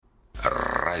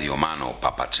Radio Mano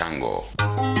Papachango.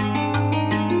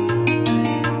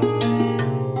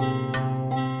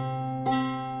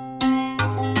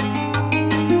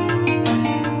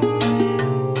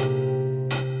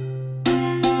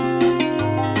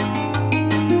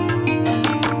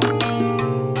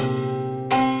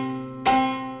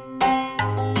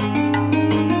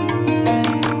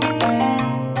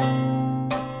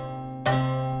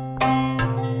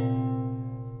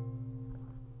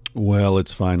 Well,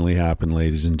 it's finally happened,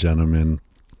 ladies and gentlemen.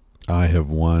 I have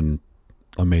won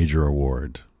a major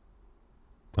award.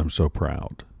 I'm so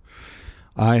proud.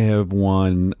 I have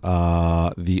won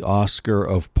the Oscar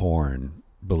of porn,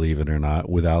 believe it or not,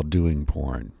 without doing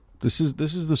porn. This is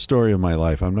the story of my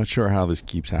life. I'm not sure how this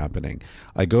keeps happening.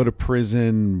 I go to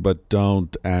prison, but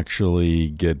don't actually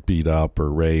get beat up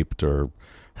or raped or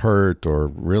hurt or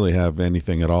really have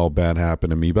anything at all bad happen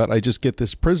to me. But I just get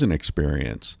this prison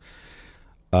experience.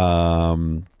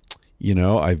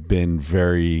 I've been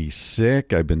very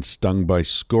sick. I've been stung by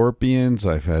scorpions.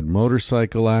 I've had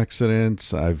motorcycle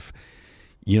accidents. I've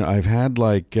had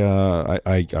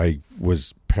I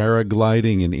was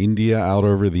paragliding in India out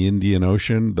over the Indian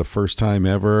Ocean the first time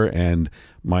ever, and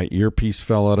my earpiece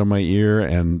fell out of my ear,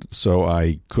 and so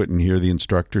I couldn't hear the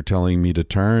instructor telling me to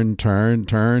turn.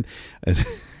 And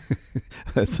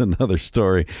that's another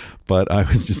story. But I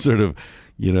was just sort of,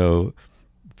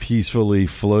 peacefully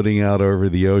floating out over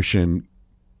the ocean,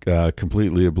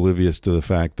 completely oblivious to the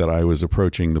fact that I was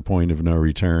approaching the point of no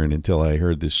return until I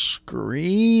heard this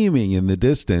screaming in the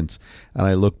distance. And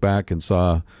I looked back and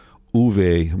saw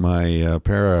Uwe, my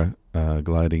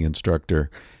paragliding instructor,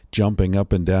 jumping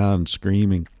up and down,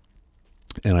 screaming.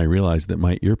 And I realized that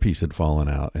my earpiece had fallen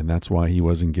out, and that's why he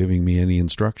wasn't giving me any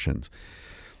instructions.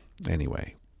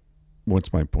 Anyway,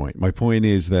 what's my point? My point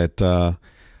is that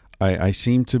I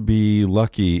seem to be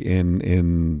lucky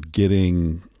in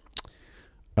getting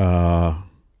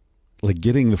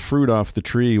getting the fruit off the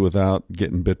tree without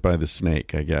getting bit by the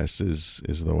snake, I guess, is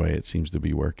the way it seems to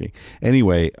be working.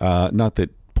 Anyway, not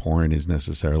that porn is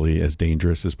necessarily as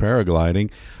dangerous as paragliding,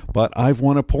 but I've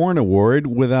won a porn award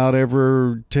without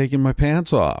ever taking my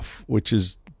pants off, which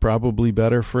is probably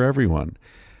better for everyone.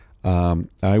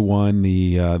 I won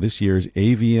the this year's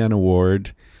AVN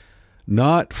award,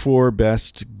 not for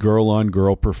best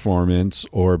girl-on-girl performance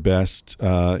or best,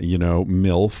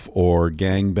 MILF or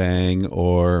gangbang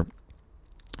or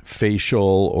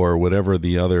facial or whatever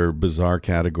the other bizarre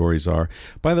categories are.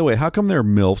 By the way, how come there are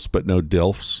MILFs but no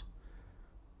DILFs?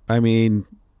 I mean,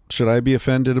 should I be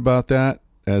offended about that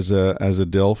as a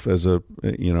DILF, as a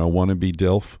wannabe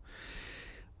DILF?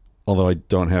 Although I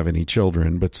don't have any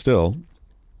children, but still.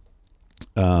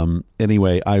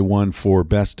 Anyway, I won for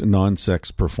best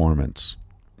non-sex performance.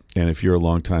 And if you're a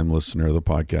longtime listener of the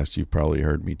podcast, you've probably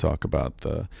heard me talk about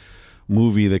the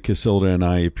movie that Casilda and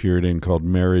I appeared in called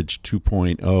Marriage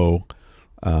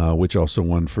 2.0, which also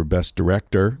won for best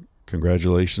director.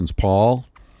 Congratulations, Paul.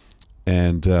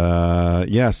 And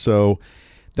so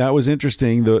that was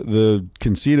interesting. The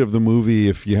conceit of the movie,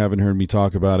 if you haven't heard me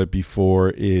talk about it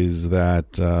before, is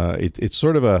that it's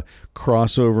sort of a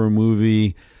crossover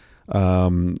movie.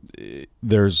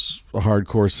 There's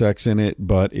hardcore sex in it,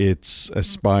 but it's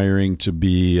aspiring to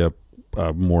be a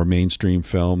more mainstream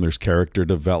film. There's character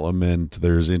development.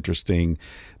 There's interesting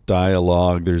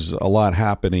dialogue. There's a lot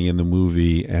happening in the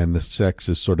movie, and the sex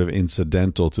is sort of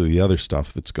incidental to the other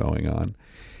stuff that's going on.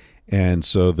 And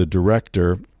so the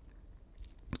director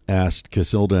asked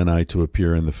Casilda and I to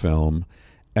appear in the film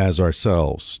as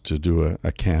ourselves, to do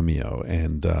a cameo,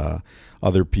 and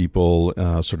other people,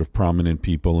 sort of prominent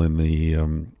people in the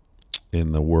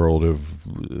world of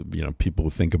people who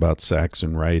think about sex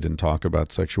and write and talk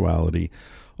about sexuality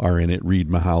are in it. Reed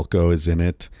Mahalko is in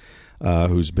it,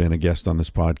 who's been a guest on this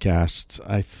podcast.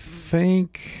 I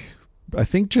think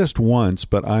just once,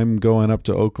 but I'm going up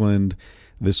to Oakland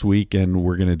this week, and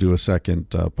we're going to do a second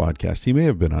podcast. He may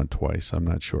have been on twice, I'm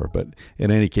not sure, but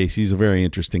in any case, he's a very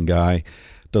interesting guy.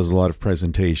 Does a lot of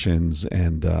presentations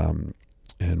and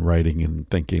writing and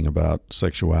thinking about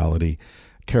sexuality.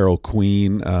 Carol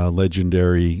Queen,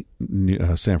 legendary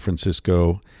San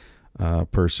Francisco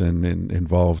person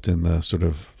involved in the sort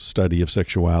of study of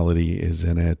sexuality, is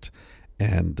in it,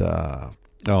 and a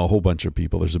whole bunch of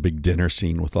people. There's a big dinner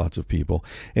scene with lots of people.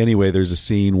 Anyway, there's a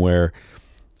scene where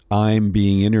I'm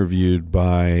being interviewed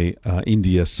by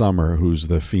India Summer, who's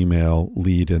the female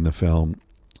lead in the film.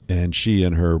 And she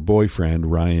and her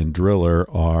boyfriend, Ryan Driller,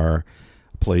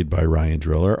 played by Ryan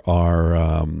Driller,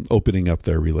 are opening up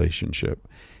their relationship.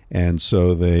 And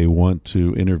so they want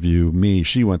to interview me.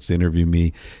 She wants to interview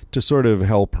me to sort of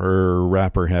help her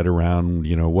wrap her head around,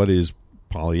 what is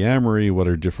polyamory? What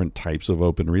are different types of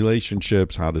open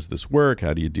relationships? How does this work?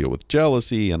 How do you deal with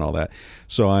jealousy and all that?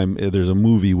 So there's a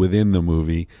movie within the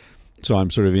movie. So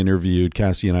I'm sort of interviewed.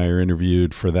 Cassie and I are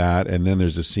interviewed for that. And then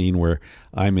there's a scene where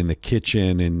I'm in the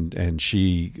kitchen and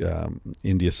she,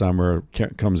 India Summer,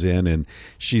 comes in and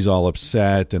she's all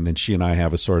upset. And then she and I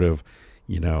have a sort of,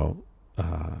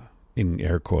 in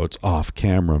air quotes,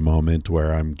 off-camera moment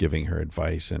where I'm giving her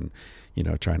advice and,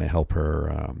 trying to help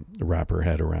her wrap her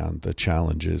head around the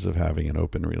challenges of having an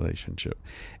open relationship.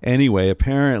 Anyway,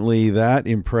 apparently that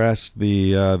impressed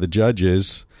the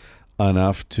judges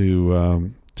enough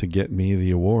to get me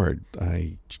the award.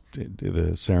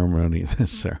 The ceremony,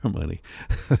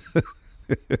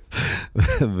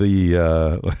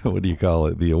 what do you call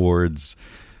it? The awards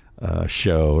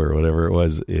show or whatever it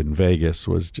was in Vegas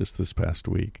was just this past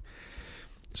week.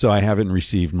 So I haven't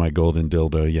received my golden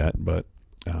dildo yet, but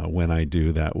when I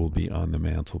do, that will be on the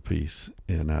mantelpiece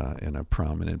in a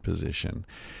prominent position.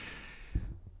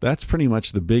 That's pretty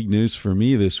much the big news for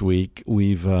me this week.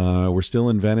 We're still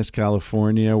in Venice,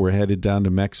 California. We're headed down to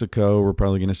Mexico. We're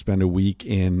probably going to spend a week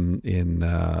in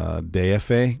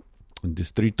DF,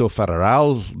 Distrito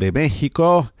Federal de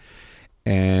Mexico.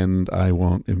 And I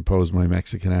won't impose my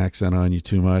Mexican accent on you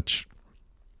too much,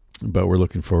 but we're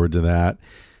looking forward to that.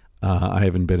 I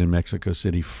haven't been in Mexico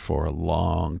City for a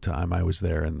long time. I was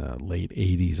there in the late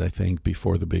 80s, I think,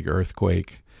 before the big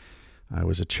earthquake. I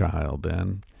was a child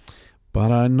then.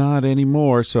 But not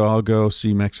anymore, so I'll go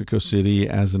see Mexico City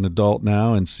as an adult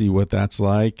now and see what that's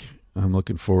like. I'm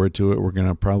looking forward to it. We're going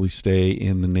to probably stay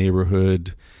in the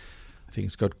neighborhood, I think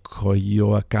it's called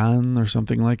Coyoacán or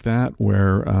something like that,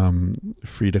 where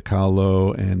Frida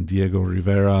Kahlo and Diego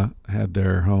Rivera had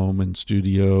their home and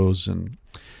studios. And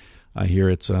I hear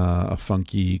it's a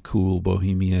funky, cool,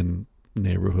 bohemian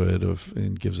neighborhood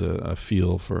and gives a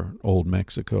feel for old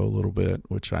Mexico a little bit,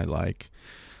 which I like.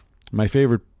 My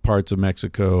favorite parts of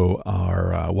Mexico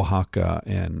are Oaxaca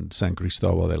and San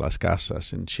Cristobal de las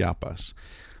Casas in Chiapas.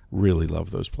 Really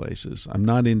love those places. I'm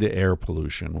not into air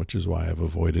pollution, which is why I've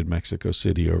avoided Mexico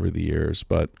City over the years,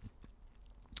 but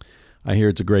I hear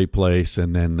it's a great place.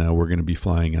 And then we're going to be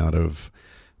flying out of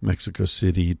Mexico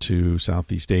City to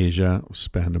Southeast Asia,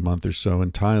 spend a month or so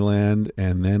in Thailand,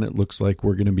 and then it looks like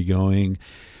we're going to be going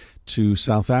to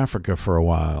South Africa for a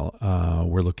while.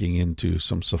 We're looking into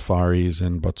some safaris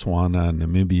in Botswana and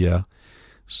Namibia.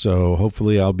 So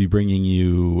hopefully I'll be bringing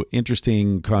you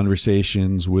interesting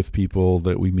conversations with people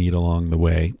that we meet along the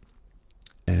way.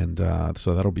 And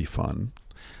so that'll be fun.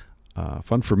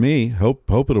 Fun for me.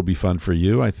 Hope it'll be fun for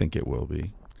you. I think it will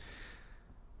be.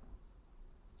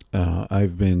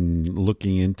 I've been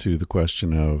looking into the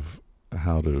question of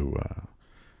how to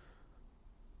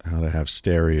have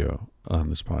stereo on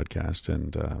this podcast,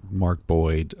 and Mark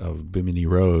Boyd of Bimini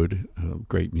Road, a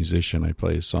great musician. I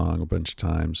play his song a bunch of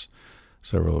times,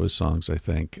 several of his songs, I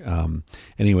think.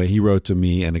 Anyway, he wrote to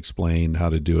me and explained how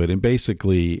to do it, and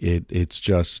basically it's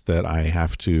just that I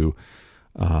have to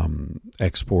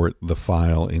export the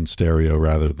file in stereo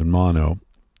rather than mono,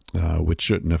 which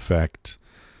shouldn't affect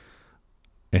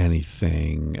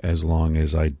anything as long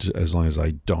as I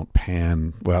don't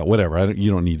pan. Well, whatever.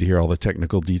 You don't need to hear all the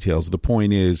technical details. The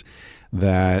point is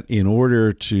that in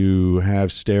order to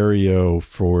have stereo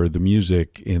for the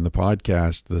music in the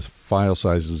podcast, the file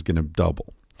size is going to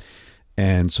double.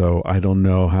 And so I don't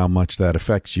know how much that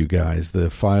affects you guys. The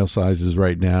file sizes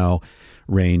right now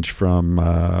range from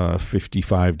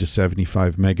 55 to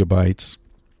 75 megabytes.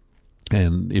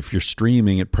 And if you're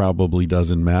streaming, it probably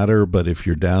doesn't matter. But if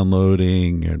you're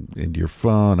downloading into your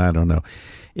phone, I don't know,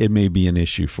 it may be an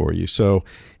issue for you. So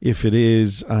if it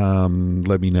is,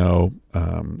 let me know.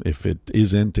 If it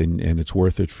isn't and it's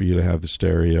worth it for you to have the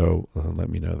stereo, let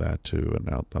me know that too. And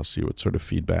I'll see what sort of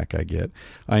feedback I get.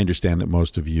 I understand that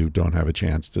most of you don't have a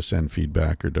chance to send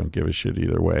feedback or don't give a shit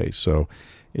either way. So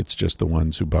it's just the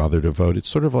ones who bother to vote. It's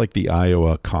sort of like the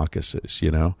Iowa caucuses,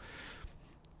 you know.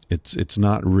 It's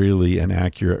not really an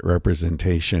accurate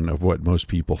representation of what most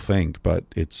people think, but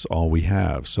it's all we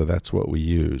have, so that's what we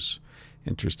use.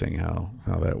 Interesting how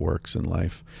that works in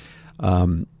life.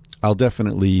 I'll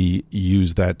definitely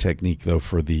use that technique, though,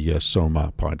 for the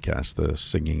Soma podcast, the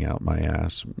Singing Out My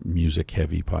Ass,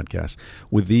 music-heavy podcast.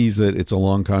 With these, that it's a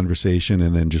long conversation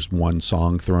and then just one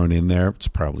song thrown in there, it's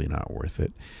probably not worth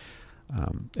it.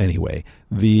 Anyway,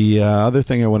 the other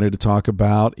thing I wanted to talk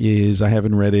about is I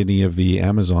haven't read any of the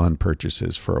Amazon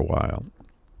purchases for a while.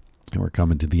 And we're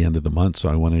coming to the end of the month, so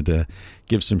I wanted to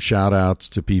give some shout-outs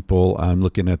to people. I'm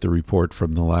looking at the report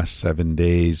from the last 7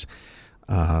 days.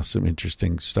 Some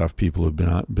interesting stuff people have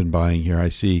been buying here. I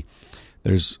see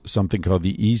There's something called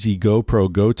the Easy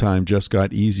GoPro Go Time Just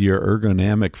Got Easier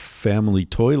Ergonomic Family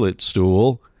Toilet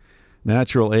Stool.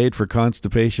 Natural aid for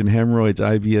constipation, hemorrhoids,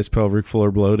 IBS, pelvic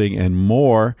floor bloating, and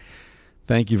more.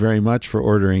 Thank you very much for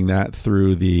ordering that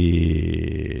through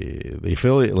the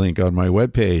affiliate link on my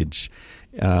webpage.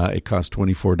 It cost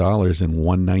 $24 and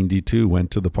 $192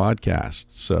 went to the podcast.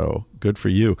 So good for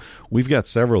you. We've got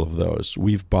several of those.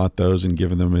 We've bought those and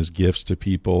given them as gifts to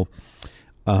people.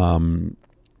 I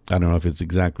don't know if it's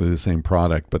exactly the same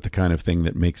product, but the kind of thing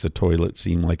that makes a toilet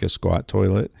seem like a squat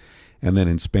toilet. And then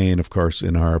in Spain, of course,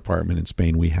 in our apartment in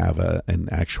Spain, we have an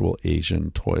actual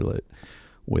Asian toilet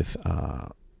with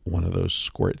one of those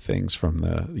squirt things from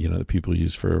the people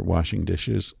use for washing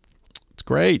dishes. It's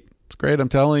great. It's great. I'm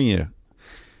telling you,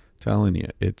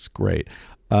 it's great.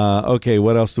 Okay,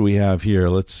 what else do we have here?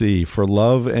 Let's see. For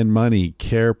Love and Money,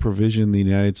 Care Provision in the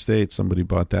United States. Somebody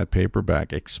bought that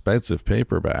paperback, expensive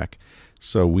paperback.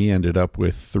 So we ended up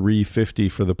with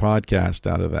 $350 for the podcast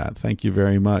out of that. Thank you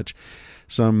very much.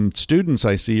 Some students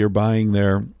I see are buying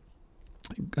their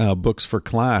books for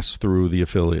class through the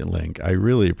affiliate link. I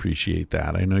really appreciate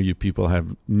that. I know you people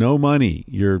have no money.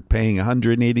 You're paying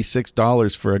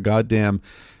 $186 for a goddamn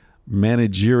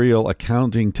managerial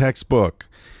accounting textbook,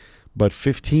 but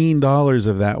 $15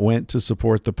 of that went to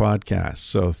support the podcast.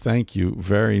 So thank you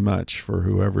very much for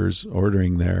whoever's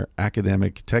ordering their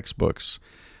academic textbooks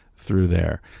through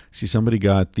there. See, somebody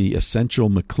got the Essential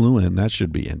McLuhan. That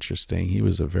should be interesting.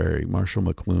 Marshall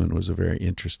McLuhan was a very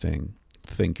interesting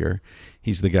thinker.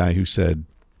 He's the guy who said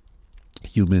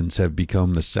humans have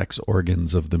become the sex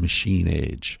organs of the machine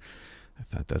age. I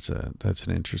thought that's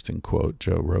an interesting quote.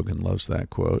 Joe Rogan loves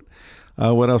that quote.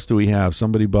 What else do we have?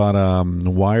 Somebody bought a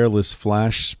wireless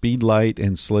flash speed light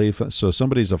and slave. So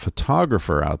somebody's a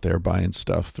photographer out there buying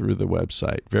stuff through the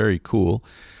website. Very cool.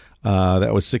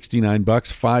 That was $69.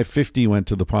 $550 went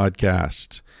to the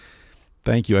podcast.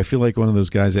 Thank you. I feel like one of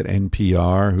those guys at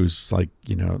NPR who's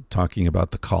talking about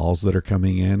the calls that are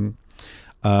coming in.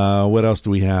 What else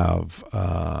do we have?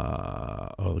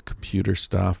 The computer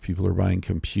stuff. People are buying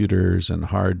computers and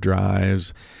hard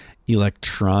drives,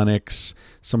 electronics.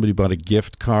 Somebody bought a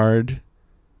gift card.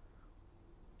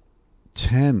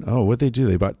 What'd they do?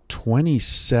 They bought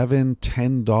 27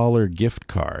 $10 gift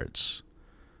cards.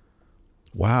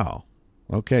 Wow.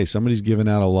 Okay, somebody's giving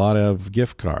out a lot of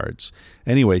gift cards.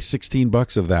 Anyway,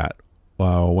 $16 of that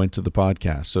went to the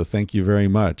podcast. So thank you very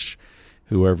much,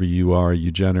 whoever you are,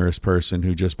 you generous person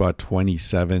who just bought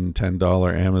 27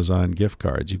 $10 Amazon gift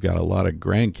cards. You've got a lot of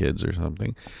grandkids or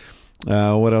something.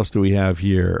 What else do we have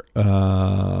here?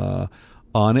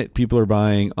 Onnit. People are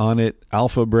buying Onnit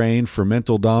Alpha Brain for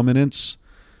mental dominance.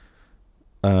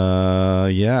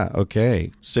 Yeah,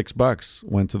 okay. $6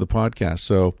 went to the podcast.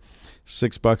 So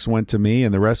 $6 went to me,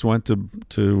 and the rest went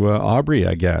to Aubrey,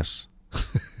 I guess,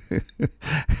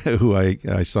 who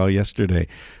I saw yesterday.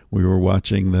 We were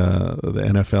watching the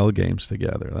NFL games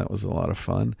together. That was a lot of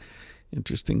fun.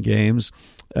 Interesting games.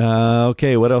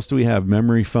 Okay, what else do we have?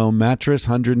 Memory foam mattress,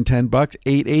 $110.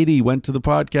 $880 went to the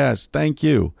podcast. Thank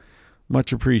you.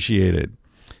 Much appreciated.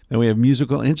 Then we have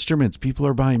musical instruments. People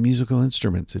are buying musical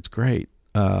instruments. It's great.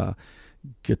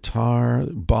 Guitar,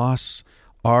 Boss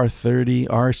R30,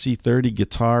 RC30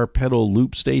 guitar pedal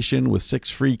loop station with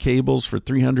 6 free cables for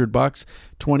 $300.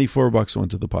 $24 went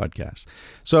to the podcast.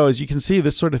 So as you can see,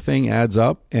 this sort of thing adds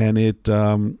up, and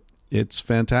it's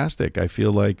fantastic. I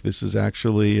feel like this is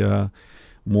actually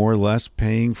more or less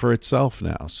paying for itself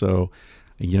now. So,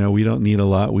 we don't need a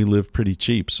lot. We live pretty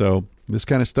cheap. So this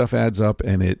kind of stuff adds up,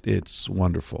 and it's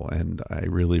wonderful, and I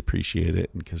really appreciate it,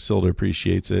 and Casilda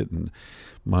appreciates it, and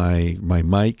my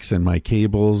mics and my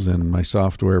cables and my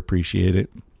software appreciate it.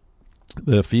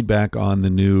 The feedback on the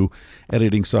new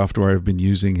editing software I've been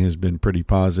using has been pretty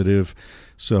positive,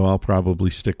 so I'll probably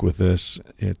stick with this.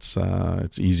 It's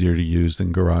easier to use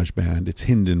than GarageBand. It's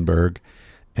Hindenburg,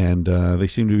 and they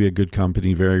seem to be a good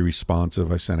company, very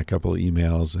responsive. I sent a couple of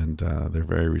emails, and they're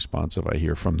very responsive. I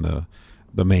hear from the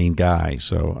main guy,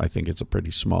 so I think it's a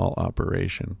pretty small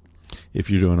operation. If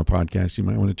you're doing a podcast, you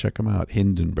might want to check them out.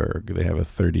 Hindenburg. They have a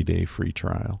 30-day free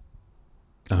trial.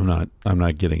 I'm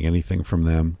not getting anything from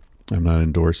them. I'm not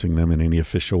endorsing them in any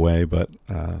official way, but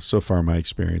so far my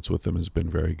experience with them has been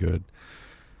very good.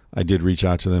 I did reach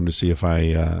out to them to see if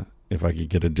I could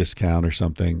get a discount or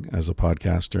something as a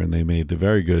podcaster, and they made the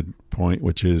very good point,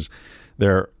 which is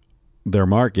their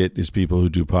market is people who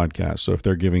do podcasts. So if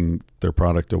they're giving their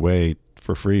product away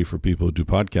for free for people who do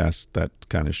podcasts, that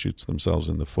kind of shoots themselves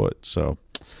in the foot. So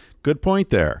good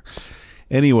point there.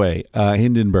 Anyway,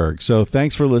 Hindenburg. So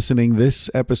thanks for listening.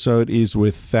 This episode is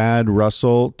with Thad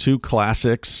Russell, two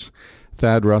classics.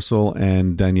 Thad Russell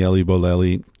and Daniele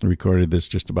Bolelli recorded this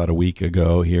just about a week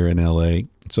ago here in LA.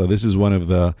 So this is one of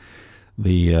the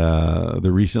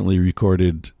recently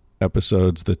recorded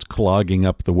episodes that's clogging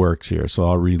up the works here. So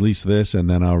I'll release this,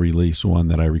 and then I'll release one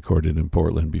that I recorded in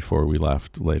Portland before we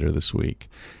left later this week.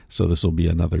 So this will be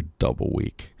another double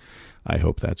week. I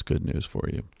hope that's good news for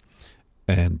you.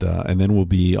 And then we'll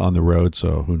be on the road,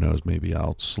 so who knows, maybe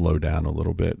I'll slow down a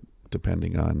little bit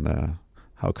depending on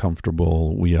how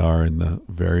comfortable we are in the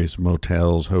various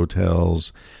motels,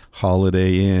 hotels,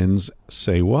 Holiday Inns,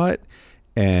 say what,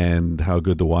 and how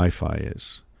good the Wi-Fi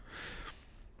is.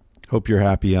 Hope you're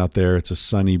happy out there. It's a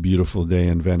sunny, beautiful day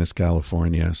in Venice,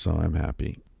 California, so I'm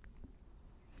happy.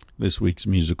 This week's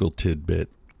musical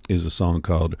tidbit is a song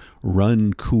called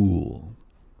Run Cool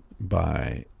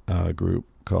by a group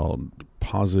called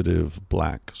Positive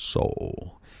Black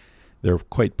Soul. They're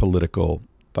quite political.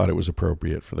 Thought it was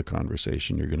appropriate for the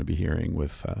conversation you're going to be hearing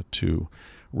with two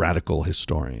radical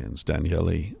historians,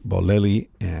 Daniele Bolelli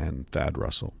and Thad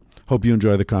Russell. Hope you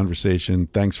enjoy the conversation.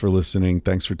 Thanks for listening.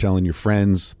 Thanks for telling your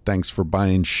friends. Thanks for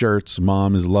buying shirts.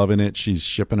 Mom is loving it. She's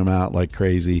shipping them out like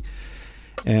crazy.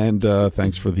 And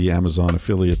thanks for the Amazon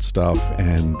affiliate stuff,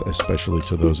 and especially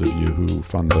to those of you who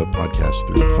fund the podcast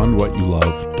through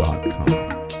fundwhatyoulove.com.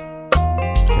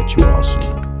 Catch you all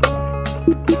soon.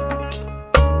 Bye.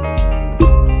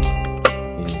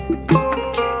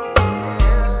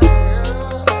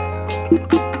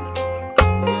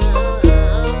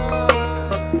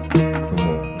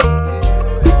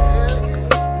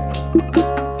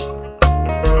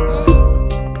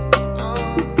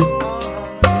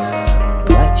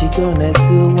 Gonna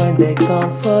do when they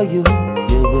come for you?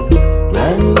 You will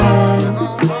run, run,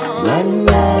 run,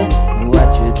 run. What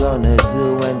you gonna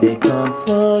do when they come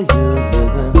for you? You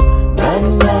will run,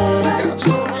 run,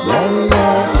 run,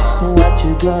 run. What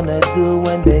you gonna do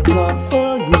when they come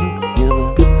for you? You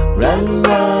will run,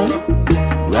 run,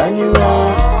 run,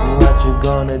 run. What you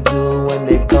gonna do when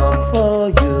they come for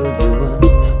you? You will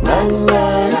run,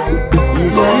 run. You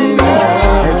see,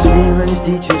 experience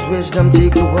teaches wisdom,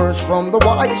 take the words from the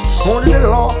wise. Only the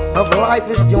law of life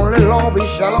is the only law we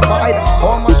shall abide.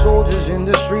 All my soldiers in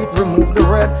the street, remove the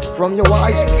red from your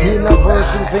eyes. Need not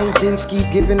version faintings, keep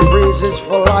giving praises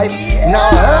for life.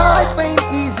 Now life ain't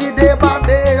easy day by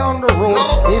day on the road.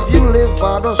 If you live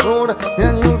by the sword,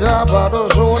 then you die by the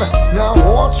sword. Now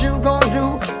what you gonna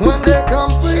do when they come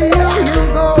for you?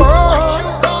 You go run,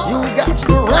 you got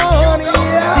to run,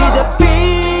 yeah. See the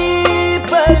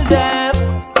people that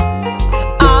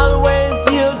always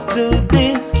used to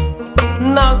this.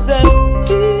 Now some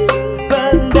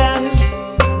people them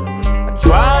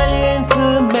trying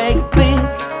to make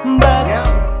peace, but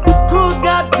who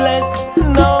God bless,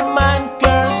 no man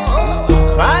curse.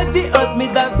 Try to hurt me,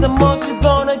 that's the most you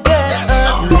gonna get.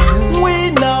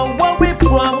 We know where we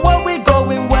from, where we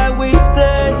going, where we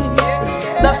stay.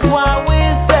 That's why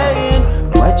we're saying,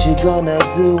 what you gonna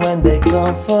do when they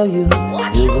come for you?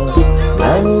 You will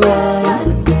run,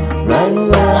 run,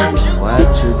 run, run.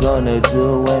 What you gonna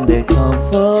do when they come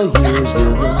for you?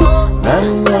 You will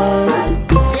run, run,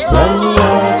 run,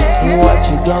 run. What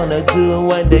you gonna do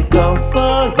when they come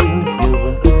for you? You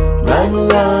will run,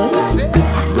 run,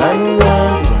 run,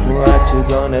 run. What you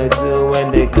gonna do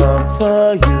when they come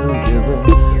for you? You will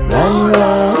run,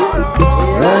 run,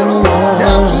 run, run.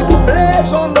 Now keep a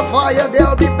blaze on the fire,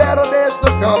 there'll be better days to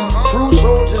come. True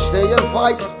soldiers stay and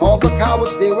fight, all the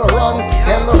cowards they will run,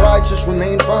 and the righteous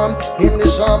remain firm. In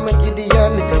this arm of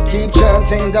Gideon, keep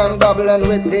chanting down Babylon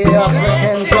with the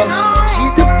African drums. See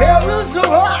the perils of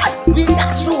life, we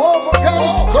got to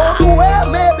overcome. Though the way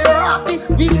may be rocky,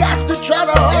 we got to try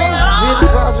to learn. With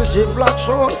a positive black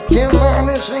soul, came on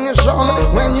and sing a song.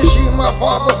 When you see my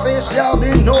father's face, there'll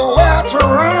be nowhere to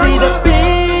run. See the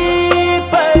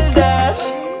people that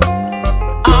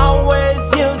always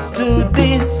used to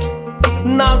this.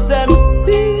 Now some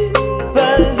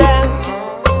people that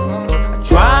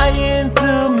trying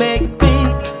to make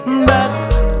peace, but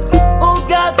oh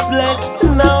God bless,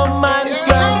 no man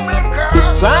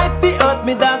curse. Try to hurt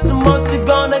me, that's the most you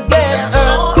gonna get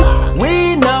hurt.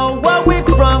 We know where we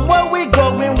from, where we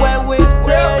going, where we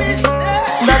stay.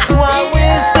 That's why we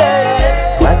say,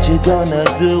 what you gonna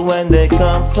do when they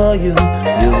come for you?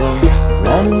 You will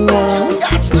run, run,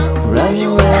 run,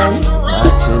 run.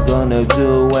 What you gonna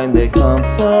do when they come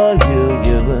for you?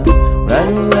 You will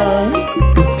run, run,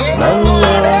 run,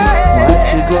 run. What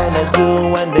you gonna do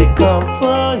when they come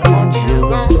for you? You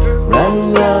will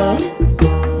run, run,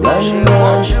 run,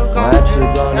 run. What you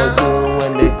gonna do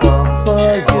when they come for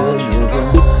you? You will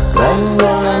run,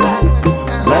 run,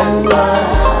 run,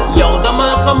 run. Yo, the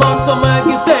man come on, so make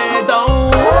you say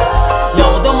down. Yo,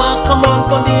 the man come on,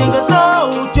 con diga down.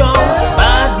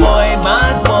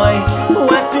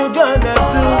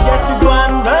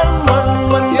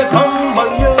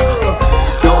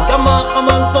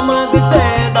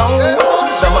 alone.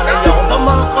 Someone alone,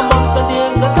 come on, to the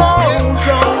end of the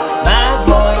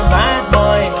bad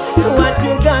boy, what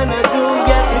you gonna do?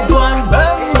 Yes, you go and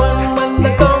burn one when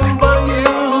they come for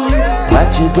you. What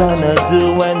you gonna do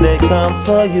when they come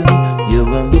for you? You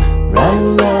will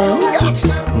run.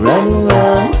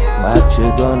 What you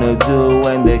gonna do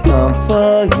when they come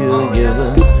for you? You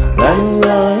will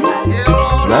run.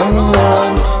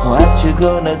 What you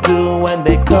gonna do when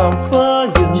they come for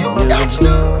you? You will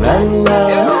run.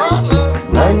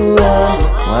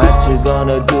 What you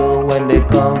gonna do when they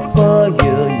come for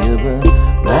you? You will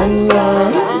run.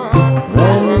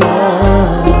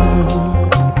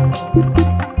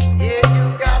 Yeah, you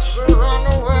got to run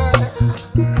away.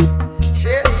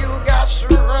 Yeah, you got to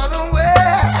run away.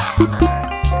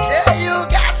 Yeah, you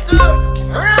got to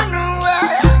run away.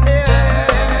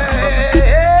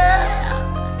 Yeah.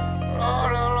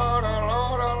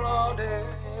 Lord,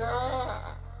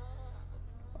 yeah.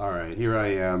 All right, here I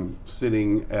am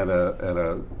sitting at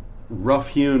a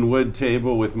rough-hewn wood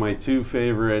table with my two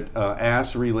favorite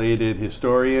ass-related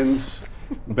historians,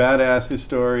 badass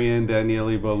historian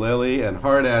Daniele Bolelli and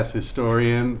hard-ass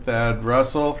historian Thad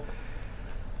Russell.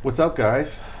 What's up,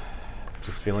 guys?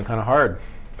 Just feeling kind of hard.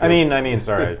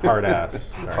 Sorry, hard ass.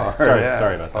 Sorry about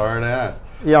that. Hard ass.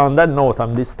 Yeah, on that note,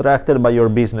 I'm distracted by your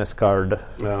business card.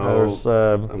 No, There's,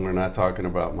 and we're not talking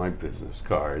about my business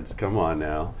cards. Come on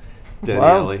now.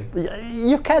 Daniele.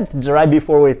 You can't, right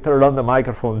before we turn on the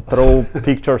microphone, throw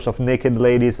pictures of naked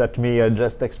ladies at me and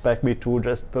just expect me to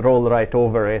just roll right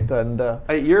over it. And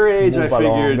At your age, I move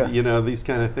figured, along. these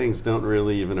kind of things don't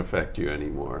really even affect you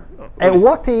anymore. At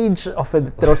what age of a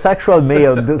heterosexual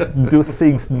male those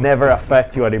things never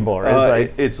affect you anymore? It's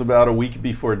like, It's about a week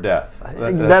before death.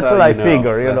 That's how what I you know.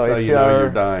 figure, That's how if you know you're- you're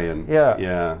dying.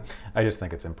 Yeah. I just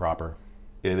think it's improper,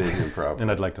 It is improper. and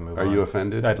I'd like to move on. Are you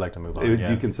offended? I'd like to move on. Do yeah.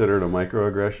 you consider it a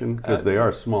microaggression? Because they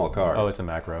are small cards. Oh, it's a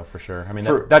macro for sure. I mean,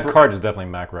 For- that for- card is definitely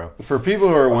macro. For people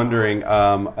who are wondering,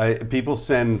 people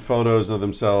send photos of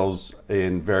themselves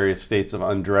in various states of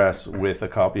undress with a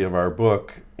copy of our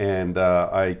book, and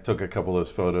I took a couple of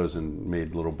those photos and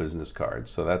made little business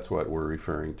cards. So that's what we're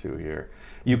referring to here.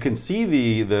 You can see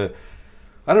the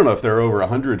I don't know if there are over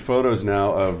 100 photos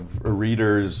now of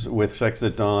readers with sex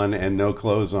at dawn and no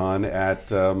clothes on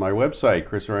at my website,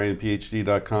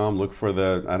 chrisryanphd.com. Look for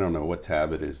I don't know what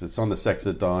tab it is. It's on the Sex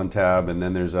at Dawn tab, and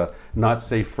then there's a not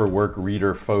safe for work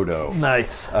reader photo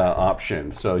nice.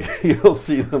 option. So you'll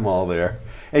see them all there.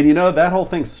 And that whole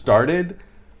thing started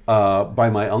by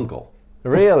my uncle.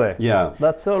 Really? Yeah.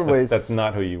 That's always... That's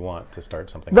not who you want to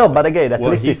start something. No, like but that. again, at Well,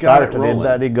 least he he got it started it, rolling.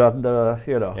 that he got the,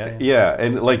 Yeah. Yeah,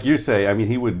 and like you say, I mean,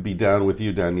 he would be down with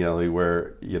you, Daniele,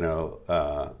 where,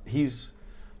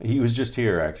 he was just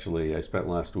here, actually. I spent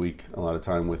last week a lot of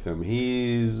time with him.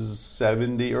 He's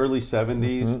 70, early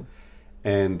 70s,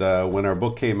 and when our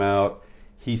book came out,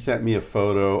 he sent me a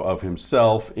photo of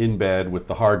himself in bed with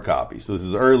the hard copy. So this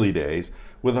is early days,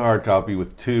 with a hard copy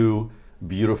with two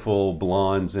beautiful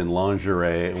blondes in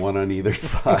lingerie, one on either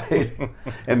side.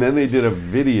 And then they did a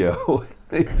video,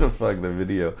 to fuck the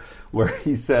video, where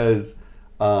he says,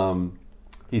 well,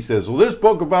 this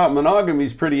book about monogamy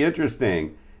is pretty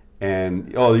interesting.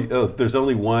 And there's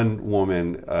only one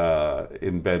woman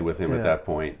in bed with him at that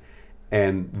point.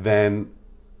 And then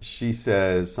she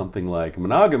says something like,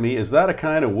 monogamy, is that a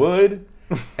kind of wood?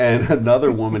 And another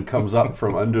woman comes up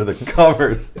from under the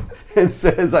covers and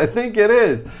says, I think it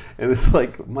is. And it's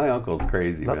like, my uncle's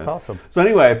crazy, man. That's awesome. So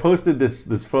anyway, I posted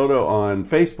this photo on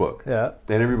Facebook. Yeah.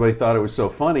 And everybody thought it was so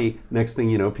funny. Next thing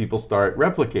you know, people start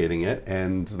replicating it.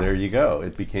 And there you go.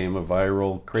 It became a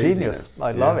viral craziness. Genius.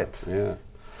 I love it. Yeah.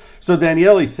 So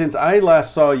Daniele, since I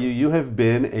last saw you, you have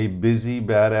been a busy,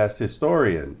 badass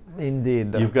historian.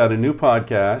 Indeed. You've got a new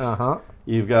podcast. Uh-huh.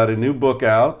 You've got a new book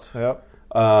out. Yep.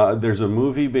 There's a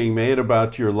movie being made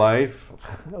about your life.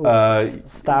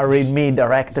 Starring me,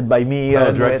 directed by me.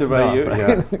 and Directed with- by no. you?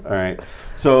 Yeah. All right.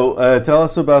 So tell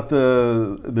us about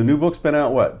the new book's been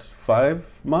out, what,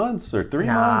 5 months or 3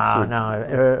 months?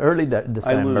 Early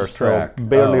December, lose track. so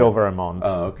barely Oh. over a month.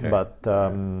 Oh, okay. But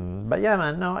yeah,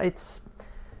 man, no,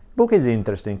 book is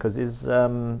interesting because it's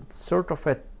sort of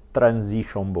a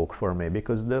transition book for me,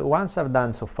 because the ones I've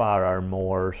done so far are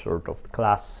more sort of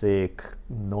classic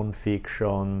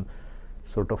non-fiction,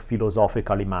 sort of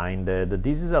philosophically minded.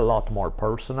 This is a lot more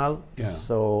personal, Yeah.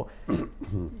 so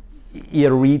it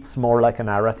reads more like a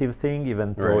narrative thing,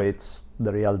 even though Right. it's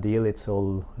the real deal, it's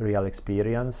all real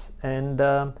experience. And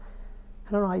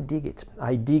I don't know, I dig it.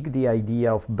 I dig the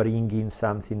idea of bringing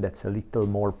something that's a little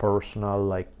more personal,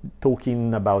 like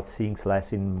talking about things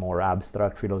less in more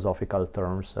abstract philosophical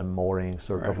terms and more in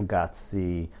sort of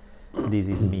gutsy, this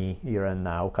is me, here and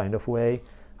now kind of way.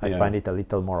 I find it a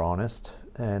little more honest,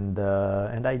 and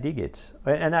I dig it.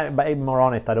 And by more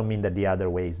honest, I don't mean that the other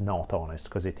way is not honest,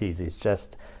 because it is. It's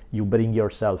just you bring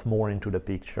yourself more into the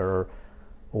picture,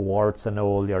 warts and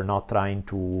all. You're not trying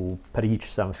to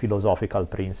preach some philosophical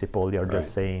principle. You're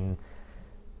just saying,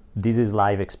 this is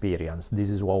life experience. This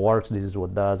is what works. This is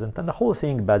what doesn't. And the whole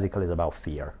thing basically is about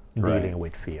fear, dealing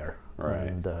with fear.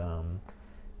 Right.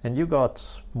 And you got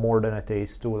more than a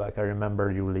taste too. Like I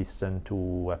remember you listened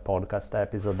to a podcast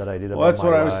episode that I did about my wife. Well, that's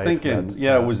what I was thinking.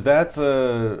 Was that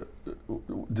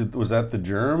the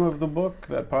germ of the book,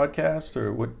 that podcast,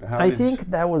 or what? I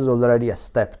think that was already a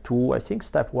step 2. I think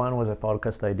step 1 was a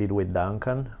podcast I did with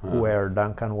Duncan, where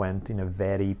Duncan went in a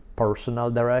very personal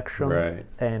direction, right.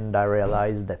 And I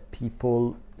realized that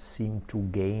people seem to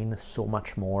gain so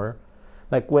much more.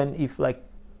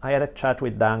 I had a chat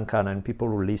with Duncan and people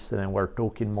who listen and were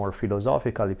talking more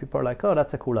philosophically. People are like, oh,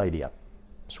 that's a cool idea.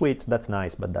 Sweet, that's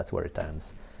nice, but that's where it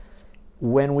ends.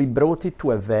 When we brought it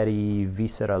to a very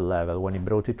visceral level, when we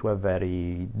brought it to a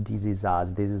very this is us,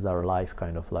 this is our life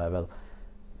kind of level,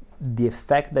 the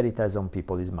effect that it has on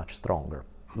people is much stronger.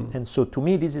 And so to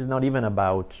me, this is not even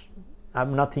about,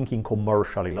 I'm not thinking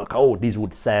commercially, like, oh, this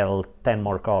would sell 10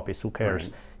 more copies, who cares?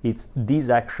 Right. It's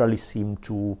these actually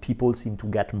people seem to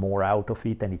get more out of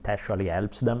it, and it actually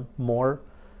helps them more.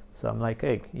 So I'm like,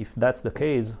 hey, if that's the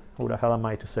case, who the hell am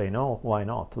I to say no? Why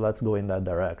not? Let's go in that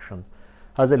direction.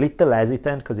 I was a little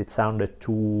hesitant because it sounded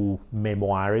too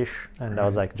memoirish, and I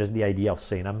was like, just the idea of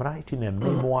saying I'm writing a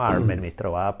memoir made me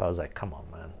throw up. I was like, come on,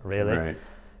 man, really? Right.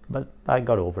 But I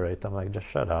got over it. I'm like, just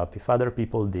shut up. If other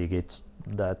people dig it,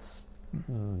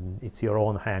 it's your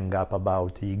own hang up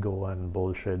about ego and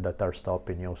bullshit that are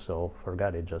stopping you, so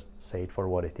forget it. Just say it for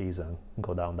what it is and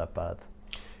go down that path.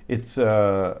 It's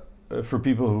for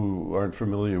people who aren't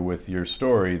familiar with your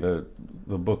story, the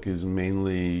book is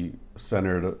mainly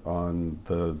centered on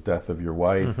the death of your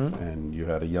wife, and you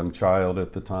had a young child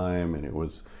at the time, and it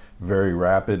was very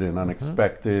rapid and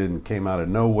unexpected and came out of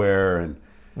nowhere, and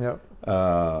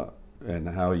and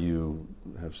how you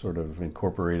have sort of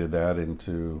incorporated that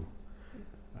into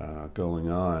going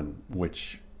on,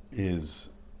 which is,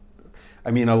 I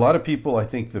mean, a lot of people, I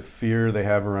think the fear they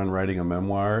have around writing a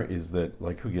memoir is that,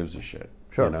 like, who gives a shit?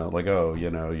 Sure. You know, like, oh, you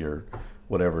know, your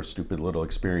whatever stupid little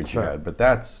experience you had. But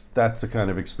that's a kind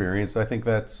of experience, I think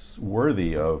that's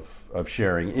worthy of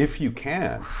sharing, if you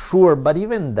can. Sure, but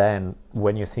even then,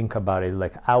 when you think about it,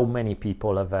 like, how many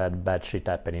people have had bad shit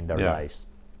happen in their lives?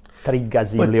 3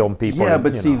 gazillion people. Yeah,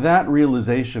 but see, that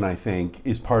realization, I think,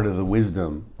 is part of the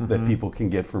wisdom that people can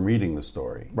get from reading the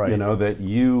story. Right. You know,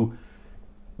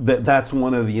 that's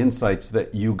one of the insights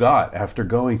that you got after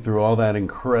going through all that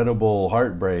incredible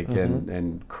heartbreak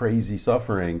and crazy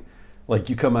suffering. Like,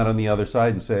 you come out on the other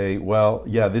side and say, well,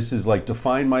 yeah, this is like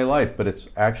defined my life, but it's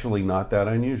actually not that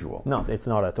unusual. No, it's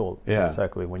not at all. Yeah.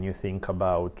 Exactly. When you think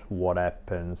about what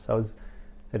happens. I was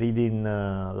reading,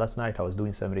 last night I was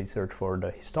doing some research for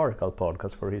the historical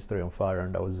podcast for History on Fire,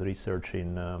 and I was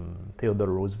researching Theodore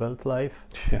Roosevelt life.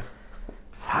 Yeah.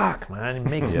 Fuck, man, it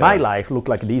makes my life look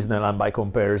like Disneyland by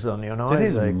comparison, you know? Did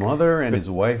his mother and his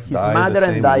wife his mother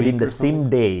and died in the same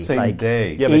day. Same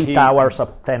day. Yeah,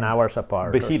 10 hours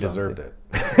apart. But he deserved it.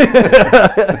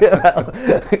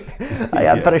 I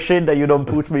appreciate that you don't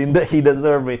put me in the he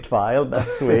deserved it file.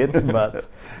 That's sweet, but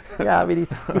yeah, I mean,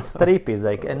 it's trippy.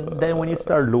 Like, and then when you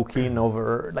start looking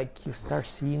over, like, you start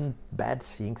seeing bad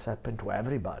things happen to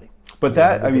everybody. But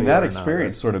that, I mean, that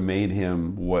experience sort of made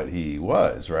him what he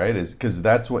was, right? Is because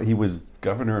that's what he was,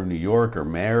 governor of New York or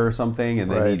mayor or something, and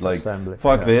then he'd like,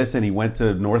 fuck this, and he went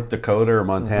to North Dakota or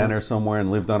Montana or somewhere and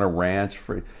lived on a ranch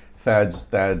for.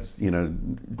 Thad's, you know,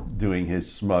 doing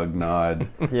his smug nod.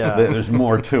 Yeah. There's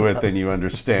more to it than you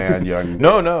understand, young.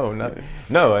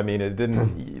 No. I mean, it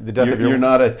didn't. The death of your. You're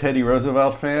not a Teddy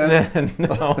Roosevelt fan?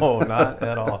 No, not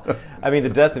at all. I mean, the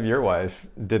death of your wife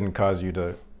didn't cause you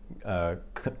to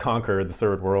conquer the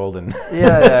third world and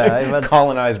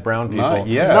colonize brown people. Not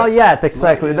yet. Not yet,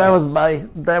 exactly. That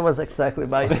was exactly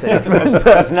my statement.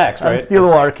 That's next, right? I'm still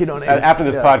working on it. After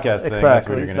this podcast thing, that's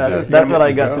what you're going to do. That's what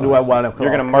I got to do at 1 o'clock. You're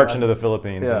going to march into the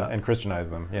Philippines and Christianize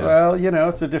them. Yeah. Well, you know,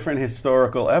 it's a different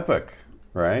historical epoch,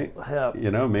 right? Yeah.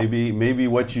 You know, maybe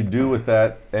what you do with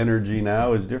that energy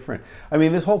now is different. I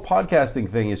mean, this whole podcasting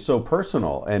thing is so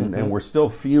personal, and we're still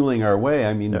feeling our way.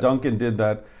 I mean, Duncan did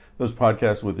those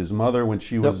podcasts with his mother when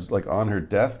she was like on her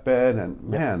deathbed, and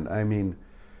man, I mean,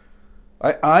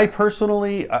 I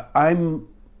personally, I'm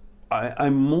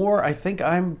more, I think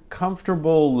I'm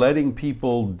comfortable letting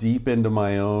people deep into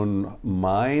my own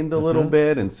mind a little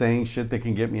bit and saying shit that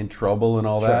can get me in trouble and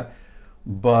all that,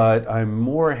 but I'm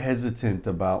more hesitant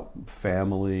about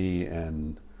family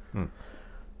and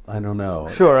I don't know.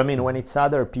 Sure, I mean, when it's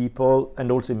other people,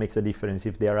 and also it makes a difference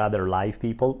if they are other live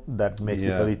people, that makes it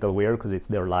a little weird because it's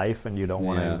their life and you don't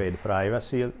want to invade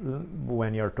privacy.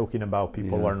 When you're talking about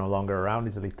people who are no longer around,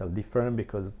 it's a little different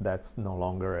because that's no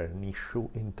longer an issue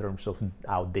in terms of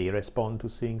how they respond to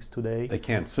things today. They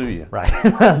can't sue you. Right.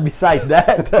 Beside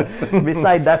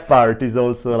that part is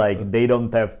also like they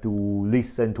don't have to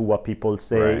listen to what people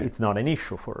say. Right. It's not an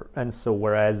issue for. And so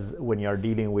whereas when you're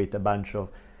dealing with a bunch of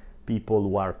people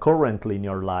who are currently in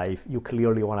your life, you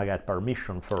clearly want to get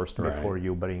permission first before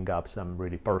you bring up some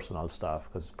really personal stuff,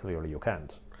 because clearly you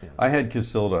can't. You know. I had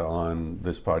Casilda on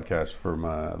this podcast for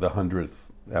the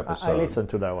 100th episode. I listened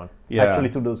to that one. Yeah.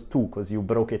 Actually to those two, because you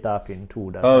broke it up in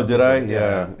two. Oh, did I?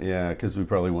 Yeah, because we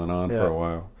probably went on for a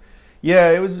while.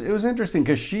 Yeah, it was interesting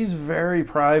because she's very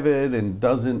private and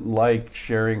doesn't like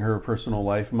sharing her personal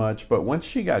life much, but once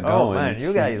she got going... Oh man,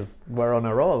 you guys were on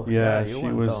a roll. Yeah,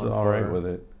 she was all right with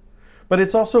it. But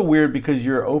it's also weird because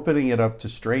you're opening it up to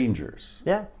strangers.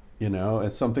 Yeah. You know,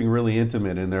 it's something really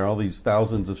intimate, and there are all these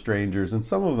thousands of strangers, and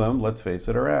some of them, let's face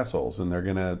it, are assholes, and they're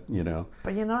gonna, you know.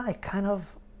 But you know, I kind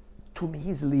of, to me,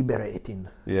 is liberating.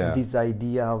 Yeah. This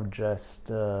idea of just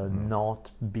not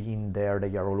being there,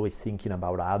 that you're always thinking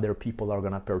about how other people are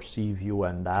gonna perceive you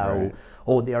and how,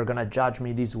 they are gonna judge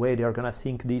me this way, they are gonna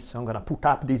think this, I'm gonna put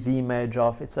up this image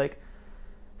of. It's like,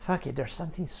 fuck it, there's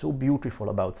something so beautiful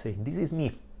about saying, this is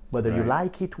me. Whether you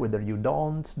like it, whether you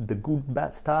don't, the good,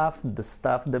 bad stuff, the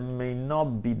stuff that may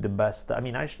not be the best. I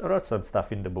mean, I wrote some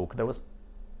stuff in the book. There was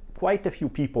quite a few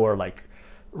people who are like,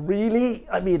 really?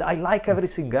 I mean, I like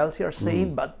everything else you're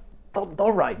saying, but don't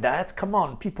write that. Come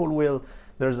on, people will.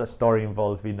 There's a story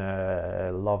involving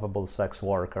a lovable sex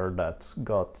worker that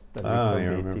got a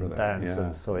little bit intense,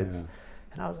 and so it's.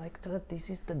 And I was like, this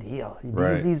is the deal.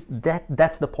 This is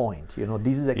that's the point. You know,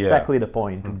 this is exactly the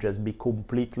point, to just be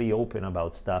completely open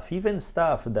about stuff. Even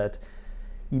stuff that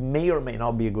it may or may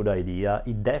not be a good idea.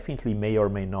 It definitely may or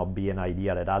may not be an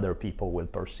idea that other people will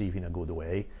perceive in a good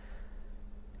way.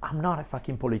 I'm not a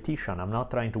fucking politician. I'm not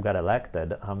trying to get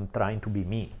elected. I'm trying to be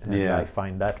me. And I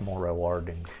find that more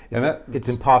rewarding. It's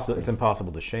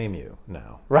impossible to shame you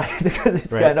now. Right, because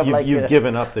it's kind of like... You've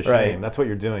given up the shame. That's what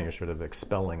you're doing. You're sort of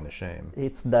expelling the shame.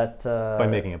 It's that... by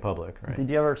making it public, right? Did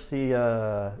you ever see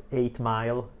 8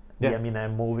 Mile, the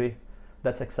Eminem movie?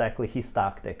 That's exactly his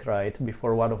tactic, right?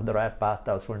 Before one of the rap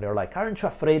battles, when they're like, aren't you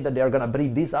afraid that they're going to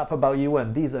bring this up about you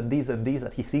and this and this and this?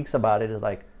 And he thinks about it, it's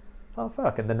like, oh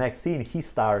fuck, and the next scene he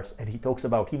starts and he talks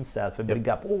about himself and bring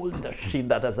up all the shit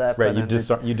that has happened.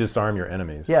 Right, you disarm your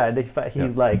enemies. Yeah, and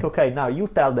he's like, okay, now you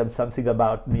tell them something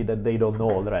about me that they don't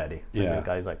know already. And the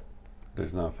guy's like,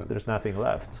 there's nothing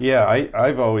left. Yeah,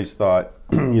 I've always thought,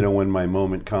 you know, when my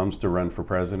moment comes to run for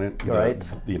president,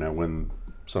 you know, when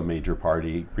some major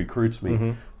party recruits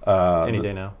me, any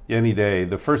day now. Any day,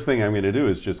 the first thing I'm going to do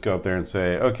is just go up there and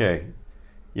say, okay,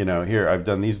 you know, here, I've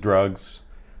done these drugs.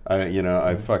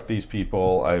 I've fucked these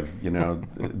people. I've,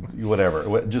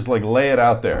 whatever. Just like lay it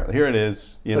out there. Here it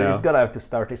is. You know, he's gonna have to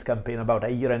start his campaign about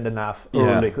 1.5 years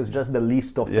early, because just the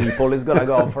list of people is gonna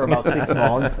go on for about 6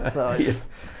 months. So it's...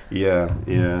 yeah.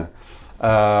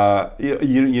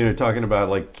 Talking about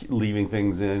like leaving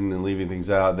things in and leaving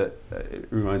things out. That it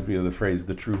reminds me of the phrase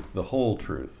 "the truth, the whole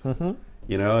truth." Mm-hmm.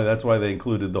 You know, that's why they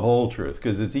included the whole truth,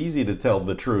 because it's easy to tell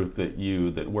the truth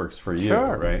that works for you,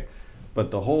 right? But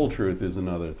the whole truth is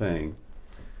another thing.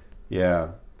 Yeah.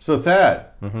 So Thad,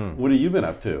 what have you been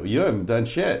up to? You haven't done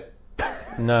shit.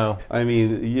 No. I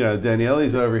mean, you know,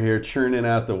 Daniele's over here churning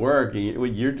out the work,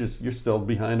 and you're still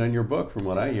behind on your book, from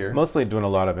what I hear. Mostly doing a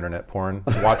lot of internet porn,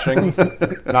 watching,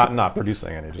 not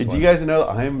producing any. Did you guys know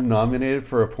I'm nominated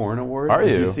for a porn award? Are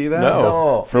you? Did you see that?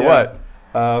 No. For what?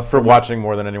 For watching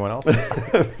more than anyone else.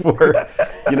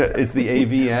 It's the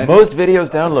AVN. Most videos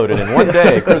downloaded in one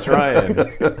day. Chris Ryan,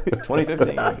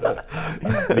 2015.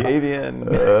 The AVN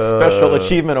Special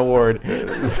Achievement Award.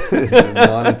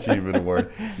 Non-achievement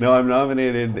award. No, I'm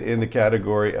nominated in the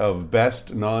category of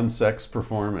Best Non-Sex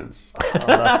Performance. Oh,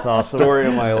 that's awesome. Story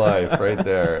of my life, right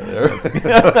there.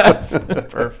 That's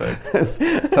perfect.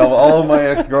 That's how all of my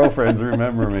ex-girlfriends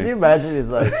remember me. Can you imagine?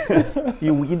 It's like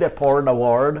you win a porn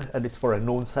award and it's for a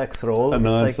non-sex role. A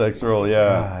non-sex role,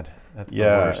 yeah. God, that's the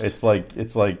worst. It's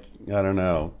like I don't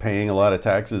know, paying a lot of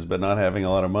taxes but not having a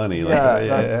lot of money. Yeah, like,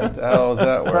 how does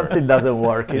that work? Something doesn't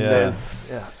work in this.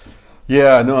 Yeah.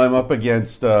 Yeah, no, I'm up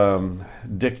against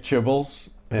Dick Chibbles.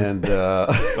 And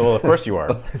well, of course you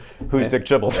are. Who's Dick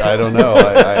Chibbles? I don't know.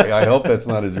 I hope that's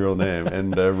not his real name.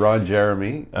 And Ron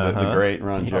Jeremy, the great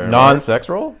Ron Jeremy. Non-sex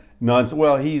role?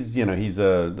 Well, he's a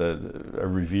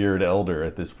revered elder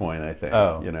at this point, I think.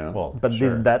 Oh, you know. Well, but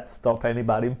does that stop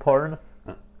anybody in porn?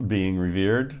 Being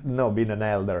revered? No, being an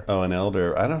elder. Oh, an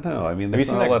elder. I don't know. I mean,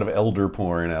 there's not a lot of elder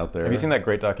porn out there. Have you seen that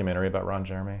great documentary about Ron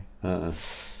Jeremy? Uh-uh.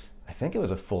 I think it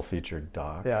was a full-featured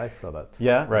doc. Yeah, I saw that.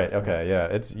 Yeah, right. Okay,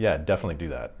 yeah. Definitely do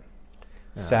that.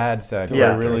 Yeah. Sad. Do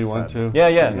I really want to?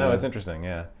 Yeah. No, it's interesting.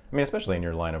 Yeah. I mean, especially in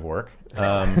your line of work.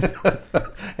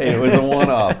 Hey, it was a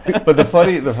one-off. But the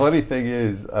funny thing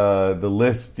is, the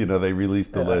list. They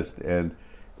released the list, and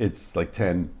it's like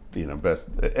 10. Best,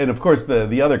 and of course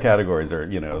the other categories are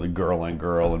the girl on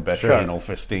girl and best anal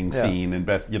fisting scene and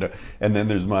best and then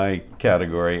there's my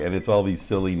category, and it's all these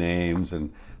silly names,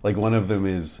 and like one of them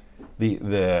is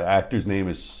the actor's name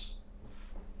is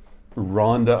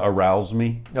Rhonda Arouse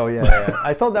Me. Oh yeah.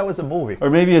 I thought that was a movie. Or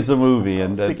maybe it's a movie.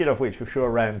 And speaking of which, we should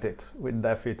rent it. We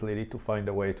definitely need to find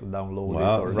a way to download it.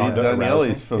 Or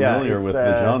Daniele's familiar with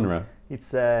the genre. It's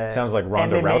sounds like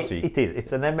Ronda Rousey. It is.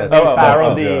 It's an MMA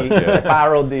parody. It's a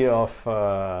parody of.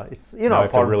 It's I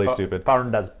feel really stupid.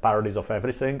 Porn does parodies of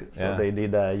everything, so they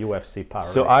did a UFC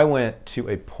parody. So I went to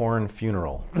a porn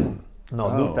funeral.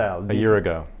 Do tell. A year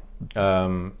ago,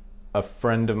 a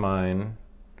friend of mine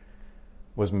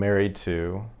was married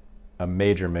to a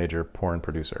major porn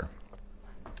producer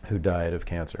who died of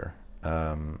cancer,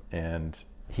 and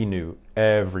he knew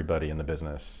everybody in the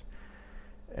business.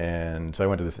 And so I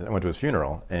went to his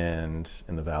funeral, and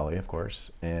in the Valley, of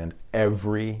course, and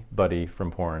everybody from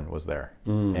porn was there.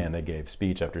 And they gave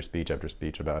speech after speech after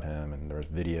speech about him, and there was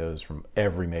videos from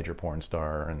every major porn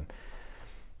star,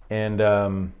 and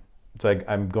so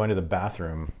I'm going to the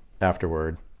bathroom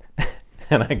afterward,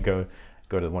 and I go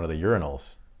to one of the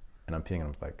urinals, and I'm peeing, and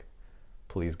I'm like,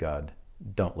 please God,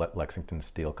 don't let Lexington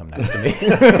Steele come next to me.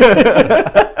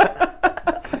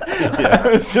 Yeah.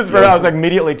 It's just where I was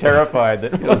immediately terrified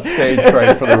that you'll stage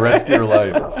fright for the rest of your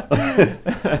life.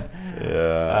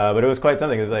 Yeah, but it was quite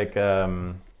something. It was like,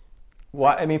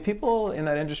 people in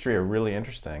that industry are really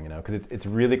interesting, because it's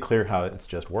really clear how it's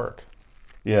just work.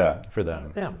 Yeah, for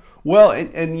them. Yeah. Well,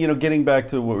 and getting back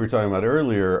to what we were talking about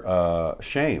earlier,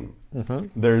 shame. Mm-hmm.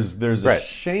 There's a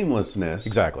shamelessness.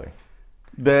 Exactly.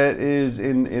 That is,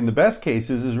 in the best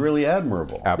cases, is really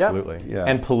admirable. Absolutely. Yeah.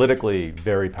 And politically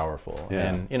very powerful.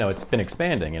 Yeah. And, it's been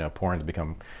expanding. Porn's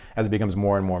as it becomes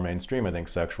more and more mainstream, I think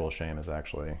sexual shame is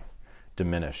actually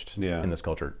diminished in this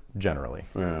culture generally.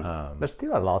 Yeah. There's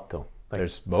still a lot, though.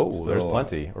 There's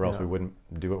plenty, or else we wouldn't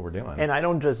do what we're doing. And I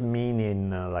don't just mean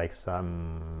in like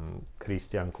some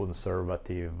Christian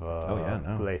conservative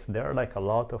place. There are like a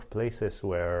lot of places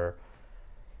where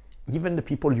even the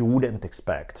people you wouldn't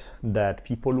expect, that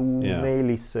people who may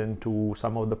listen to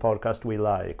some of the podcasts we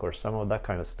like or some of that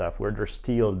kind of stuff, where there's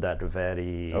still that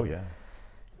very... Oh, yeah.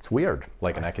 It's weird.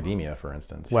 Like in academia, for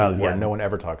instance. Well, where no one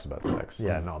ever talks about sex.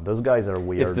 Yeah, no, those guys are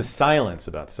weird. It's the silence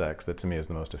about sex that to me is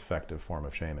the most effective form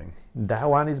of shaming. That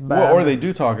one is bad. Well, or they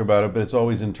do talk about it, but it's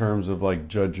always in terms of like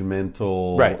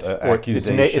judgmental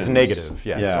accusations. It's negative.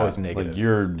 Yeah, it's always negative.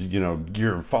 Like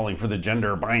you're falling for the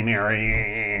gender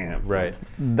binary. Right.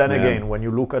 Then again, when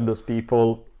you look at those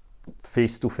people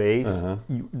face to face,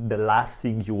 the last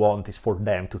thing you want is for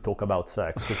them to talk about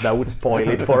sex, because that would spoil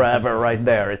it forever right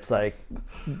there. It's like,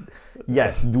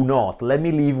 yes, do not. Let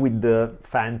me live with the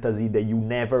fantasy that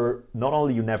not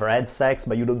only you never had sex,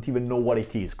 but you don't even know what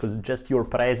it is, because just your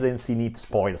presence in it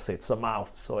spoils it somehow.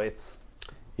 So it's...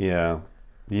 Yeah.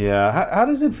 How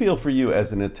does it feel for you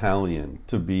as an Italian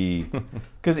to be...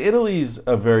 Because Italy's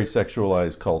a very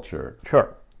sexualized culture.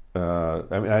 Sure.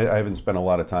 I haven't spent a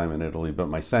lot of time in Italy, but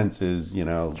my sense is,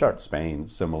 sure. Spain,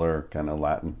 similar, kind of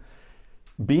Latin.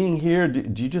 Being here,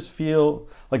 do you just feel...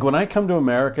 Like when I come to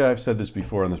America, I've said this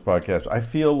before on this podcast, I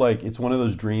feel like it's one of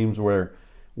those dreams where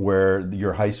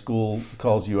your high school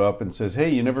calls you up and says, hey,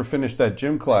 you never finished that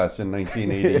gym class in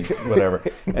 1980, whatever.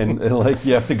 And like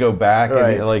you have to go back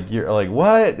and you're like,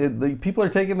 what? People are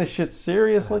taking this shit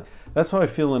seriously? That's how I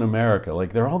feel in America.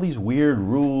 Like there are all these weird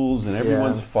rules and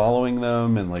everyone's following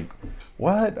them and like,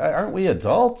 what? Aren't we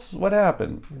adults? What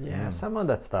happened? Yeah, some of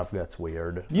that stuff gets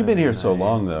weird. You've been here so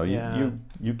long though.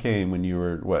 You came when you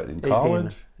were what, in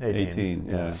college? 18.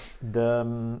 Yeah.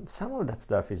 Some of that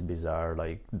stuff is bizarre.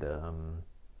 Like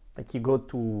like you go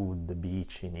to the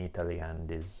beach in Italy and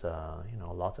there's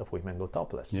lots of women go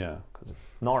topless. Yeah. Because it's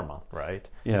normal, right?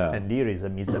 Yeah. And here is a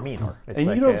misdemeanor. It's and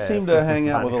like you don't seem to hang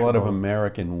out with a lot of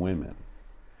American women.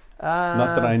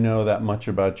 Not that I know that much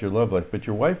about your love life, but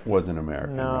your wife was an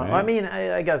American, right? I mean,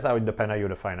 I guess I would depend how you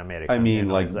define American. I mean,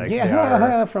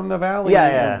 from the Valley.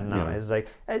 It's like,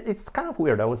 it's kind of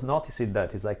weird. I was noticing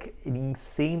that. It's like an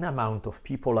insane amount of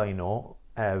people I know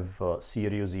have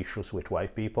serious issues with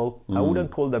white people. I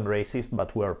wouldn't call them racist,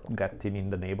 but we're getting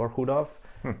in the neighborhood of.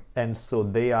 And so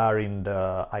they are in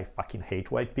the I fucking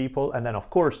hate white people, and then of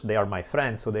course they are my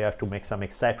friends, so they have to make some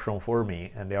exception for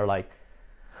me, and they're like,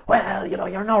 well,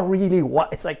 you're not really white.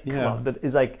 It's like, come on,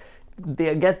 it's like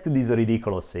they get to this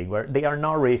ridiculous thing where they are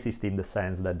not racist in the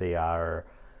sense that they are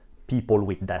people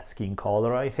with that skin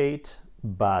color I hate,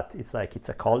 but it's like it's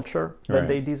a culture that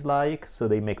they dislike, so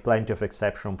they make plenty of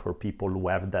exception for people who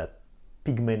have that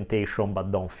pigmentation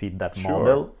but don't fit that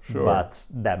model, but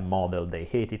that model they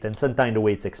hate it, and sometimes the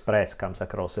way it's expressed comes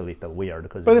across a little weird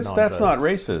because that's not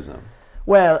racism.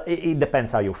 Well, it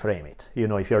depends how you frame it.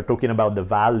 If you're talking about the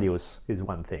values is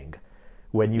one thing.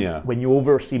 When you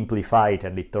oversimplify it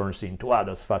and it turns into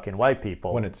those fucking white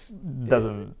people, when it's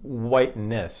doesn't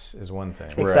whiteness is one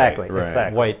thing. Exactly.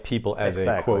 White people as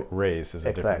a quote race is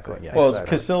a different thing. Yeah. Well,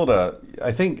 Casilda,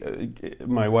 I think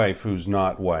my wife, who's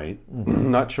not white,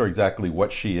 not sure exactly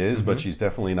what she is, but she's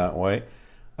definitely not white.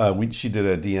 She did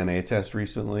a DNA test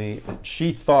recently.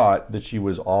 She thought that she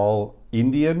was all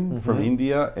Indian from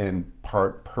India and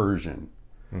part Persian.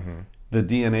 The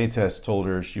DNA test told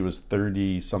her she was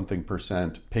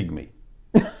 30-something% pygmy.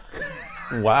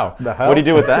 Wow. What do you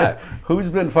do with that? Who's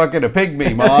been fucking a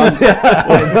pygmy, Mom?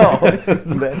 I know.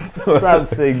 That's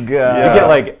something. You get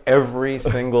like every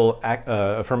single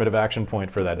affirmative action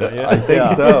point for that, don't you? I think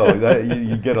so.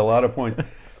 You get a lot of points.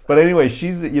 But anyway,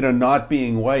 she's, not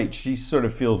being white, she sort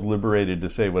of feels liberated to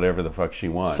say whatever the fuck she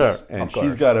wants. Sure, and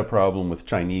she's got a problem with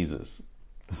Chineses.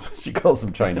 She calls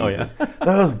them Chineses.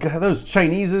 Those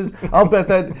Chineses. I'll bet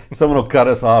that someone will cut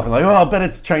us off and I'll bet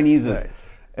it's Chineses. Right.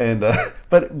 And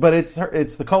but it's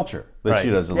the culture that she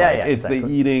doesn't like. It's the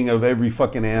eating of every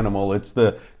fucking animal. It's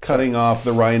the cutting off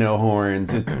the rhino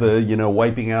horns. It's the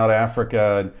wiping out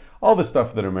Africa and all the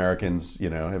stuff that Americans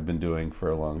have been doing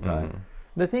for a long time.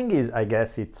 The thing is, I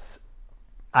guess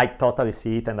I totally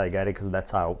see it and I get it because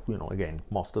that's how, again,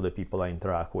 most of the people I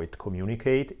interact with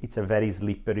communicate. It's a very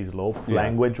slippery slope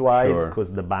language-wise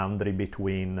because the boundary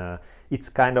between... it's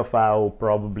kind of how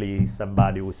probably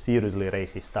somebody who's seriously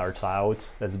racist starts out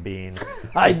as being,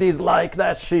 I dislike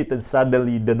that shit, and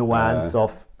suddenly the nuance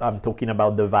of I'm talking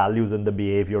about the values and the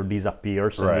behavior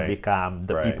disappears and they become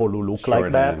the people who look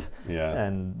like that.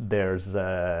 And there's...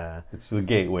 it's the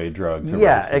gateway drug to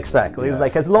racism. Exactly. It's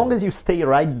like as long as you stay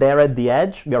right there at the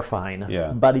edge, you're fine.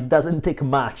 But it doesn't take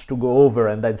much to go over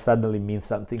and then suddenly mean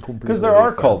something completely different. Because there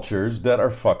are cultures that are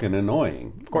fucking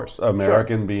annoying. Of course.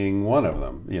 American being one of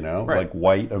them, Like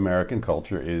white American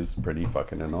culture is pretty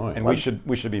fucking annoying. And we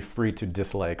should be free to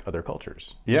dislike other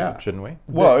cultures. Yeah. Shouldn't we?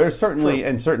 Well, there's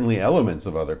certainly elements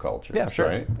of other cultures. Yeah, sure.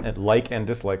 Right? And like and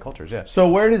dislike cultures, yeah. So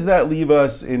where does that leave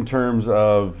us in terms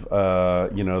of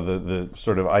the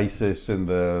sort of ISIS and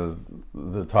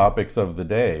the topics of the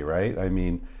day, right? I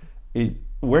mean,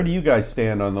 where do you guys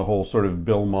stand on the whole sort of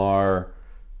Bill Maher,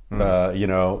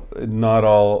 not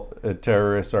all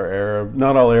terrorists are Arab,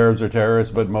 not all Arabs are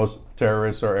terrorists, but most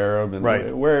terrorists are Arab, and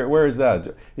where is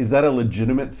that? Is that a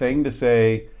legitimate thing to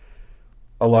say?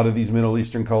 A lot of these Middle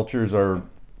Eastern cultures are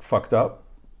fucked up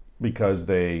because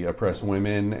they oppress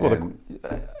women.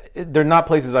 They're not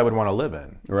places I would want to live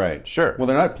in. Right. Sure. Well,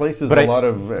 they're not places a lot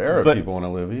of Arab people want to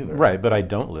live either. Right, but I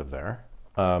don't live there.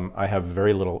 I have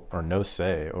very little or no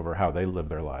say over how they live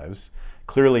their lives.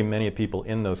 Clearly, many people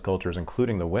in those cultures,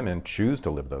 including the women, choose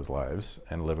to live those lives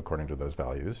and live according to those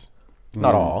values.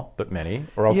 Not all, but many,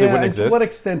 or else they wouldn't exist. To what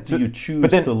extent do you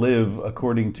choose to live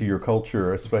according to your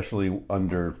culture, especially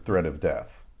under threat of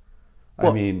death?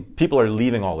 Well, I mean, people are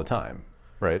leaving all the time.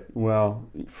 Right. Well,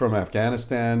 from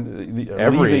Afghanistan,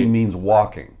 leaving means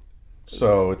walking.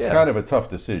 So it's kind of a tough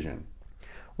decision.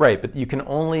 Right, but you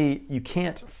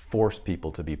can't force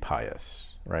people to be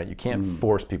pious, right? You can't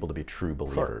force people to be true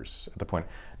believers at the point.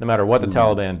 No matter what the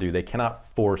Taliban do, they cannot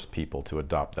force people to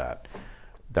adopt that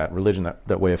religion,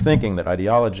 that way of thinking, that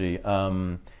ideology.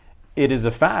 It is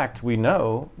a fact, we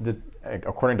know, that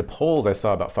according to polls I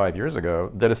saw about 5 years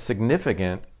ago, that a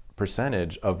significant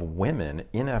percentage of women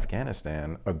in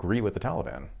Afghanistan agree with the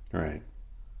Taliban. Right.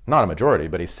 Not a majority,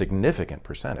 but a significant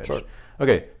percentage. Sure.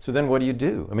 Okay, so then what do you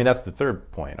do? I mean, that's the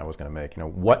third point I was going to make.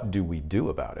 What do we do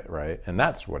about it, right? And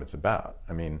that's what it's about.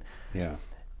 I mean,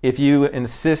 if you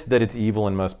insist that it's evil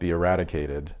and must be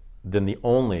eradicated, then the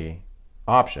only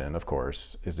option, of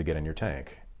course, is to get in your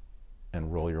tank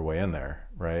and roll your way in there,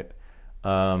 right?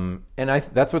 And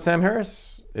that's what Sam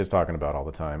Harris is talking about all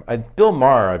the time. Bill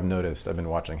Maher, I've noticed, I've been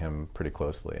watching him pretty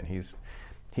closely, and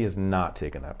he has not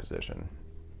taken that position.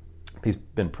 He's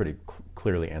been pretty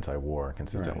clearly anti-war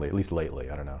consistently, at least lately.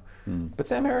 I don't know. But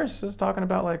Sam Harris is talking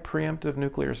about like preemptive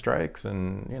nuclear strikes,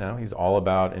 and he's all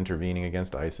about intervening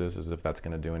against ISIS as if that's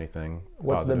going to do anything.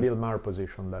 What's positive. the Bill Maher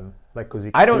position then? Like, because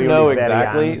I don't know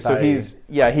exactly. So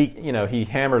he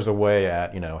hammers away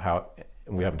at how,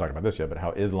 and we haven't talked about this yet, but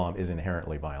how Islam is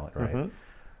inherently violent, right?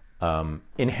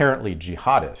 Inherently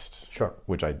jihadist, Sure,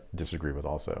 which I disagree with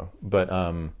also,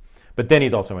 but then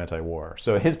he's also anti-war.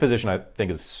 So his position, I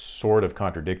think, is sort of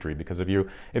contradictory, because if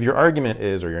your argument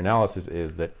is, or your analysis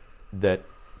is that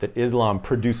Islam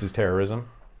produces terrorism,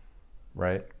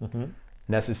 right?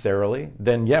 Necessarily,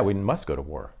 then yeah, we must go to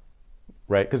war,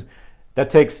 right? Because that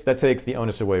takes the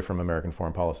onus away from American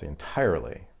foreign policy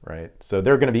entirely, right? So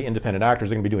they're going to be independent actors.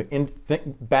 They're going to be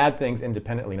doing bad things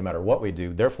independently, no matter what we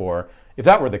do. Therefore, if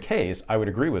that were the case, I would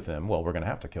agree with him. Well, we're going to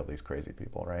have to kill these crazy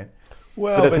people, right?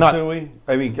 Well, but do we?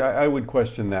 I mean, I would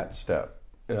question that step.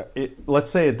 Let's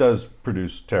say it does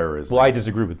produce terrorism. Well, I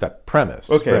disagree with that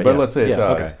premise. Okay, right, but let's say it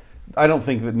does. Okay. I don't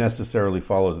think that necessarily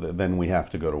follows that then we have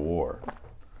to go to war.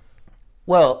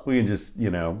 Well, we can just,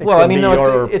 Well, I mean,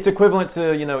 no, it's equivalent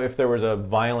to, if there was a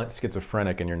violent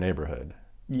schizophrenic in your neighborhood.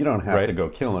 You don't have to go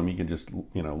kill him. You can just,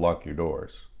 lock your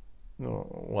doors.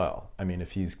 Well, I mean,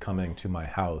 if he's coming to my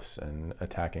house and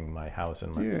attacking my house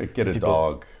and get a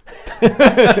dog.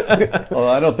 Well,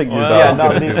 I don't think your dog's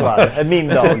going to do that. A mean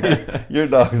dog. Your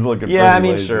dog's looking pretty I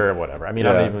mean, lazy. Sure, whatever. I mean,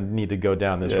 I don't even need to go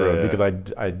down this road because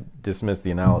I dismissed the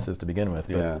analysis to begin with.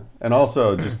 But. Yeah, and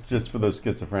also just for those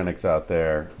schizophrenics out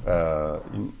there,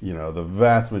 the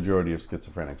vast majority of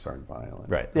schizophrenics aren't violent.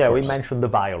 Right. Yeah, we mentioned the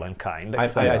violent kind. I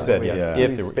said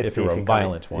if there were a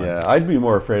violent one. Yeah, I'd be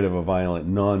more afraid of a violent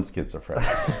non-schizophrenic.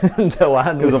 The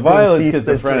one because a violent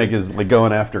schizophrenic is like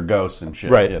going after ghosts and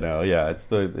shit. Right. Yeah, it's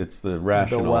the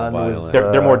rational violence.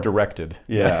 They're more directed.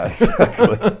 Yeah,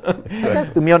 exactly.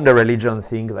 That's to me on the religion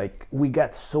thing. Like, we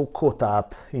get so caught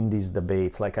up in these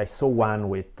debates. Like, I saw one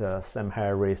with Sam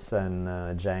Harris and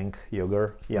Cenk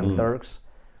Uygur, Young Turks,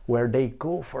 where they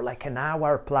go for like an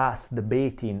hour plus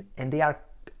debating, and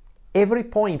every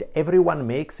point everyone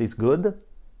makes is good,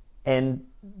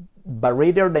 but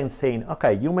rather than saying,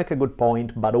 okay, you make a good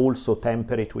point, but also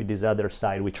temper it with this other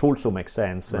side, which also makes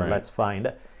sense, and let's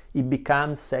find, it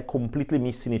becomes completely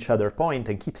missing each other point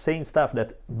and keep saying stuff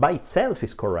that by itself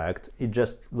is correct, it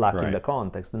just lacking the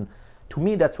context. And to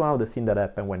me, that's one of the things that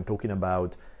happen when talking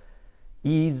about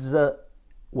is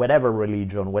whatever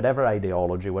religion, whatever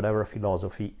ideology, whatever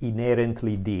philosophy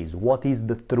inherently this. What is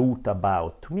the truth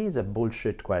about? To me, it's a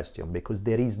bullshit question, because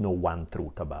there is no one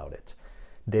truth about it.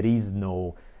 There is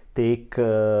no... Take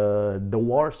the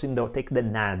wars take the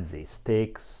Nazis,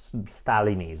 take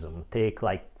Stalinism, take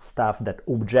like stuff that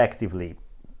objectively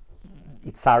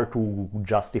it's hard to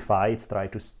justify, it's try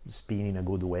to spin in a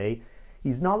good way.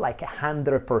 It's not like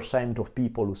 100% of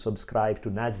people who subscribe to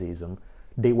Nazism,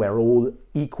 they were all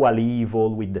equally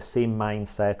evil with the same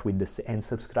mindset, and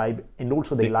subscribe, and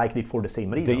also they liked it for the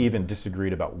same reason. They even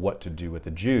disagreed about what to do with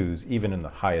the Jews, even in the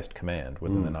highest command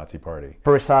within the Nazi Party.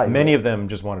 Precisely. Many of them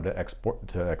just wanted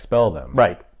to expel them.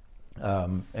 Right.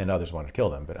 And others wanted to kill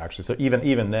them. But actually, so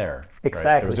even there,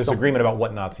 exactly. there was disagreement about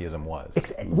what Nazism was.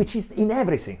 Which is in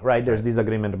everything, right? There's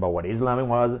disagreement about what Islam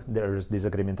was, there's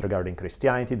disagreement regarding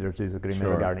Christianity, there's disagreement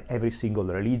regarding every single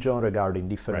religion, regarding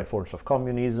different forms of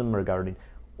communism, regarding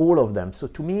all of them. So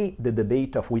to me, the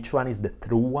debate of which one is the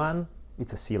true one,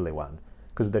 it's a silly one.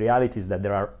 Because the reality is that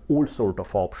there are all sorts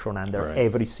of options under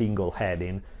every single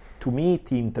heading. To me,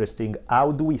 it's interesting,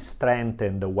 how do we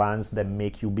strengthen the ones that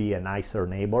make you be a nicer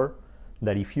neighbor?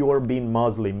 That if you are being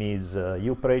Muslim is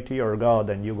you pray to your God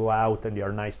and you go out and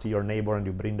you're nice to your neighbor and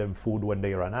you bring them food when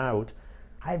they run out.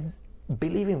 I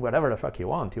believe in whatever the fuck you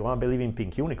want. You want to believe in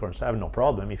pink unicorns, I have no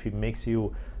problem. If it makes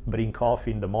you bring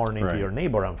coffee in the morning to your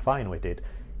neighbor, I'm fine with it.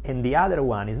 And the other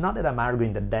one is not that I'm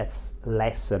arguing that that's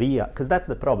less real, because that's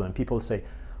the problem. People say,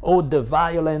 oh, the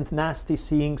violent, nasty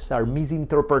things are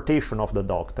misinterpretation of the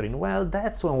doctrine. Well,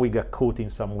 that's when we get caught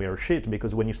in some weird shit,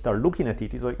 because when you start looking at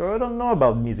it, it's like, oh, I don't know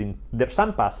about There's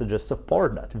some passages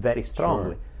support that very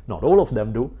strongly. Not all of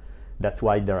them do. That's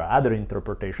why there are other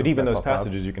interpretations. But even those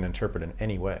passages you can interpret in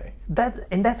any way.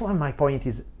 That's why my point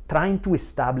is trying to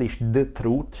establish the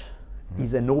truth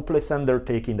is an hopeless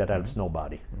undertaking that helps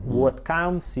nobody. What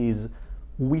counts is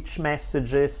which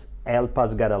messages help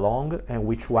us get along and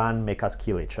which one make us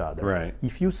kill each other. Right.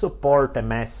 If you support a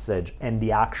message and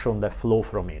the action that flow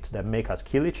from it that make us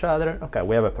kill each other, okay,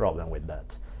 we have a problem with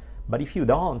that. But if you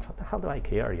don't, what the hell do I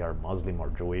care? You're Muslim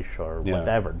or Jewish or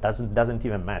whatever. Doesn't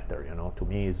even matter. To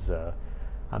me, is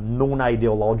I'm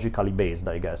non-ideologically based,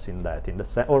 I guess, in that.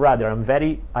 Or rather, I'm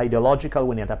very ideological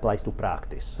when it applies to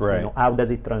practice. Right. How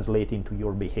does it translate into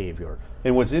your behavior?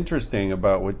 And what's interesting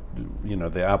about what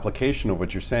the application of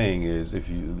what you're saying is, if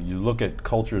you look at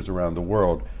cultures around the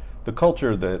world, the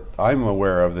culture that I'm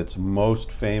aware of that's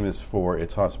most famous for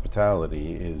its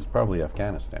hospitality is probably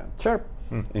Afghanistan. Sure.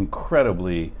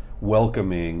 Incredibly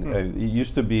welcoming. It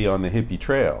used to be on the hippie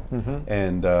trail,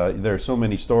 and there are so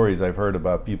many stories I've heard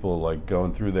about people like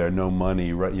going through there, no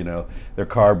money, their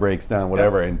car breaks down,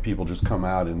 whatever, and people just come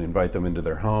out and invite them into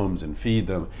their homes and feed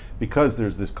them, because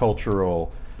there's this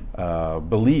cultural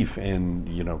belief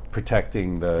in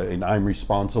protecting and I'm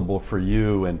responsible for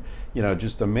you, and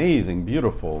just amazing,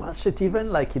 beautiful. Well, shit,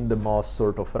 even like in the most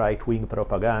sort of right-wing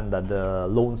propaganda, the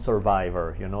lone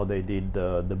survivor, they did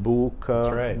the book. That's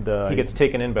right. He gets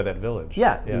taken in by that village.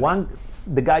 Yeah.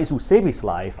 The guys who save his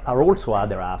life are also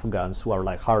other Afghans who are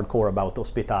like hardcore about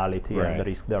hospitality and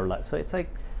risk their life. So it's like,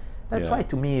 that's why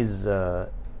to me is, the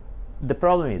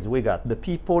problem is we got the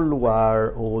people who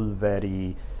are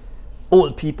all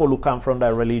people who come from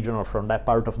that religion or from that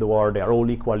part of the world, they are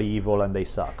all equally evil and they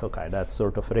suck. Okay, that's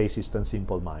sort of racist and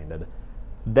simple-minded.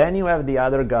 Then you have the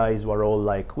other guys who are all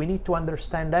like, we need to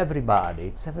understand everybody.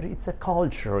 It's a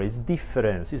culture, it's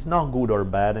difference, it's not good or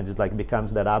bad, and it's like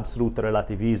becomes that absolute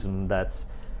relativism that's...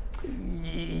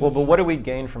 Well, but what do we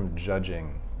gain from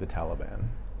judging the Taliban?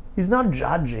 He's not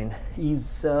judging.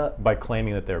 He's by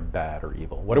claiming that they're bad or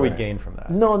evil. What do we gain from that?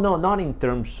 No, not in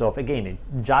terms of, again,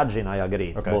 judging. I agree,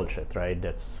 it's bullshit, right?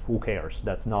 That's, who cares?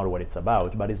 That's not what it's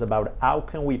about. But it's about how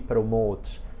can we promote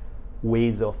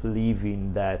ways of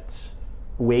living that,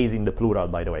 ways in the plural,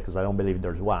 by the way, because I don't believe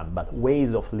there's one, but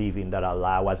ways of living that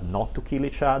allow us not to kill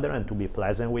each other and to be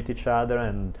pleasant with each other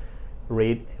and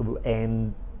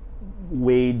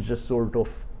wage a sort of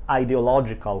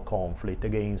ideological conflict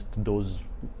against those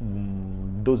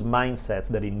mindsets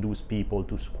that induce people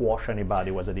to squash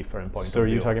anybody was a different point of view. So are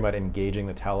you talking about engaging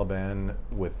the Taliban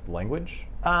with language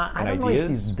I don't know if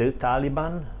he's the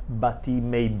Taliban, but he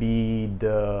may be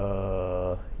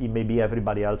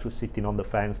everybody else who's sitting on the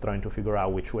fence trying to figure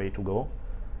out which way to go.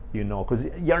 Because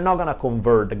you're not going to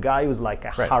convert the guy who's like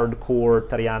a hardcore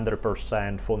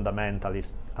 300%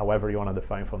 fundamentalist, however you want to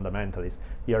define fundamentalist.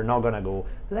 You're not going to go,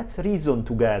 let's reason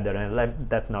together, and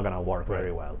that's not going to work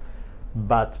very well.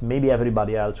 But maybe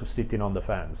everybody else who's sitting on the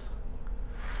fence.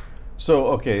 So,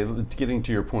 okay, getting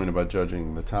to your point about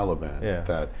judging the Taliban,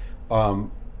 that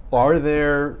are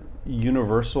there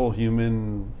universal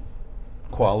human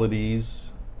qualities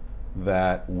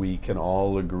that we can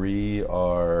all agree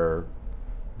are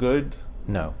good?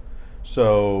 No.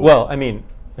 So well, I mean,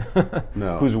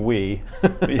 no. Who's we?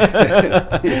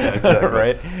 Yeah, exactly.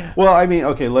 Right. Well, I mean,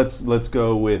 okay, let's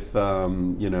go with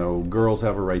girls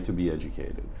have a right to be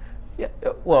educated. Yeah.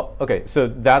 Well, okay. So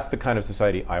that's the kind of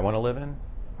society I want to live in,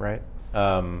 right?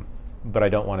 But I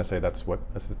don't want to say that's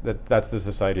the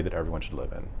society that everyone should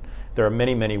live in. There are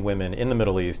many, many women in the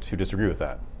Middle East who disagree with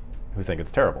that, who think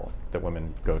it's terrible that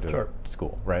women go to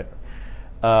school, right?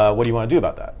 What do you want to do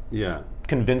about that? Yeah.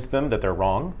 Convince them that they're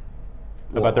wrong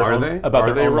about their own.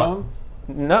 Are they wrong?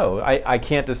 No, I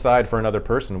can't decide for another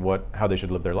person how they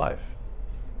should live their life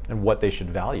and what they should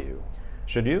value.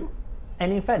 Should you?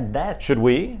 And in fact, should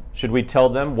we tell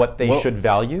them what they should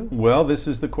value? Well, this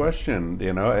is the question.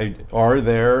 Are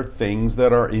there things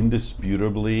that are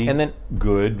indisputably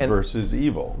good versus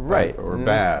evil, right, or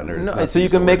bad, or no? So you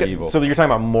can make evil. So you're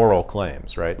talking about moral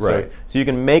claims, right? Right. So you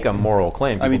can make a moral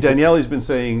claim. I mean, Daniele's been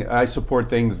saying, I support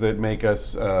things that make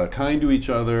us kind to each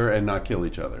other and not kill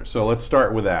each other. So let's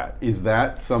start with that. Is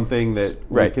that something that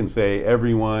we can say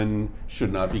everyone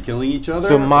should not be killing each other?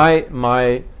 So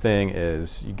my thing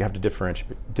is you have to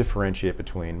differentiate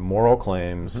between moral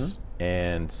claims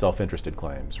and self-interested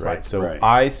claims, right?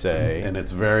 I say, and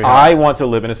it's very I want to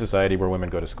live in a society where women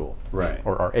go to school, right,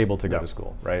 or are able to go to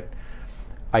school, right?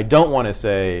 I don't want to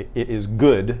say it is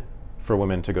good for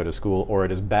women to go to school or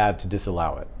it is bad to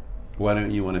disallow it. Why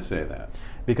don't you want to say that?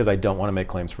 Because I don't want to make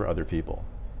claims for other people.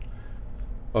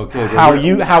 Okay. How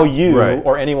you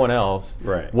or anyone else,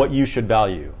 what you should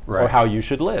value or how you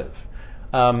should live.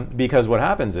 Because what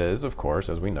happens is, of course,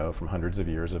 as we know from hundreds of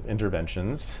years of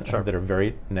interventions that are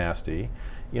very nasty,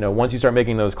 once you start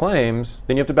making those claims,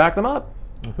 then you have to back them up.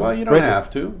 Well, you don't have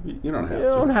to. You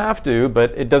don't have to,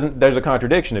 but it doesn't. There's a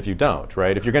contradiction if you don't,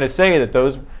 right? If you're going to say that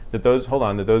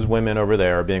those women over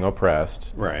there are being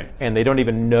oppressed, right, and they don't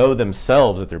even know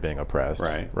themselves that they're being oppressed,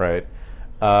 right.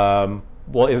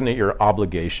 Well, isn't it your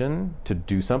obligation to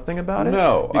do something about it?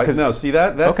 No, See,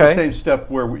 that's the same step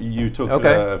where you took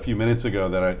a few minutes ago.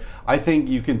 That I think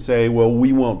you can say, well,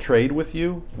 we won't trade with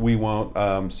you. We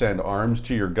won't send arms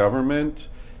to your government.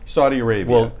 Saudi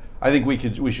Arabia. Well- I think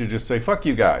we should just say, fuck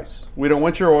you guys. We don't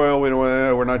want your oil.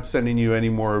 We're not sending you any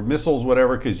more missiles,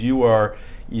 whatever, because you are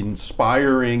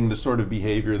inspiring the sort of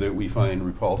behavior that we find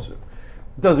repulsive.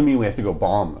 Doesn't mean we have to go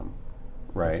bomb them,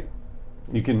 right?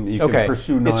 You can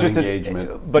pursue It's just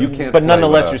non-engagement. but you can't but play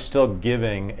nonetheless, with you're us. still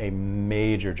giving a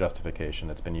major justification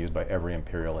that's been used by every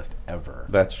imperialist ever.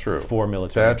 That's true. For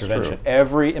military That's intervention. true.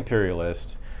 Every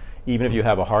imperialist, even if you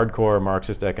have a hardcore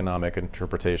Marxist economic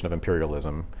interpretation of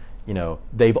imperialism,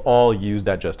 they've all used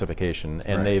that justification,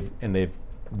 and Right. they've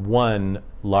won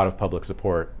a lot of public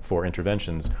support for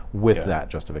interventions with Yeah. that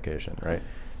justification, right?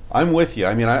 I'm with you.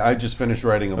 I mean, I just finished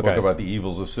writing a book Okay. about the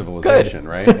evils of civilization,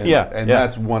 right? And, Yeah, and yeah.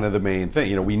 that's one of the main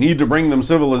things. We need to bring them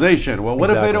civilization. Well, what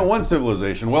if they Exactly. don't want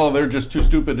civilization? Well, they're just too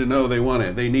stupid to know they want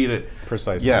it. They need it.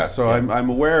 Precisely. Yeah. So Yeah. I'm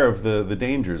aware of the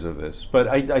dangers of this, but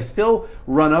I still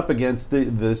run up against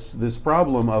this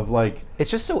problem of like. It's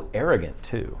just so arrogant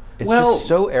too. It's Well, just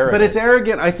so arrogant. But it's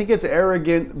arrogant. I think it's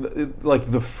arrogant.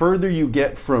 Like the further you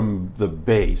get from the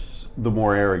base, the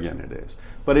more arrogant it is.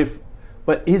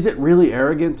 But is it really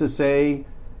arrogant to say,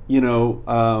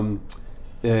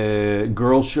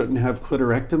 girls shouldn't have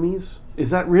clitorectomies? Is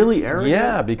that really arrogant?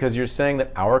 Yeah, because you're saying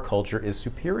that our culture is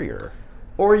superior.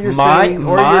 Or you're My- saying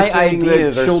my that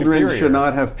ideas are children superior. should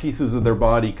not have pieces of their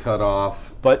body cut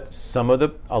off. But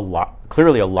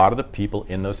clearly a lot of the people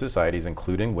in those societies,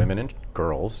 including women and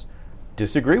girls,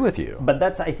 disagree with you. But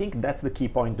I think that's the key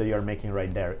point that you're making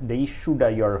right there. The issue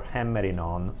that you're hammering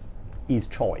on is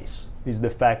choice. Is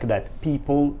the fact that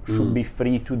people should be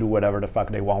free to do whatever the fuck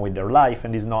they want with their life,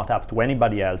 and it's not up to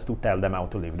anybody else to tell them how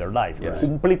to live their life. Yes.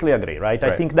 Completely agree, right? I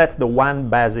Right. think that's the one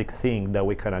basic thing that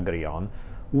we can agree on.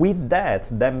 With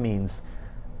that means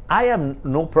I am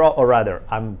or rather,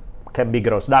 can be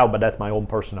grossed out, but that's my own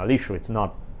personal issue. It's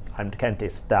not, I can't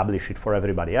establish it for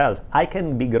everybody else. I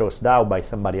can be grossed out by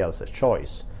somebody else's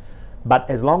choice. But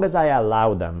as long as I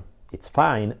allow them, it's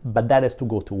fine, but that has to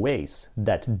go two ways.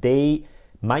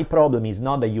 My problem is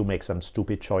not that you make some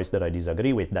stupid choice that I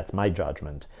disagree with, that's my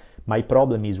judgment. My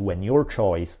problem is when your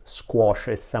choice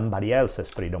squashes somebody else's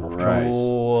freedom of Right. choice.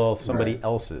 Well, somebody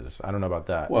else's. I don't know about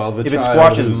that. Well, the if it child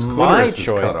squashes whose my clitoris is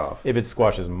choice, cut off. if it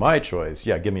squashes my choice,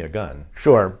 yeah, give me a gun.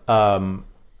 Sure.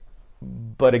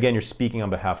 But again, you're speaking on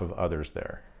behalf of others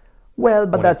there. Well,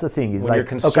 but that's the thing. Is When like, your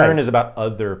concern okay, is about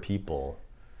other people,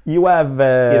 you have.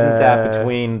 isn't that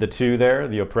between the two there,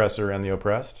 the oppressor and the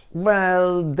oppressed?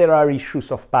 Well, there are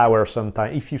issues of power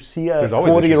sometimes. If you see a There's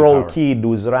always issues of 4-year-old power. kid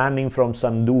who's running from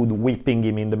some dude whipping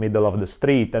him in the middle of the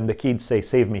street, and the kid say,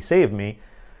 save me,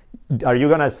 are you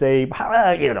going to say,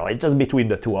 it's just between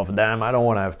the two of them, I don't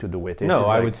want to have to do with it? No, It's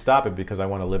I like, would stop it because I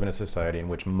want to live in a society in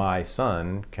which my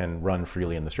son can run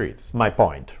freely in the streets. My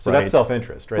point. So right? that's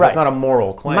self-interest, right? Right. That's not a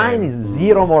moral claim. Mine is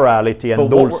zero morality and but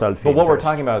dual what, we're, self-interest. but what we're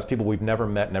talking about is people we've never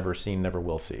met, never seen, never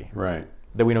will see. Right.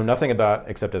 That we know nothing about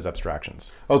except as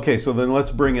abstractions. Okay, so then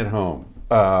let's bring it home.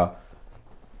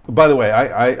 By the way,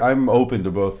 I'm open to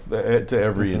both to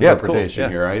every Yeah, it's cool, interpretation yeah.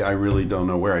 here. I really don't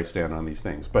know where I stand on these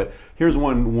things, but here's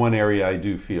one area I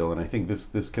do feel, and I think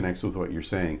this connects with what you're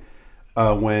saying.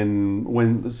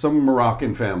 When some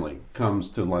Moroccan family comes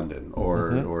to London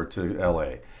or to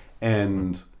LA,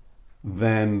 and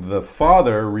then the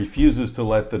father refuses to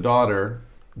let the daughter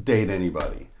date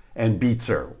anybody and beats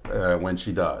her when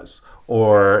she does,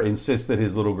 or insists that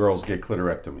his little girls get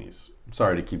clitorectomies.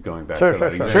 Sorry to keep going back to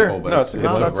that example, but No, it's it's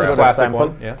so a that's graphic. classic example.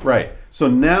 one. Yeah. Right. So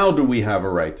now do we have a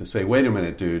right to say, wait a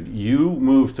minute, dude, you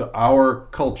moved to our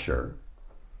culture,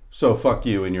 so fuck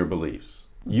you and your beliefs.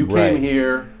 You came Right.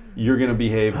 here, you're going to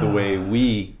behave the way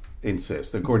we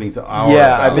insist, according to our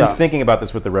Yeah, I've been values. thinking about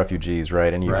this with the refugees,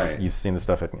 right? And Right. you've seen the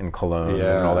stuff in Cologne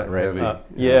Yeah, and all that, right? heavy.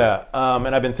 Yeah,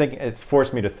 and I've been thinking, it's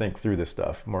forced me to think through this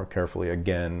stuff more carefully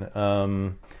again.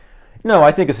 No,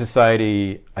 I think a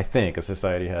society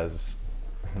has,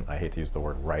 I hate to use the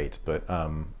word right, but,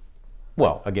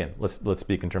 well, again, let's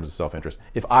speak in terms of self-interest.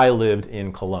 If I lived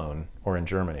in Cologne or in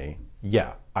Germany,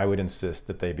 yeah, I would insist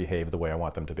that they behave the way I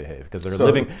want them to behave because they're So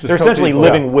living. just They're tell essentially people-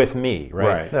 living with me, right?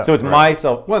 Right. Yeah. So it's Right.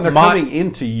 myself. Well, they're coming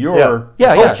into your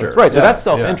yeah, culture. that's right. So Yeah, that's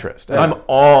self-interest, yeah. and I'm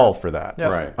all for that.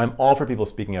 Right. I'm all for people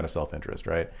speaking out of self-interest,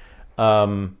 right?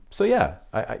 So yeah,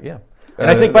 yeah. And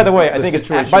I think, by the way, the I think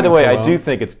situation it's. By the in way, I Cologne- do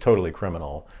think it's totally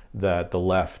criminal that the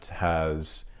left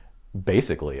has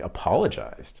basically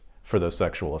apologized for those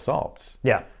sexual assaults.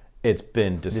 Yeah. It's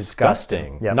been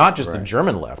disgusting. Yeah. Not just the Right.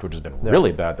 German left, which has been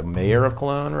really bad. The mayor of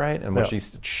Cologne, right, and what Yeah.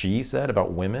 she said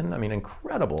about women. I mean,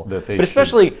 incredible. That they But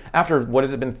especially after what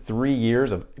has it been 3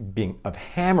 years of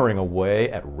hammering away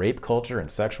at rape culture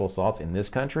and sexual assaults in this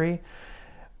country,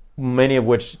 many of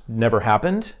which never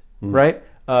happened, right?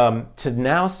 To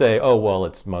now say, oh well,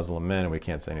 it's Muslim men and we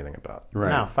can't say anything about it.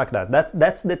 Right. No, fuck that.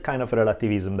 That's the kind of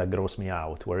relativism that grows me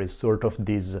out, where it's sort of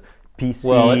this PC.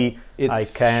 Well, I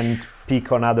can't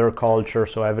pick on other culture,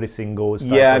 so everything goes.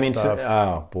 Yeah, I mean,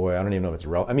 oh boy, I don't even know if it's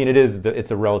I mean,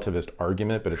 it's a relativist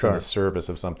argument, but it's in the service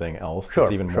of something else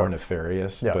that's even more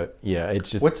nefarious. Yeah. But yeah, it's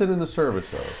just What's it in the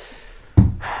service of?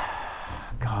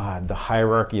 God, the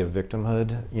hierarchy of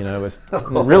victimhood. You know, it's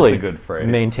really a good phrase.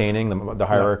 Maintaining the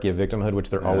hierarchy of victimhood, which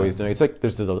they're always doing. It's like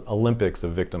there's this Olympics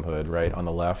of victimhood, right, on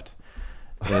the left.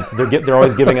 And they're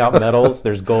always giving out medals.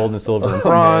 There's gold and silver and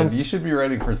bronze. Man, you should be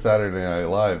ready for Saturday Night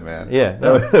Live, man. Yeah,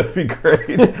 that'd be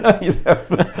great.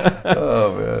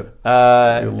 Oh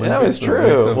man, that was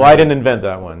true. Well, I didn't invent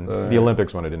that one. The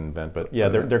Olympics one I didn't invent, but yeah,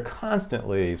 they're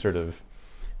constantly sort of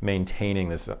maintaining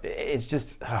this. It's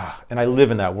just, and I live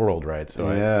in that world, right? So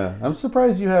I'm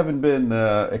surprised you haven't been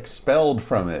expelled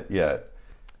from it yet.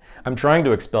 I'm trying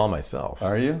to expel myself.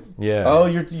 Are you? Yeah. Oh,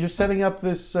 you're setting up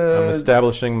this. I'm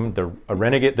establishing the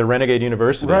Renegade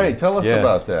University. Right. Tell us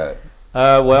about that.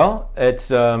 Well,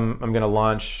 it's I'm going to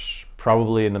launch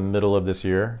probably in the middle of this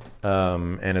year,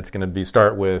 and it's going to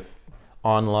start with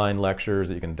online lectures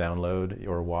that you can download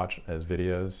or watch as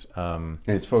videos. And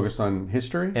it's focused on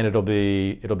history. And it'll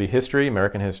be history,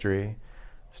 American history,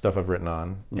 stuff I've written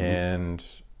on and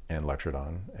lectured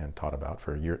on and taught about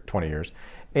for 20 years.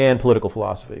 And political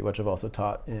philosophy, which I've also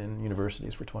taught in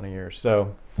universities for 20 years.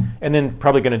 So, and then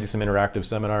probably going to do some interactive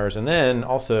seminars, and then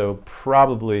also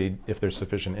probably, if there's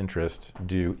sufficient interest,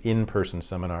 do in-person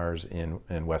seminars in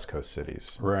West Coast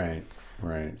cities. Right.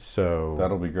 So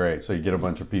that'll be great. So you get a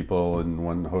bunch of people in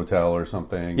one hotel or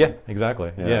something. Yeah,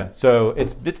 exactly. Yeah. So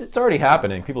it's already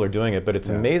happening. People are doing it, but it's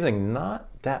amazing. Not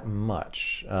that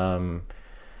much.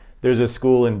 There's a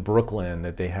school in Brooklyn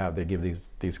that they give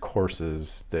these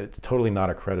courses that totally not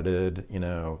accredited. You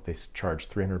know, they charge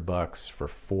 $300 for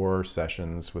 4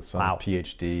 sessions with some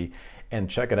PhD. And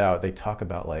check it out. They talk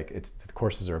about the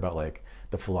courses are about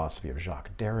the philosophy of Jacques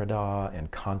Derrida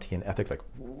and Kantian ethics, like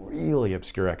really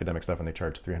obscure academic stuff, and they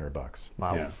charge $300.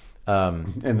 Wow. Yeah.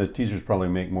 And the teachers probably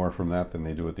make more from that than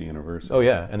they do at the university. Oh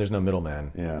yeah, and there's no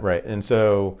middleman. Yeah. Right. And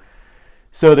so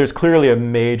there's clearly a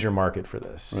major market for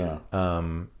this. Yeah.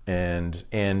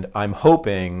 And I'm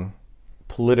hoping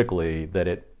politically that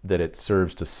it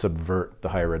serves to subvert the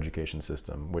higher education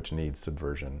system, which needs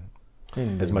subversion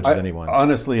as much as anyone.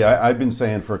 Honestly, I've been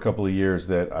saying for a couple of years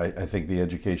that I think the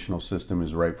educational system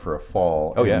is ripe for a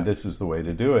fall. Oh, and this is the way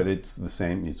to do it. It's the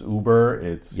same. It's Uber.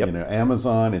 It's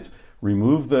Amazon. It's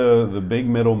remove the big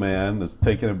middleman that's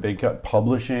taking a big cut.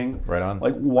 Publishing. Right on.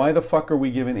 Like, why the fuck are we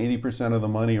giving 80% of the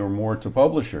money or more to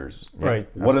publishers? Right.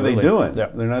 What are they doing? Yeah.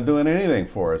 They're not doing anything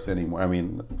for us anymore. I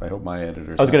mean, I hope my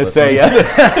editors. I was going to say,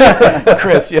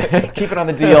 Chris, keep it on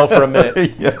the DL for a minute.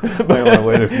 Might want to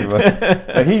wait a few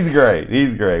months. He's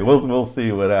great. We'll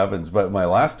see what happens. But my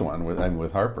last one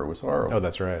with Harper was horrible. Oh,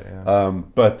 that's right.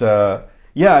 Yeah.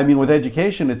 Yeah, I mean, with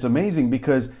education, it's amazing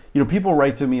because, people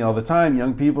write to me all the time,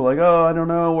 young people, like, oh, I don't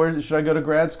know, where should I go to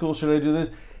grad school? Should I do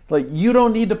this? Like, you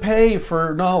don't need to pay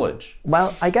for knowledge.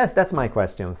 Well, I guess that's my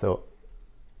question, though,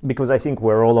 because I think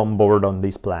we're all on board on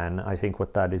this plan. I think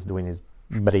what Tad is doing is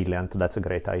brilliant. That's a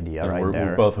great idea, and right we're, there.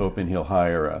 We're both hoping he'll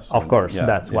hire us. Of course,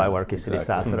 that's why we're kissing his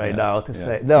ass right now to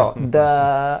say. No,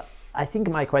 I think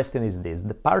my question is this.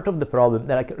 The part of the problem,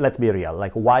 let's be real,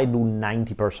 why do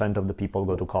 90% of the people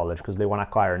go to college? Because they want to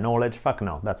acquire knowledge? Fuck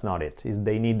no, that's not it.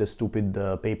 They need the stupid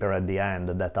paper at the end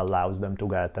that allows them to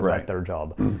get a better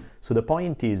job. So the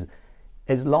point is,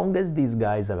 as long as these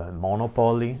guys have a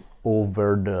monopoly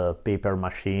over the paper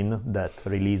machine that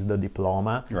released the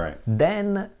diploma,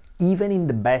 then even in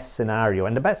the best scenario,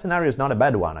 and the best scenario is not a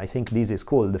bad one, I think this is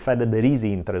cool, the fact that there is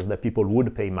interest, that people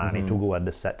would pay money to go at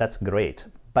the set, that's great.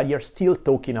 But you're still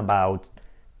talking about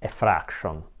a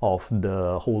fraction of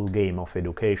the whole game of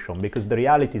education, because the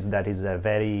reality is that is a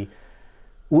very...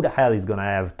 Who the hell is going to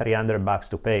have $300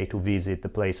 to pay to visit the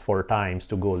place 4 times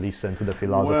to go listen to the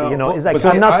philosophy? It's like,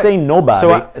 I'm not saying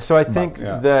nobody. So I think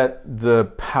that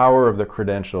the power of the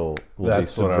credential will be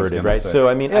subverted, right? Say. So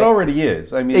I mean, it already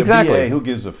is. I mean, exactly. A BA, who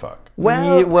gives a fuck?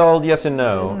 Well, yes and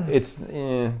no. It's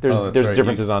there's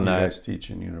differences on that. You guys teach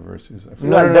in universities.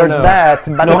 There's that,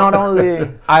 but not only.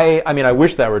 I mean, I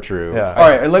wish that were true. Yeah. All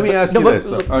right, let me ask you this.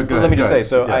 Let me just say.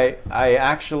 So I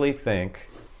actually think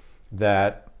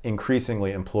that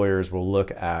increasingly employers will look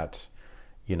at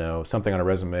something on a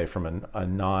resume from a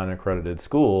non-accredited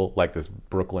school like this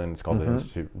Brooklyn, it's called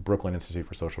the Brooklyn Institute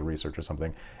for Social Research or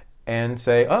something, and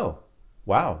say, oh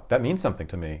wow, that means something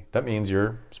to me. That means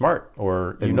you're smart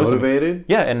or you know motivated. Something.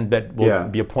 Yeah, and that will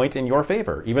be a point in your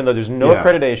favor, even though there's no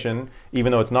accreditation,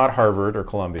 even though it's not Harvard or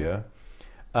Columbia.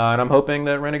 And I'm hoping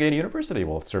that Renegade University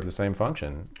will serve the same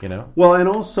function. Well, and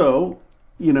also,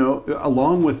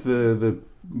 along with the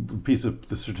piece of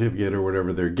the certificate or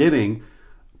whatever they're getting,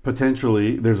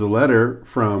 potentially there's a letter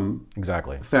from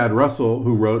Exactly. Thad Russell,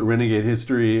 who wrote Renegade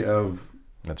History of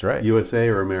That's right. USA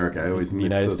or America. I always mix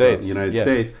United those States. up. United Yeah.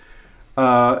 States.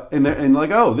 And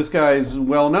like, oh, this guy's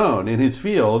well known in his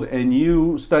field, and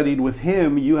you studied with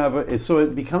him. You have so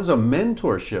it becomes a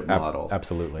mentorship model.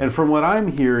 Absolutely. And from what I'm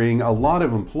hearing, a lot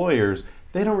of employers,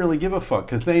 they don't really give a fuck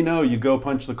because they know you go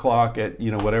punch the clock at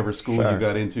whatever school you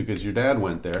got into because your dad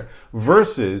went there.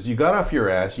 Versus you got off your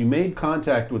ass, you made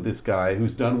contact with this guy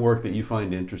who's done work that you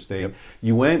find interesting. Yep.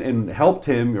 You went and helped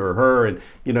him or her, and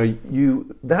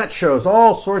that shows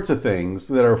all sorts of things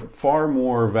that are far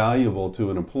more valuable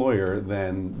to an employer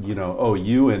than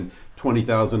you and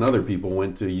 20,000 other people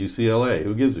went to UCLA.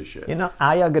 Who gives a shit?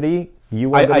 I agree.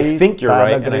 You I agree. think you're Tad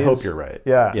right, and I agrees. hope you're right.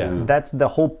 Yeah, that's the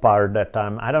whole part that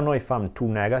I don't know if I'm too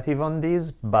negative on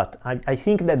this, but I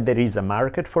think that there is a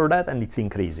market for that and it's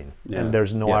increasing, and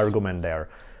there's no argument there.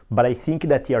 But I think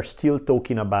that you're still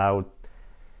talking about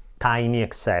tiny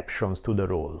exceptions to the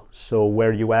rule. So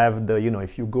where you have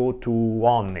if you go to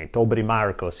Onnit, Aubrey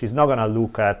Marcos, he's not going to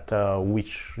look at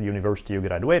which university you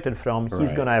graduated from.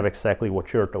 He's going to have exactly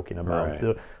what you're talking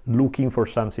about, looking for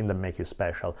something that makes you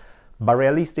special. But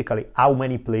realistically, how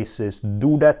many places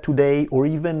do that today or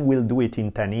even will do it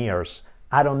in 10 years?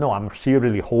 I don't know. I'm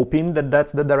seriously hoping that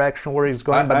that's the direction where it's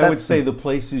going. I would say the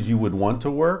places you would want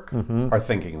to work are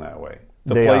thinking that way.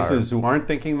 The They places who aren't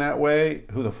thinking that way,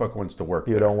 who the fuck wants to work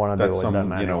there? You don't want to do That's it some,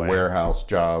 them anyway. warehouse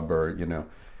job or,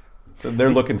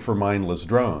 they're looking for mindless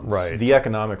drones. Right. The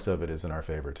economics of it is in our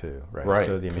favor too, right? Right,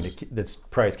 So this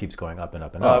price keeps going up and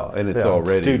up and Oh, up. and it's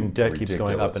already Student debt keeps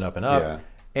going up and up and up. Yeah.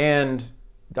 And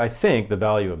I think the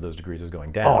value of those degrees is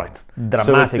going down. Oh, it's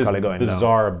dramatically so it's this going down.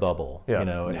 bizarre bubble. Yeah.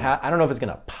 I don't know if it's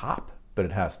going to pop, but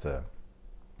it has to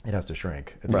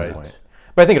shrink at some Right. point.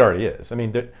 But I think it already is. I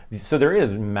mean, there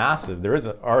is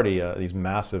already these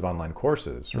massive online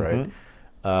courses, right?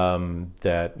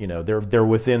 That they're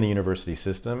within the university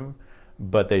system,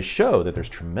 but they show that there's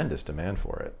tremendous demand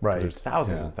for it. 'Cause Right. There's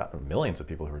thousands and millions of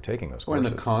people who are taking those Or in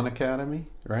courses. the Khan Academy,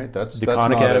 right? That's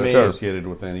Khan not Academy. associated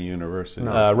with any university.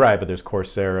 Right, but there's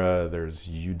Coursera, there's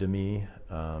Udemy,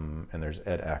 and there's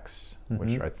edX,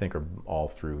 which I think are all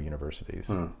through universities.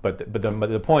 But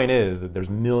the point is that there's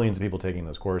millions of people taking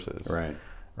those courses. Right.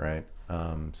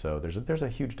 So there's a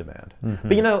huge demand.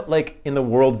 But like in the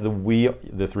worlds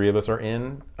the three of us are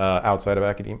in, outside of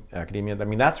academia, I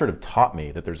mean that sort of taught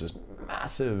me that there's this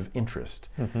massive interest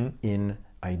in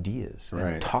ideas,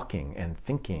 Right. and talking and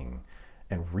thinking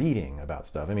and reading about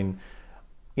stuff. I mean,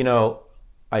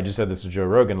 I just said this to Joe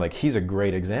Rogan. Like he's a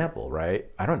great example, right?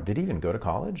 Did he even go to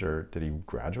college, or did he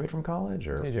graduate from college,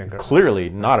 or clearly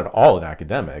not at all an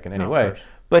academic in any way?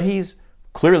 But he's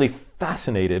clearly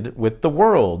fascinated with the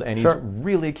world, and he's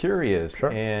really curious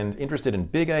and interested in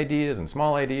big ideas and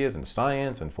small ideas and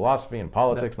science and philosophy and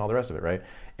politics and all the rest of it, right?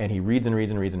 And he reads and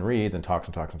reads and reads and reads and talks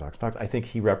and talks and talks and talks. I think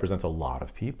he represents a lot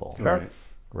of people.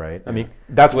 Right. I mean,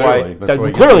 that's why he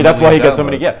gets so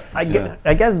many. Yeah.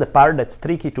 I guess the part that's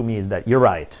tricky to me is that you're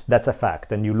right. That's a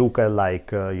fact. And you look at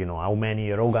how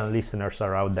many Rogan listeners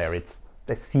are out there. It's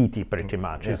a city pretty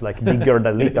much. It's like bigger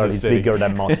than literally, it's bigger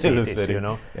than most cities,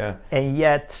 Yeah. And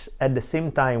yet, at the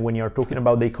same time, when you're talking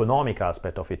about the economic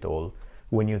aspect of it all,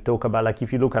 when you talk about, like,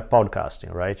 if you look at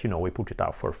podcasting, right? We put it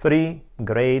out for free,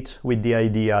 great, with the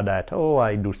idea that,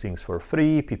 I do things for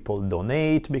free, people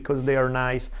donate because they are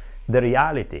nice. The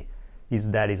reality is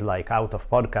that is like out of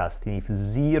podcasting, if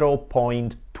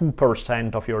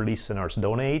 0.2% of your listeners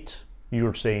donate,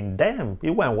 you're saying, damn, it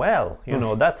went well,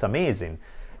 that's amazing.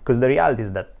 Because the reality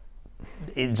is that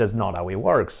it's just not how it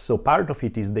works. So part of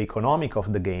it is the economic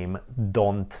of the game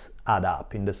don't add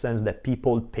up in the sense that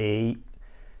people pay.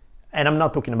 And I'm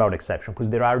not talking about exception, because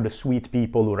there are the sweet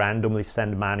people who randomly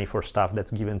send money for stuff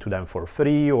that's given to them for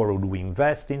free or who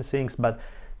invest in things, but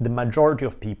the majority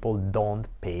of people don't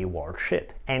pay worth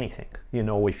shit, anything.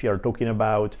 If you're talking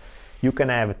about, you can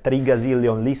have 3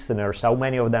 gazillion listeners, how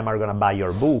many of them are going to buy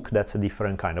your book? That's a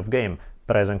different kind of game.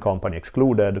 Present company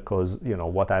excluded, because,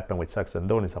 what happened with Sex and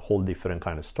Dawn is a whole different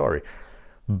kind of story.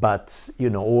 But,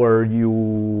 or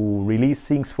you release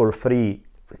things for free,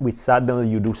 with suddenly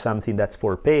you do something that's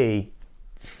for pay,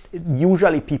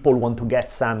 usually people want to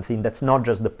get something that's not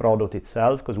just the product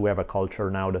itself, because we have a culture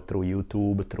now that through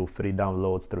YouTube, through free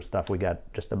downloads, through stuff, we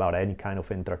get just about any kind of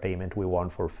entertainment we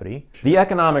want for free. The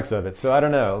economics of it. So I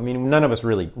don't know. I mean, none of us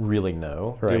really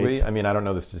know, do Right. we? I mean, I don't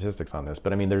know the statistics on this,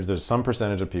 but I mean, there's some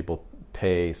percentage of people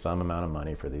pay some amount of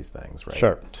money for these things, right?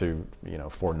 Sure. To,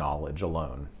 for knowledge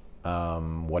alone.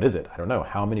 What is it? I don't know.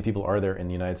 How many people are there in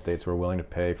the United States who are willing to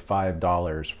pay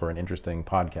 $5 for an interesting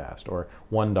podcast, or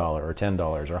 $1 or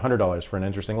 $10 or $100 for an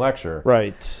interesting lecture?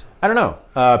 Right. I don't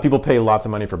know. People pay lots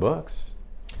of money for books.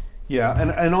 Yeah,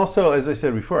 and also, as I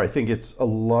said before, I think it's a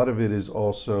lot of it is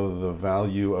also the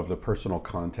value of the personal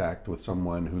contact with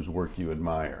someone whose work you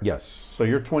admire. Yes. So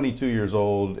you're 22 years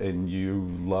old and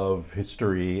you love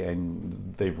history,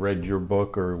 and they've read your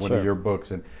book or one of your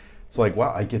books, and it's like,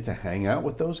 wow, I get to hang out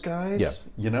with those guys,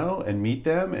 and meet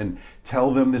them and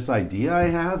tell them this idea I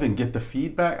have and get the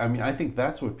feedback. I mean, I think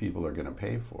that's what people are going to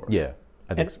pay for. Yeah.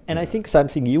 And I think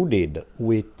something you did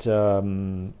with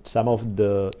some of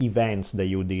the events that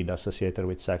you did associated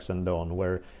with Sex and Dawn,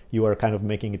 where you were kind of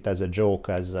making it as a joke,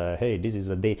 as hey, this is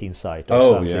a dating site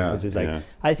or something. Yeah, this is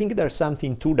I think there's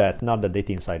something to that, not the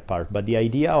dating site part, but the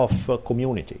idea of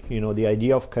community. The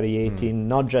idea of creating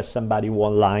not just somebody who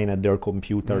online at their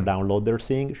computer download their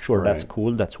thing. Sure, that's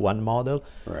cool. That's one model.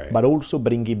 Right. But also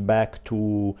bring it back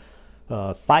to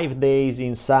 5 days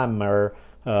in summer.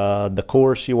 The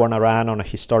course you want to run on a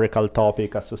historical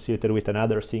topic associated with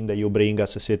another thing that you bring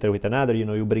associated with another,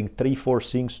 you bring 3-4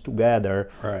 things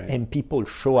together, and people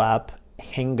show up,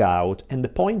 hang out, and the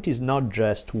point is not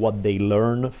just what they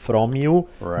learn from you.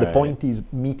 The point is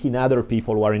meeting other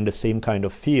people who are in the same kind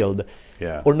of field,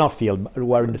 or not field, but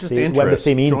who are in the same, who have the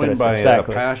same interest, joined by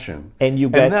exactly. Passion,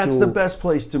 and that's the best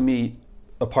place to meet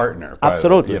a partner.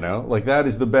 Absolutely. Like that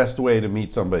is the best way to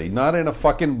meet somebody. Not in a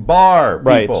fucking bar,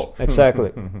 people. Right,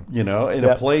 exactly. In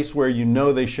a place where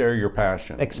they share your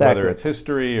passion. Exactly. Whether it's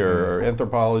history or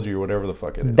anthropology or whatever the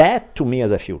fuck it is. That to me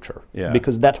is a future. Yeah.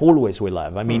 Because that always will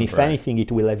have. I mean, if anything,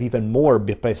 it will have even more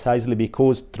precisely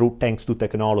because thanks to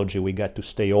technology, we get to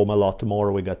stay home a lot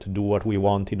more. We get to do what we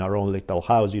want in our own little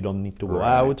house. You don't need to go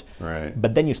out. Right.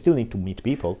 But then you still need to meet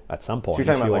people at some point. So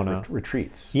you're talking about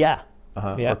retreats? Yeah.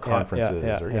 Or conferences,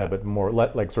 but more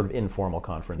like sort of informal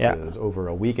conferences over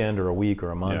a weekend or a week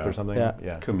or a month or something.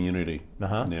 Community.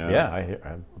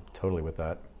 I'm totally with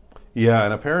that. Yeah,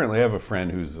 and apparently I have a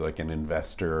friend who's like an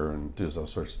investor and does all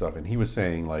sorts of stuff, and he was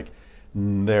saying like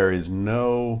there is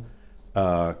no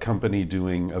company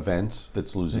doing events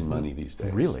that's losing money these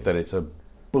days. Really? That it's a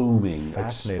booming,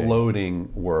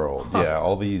 exploding world. Yeah,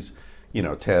 all these,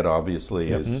 TED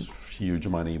obviously is huge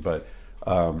money, but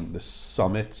the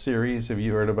Summit series, have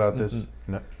you heard about this?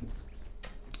 No.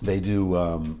 They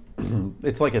do,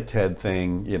 it's like a TED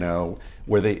thing,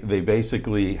 where they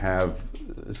basically have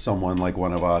someone like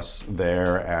one of us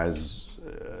there as,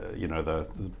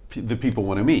 the people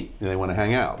want to meet. They want to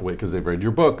hang out because they've read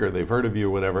your book or they've heard of you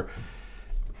or whatever.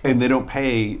 And they don't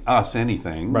pay us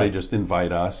anything. They just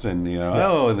invite us and,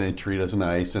 and they treat us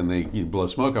nice and they blow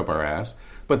smoke up our ass.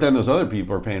 But then those other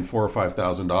people are paying $4,000 or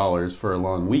 $5,000 for a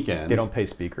long weekend. They don't pay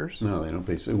speakers? No, they don't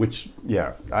pay speakers.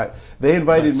 They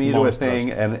invited me to a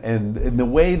thing, and the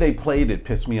way they played it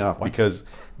pissed me off because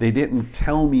they didn't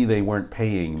tell me they weren't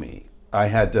paying me. I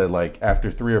had to,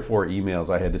 after 3 or 4 emails,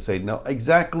 I had to say, no,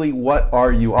 exactly what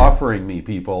are you offering me,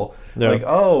 people? Yeah.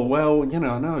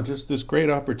 No, just this great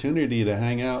opportunity to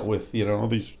hang out with, all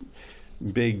these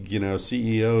big,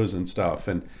 CEOs and stuff.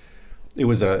 And it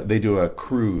was they do a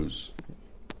cruise.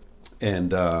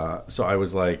 And so I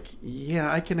was like,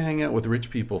 I can hang out with rich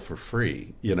people for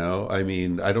free, I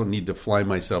mean, I don't need to fly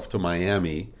myself to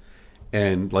Miami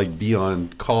and be on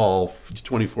call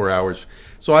 24 hours.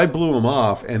 So I blew them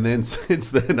off, and then since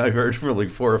then I've heard from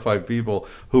 4 or 5 people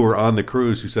who were on the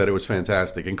cruise who said it was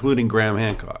fantastic, including Graham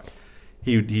Hancock.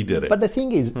 He did it. But the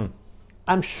thing is,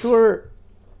 I'm sure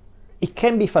it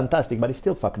can be fantastic, but it's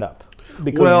still fucked up.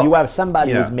 Because you have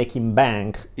somebody who's making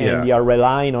bank and you are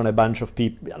relying on a bunch of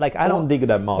people. I don't dig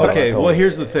that model. Okay, well,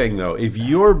 here's the thing, though. If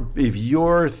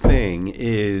your thing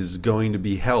is going to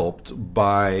be helped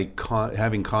by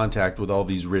having contact with all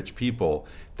these rich people,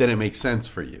 then it makes sense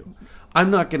for you. I'm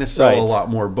not going to sell a lot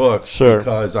more books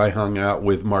because I hung out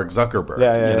with Mark Zuckerberg.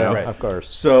 Right, of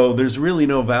course. So there's really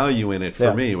no value in it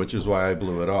for me, which is why I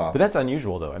blew it off. But that's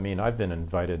unusual, though. I mean, I've been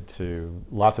invited to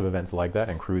lots of events like that,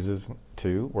 and cruises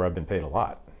too, where I've been paid a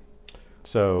lot.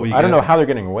 So I don't know how they're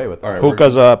getting away with it. Right, hook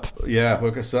us up. Yeah,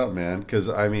 hook us up, man. Because,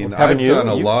 I mean, I've done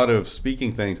a lot of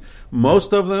speaking things.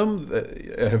 Most of them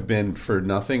have been for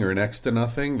nothing or next to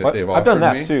nothing that they've offered me. I've done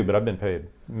that too, but I've been paid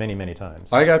many, many times.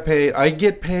 I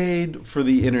get paid for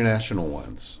the international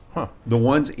ones. Huh. The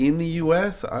ones in the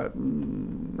U.S.,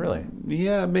 really?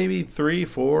 Yeah, maybe 3,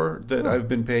 4 that I've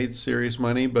been paid serious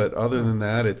money. But other than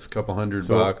that, it's a couple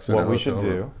 $100. What we should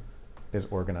do is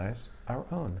organize our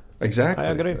own. Exactly. I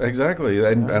agree. Exactly.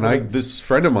 And this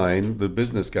friend of mine, the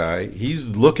business guy, he's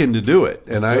looking to do it.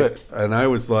 And I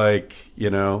was like,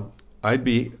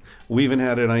 we even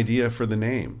had an idea for the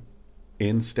name.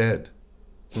 instead.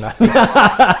 But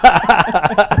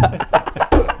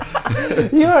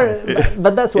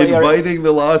that's why Inviting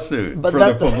the lawsuit But for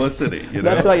the publicity. You know?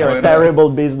 that's why you're Why a not? terrible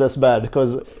businessman,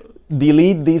 because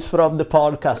delete this from the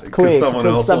podcast quick. someone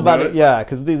else will do it? Yeah,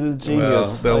 because this is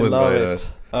genius. Well, they'll I love invite it. us.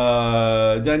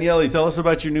 Daniele, tell us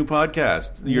about your new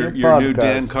podcast. Your new podcast.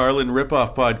 Dan Carlin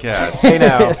ripoff podcast. Hey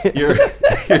now.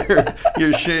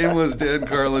 your shameless Dan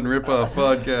Carlin ripoff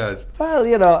podcast. Well,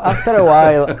 after a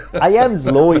while, I am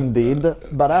slow indeed,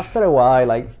 but after a while,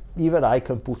 like, even I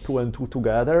can put two and two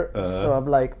together. So I'm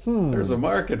like, There's a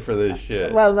market for this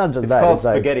shit. Well, not just It's that. called It's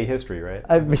like, spaghetti history, right?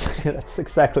 that's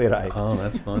exactly right. Oh,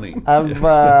 that's funny.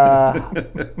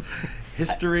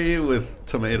 History with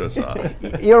tomato sauce.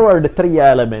 Here were the three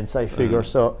elements, I figure.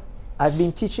 So I've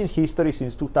been teaching history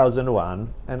since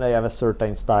 2001, and I have a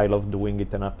certain style of doing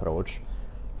it and approach.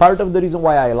 Part of the reason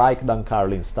why I like Dan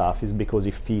Carlin stuff is because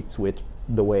it fits with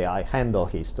the way I handle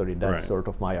history. That's Right. sort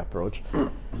of my approach.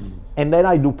 And then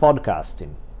I do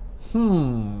podcasting.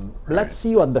 Let's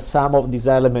see what the sum of this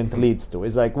element leads to.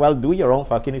 It's like, well, do your own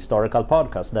fucking historical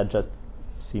podcast. That just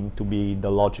seemed to be the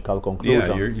logical conclusion.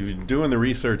 Yeah, you're doing the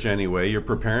research anyway. You're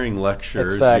preparing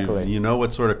lectures. Exactly. You know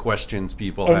what sort of questions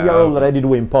people and have. you're already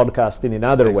doing podcasting in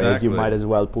other ways. Exactly. You might as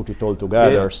well put it all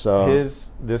together.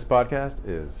 This podcast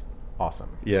is awesome.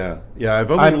 Yeah. I've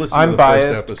only listened I'm to the first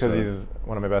biased because episode. he's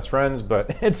one of my best friends,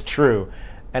 but it's true.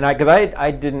 And I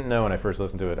didn't know when I first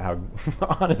listened to it how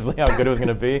honestly how good it was going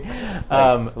to be.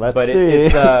 Let's but see.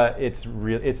 it's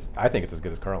real. I think it's as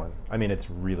good as Carlin. I mean, it's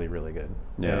really really good.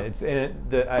 Yeah.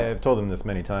 I've told him this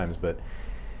many times, but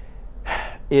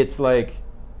it's like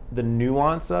the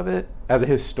nuance of it. As a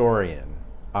historian,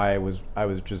 I was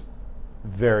just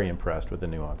very impressed with the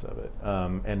nuance of it,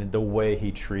 and the way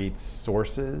he treats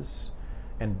sources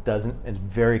and is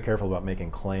very careful about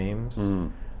making claims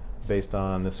based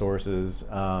on the sources.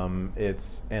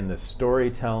 And the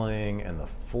storytelling and the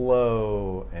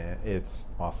flow, and it's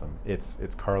awesome. It's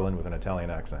Carlin with an Italian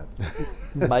accent.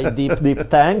 My deep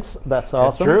thanks. That's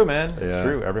awesome. It's true, man. It's Yeah.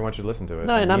 true. Everyone should listen to it.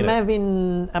 No, and I'm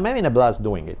mean it. having a blast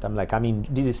doing it.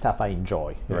 This is stuff I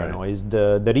enjoy. Right. Is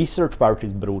the research part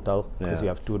is brutal because Yeah. you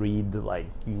have to read, like,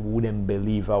 you wouldn't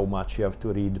believe how much you have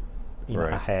to read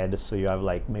Right. ahead. So you have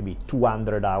like maybe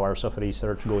 200 hours of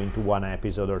research going to one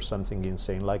episode or something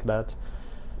insane like that.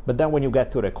 But then when you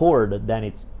get to record, then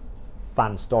it's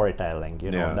fun storytelling.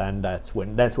 Yeah. Then that's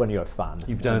when you have fun.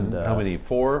 You've done And, how many?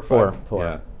 4 or 5? Four.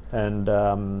 Yeah.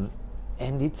 And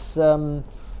it's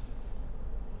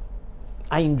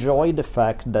I enjoy the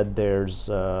fact that there's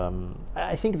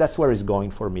I think that's where it's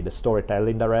going for me, the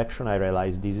storytelling direction. I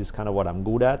realize this is kind of what I'm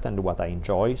good at and what I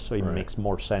enjoy, so it Right. makes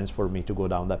more sense for me to go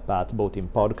down that path, both in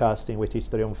podcasting with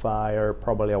History on Fire.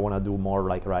 Probably I want to do more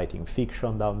like writing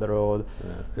fiction down the road.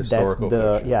 Historical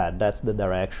fiction. That's the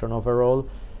direction overall.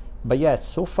 But yeah,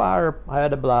 so far I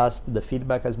had a blast. The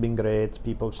feedback has been great.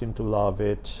 People seem to love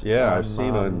it. Yeah, I've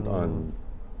seen on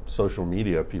social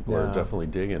media people are Yeah. definitely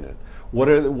digging it. What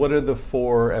are the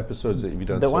 4 episodes that you've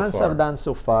done The so ones far? I've done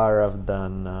so far, I've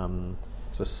done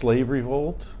So Slave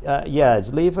Revolt?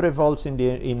 slave revolts in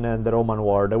the Roman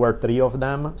War. There were 3 of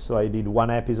them, so I did one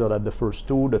episode at the first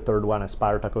 2. The third one as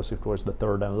Spartacus, it was the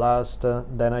third and last.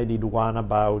 Then I did one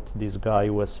about this guy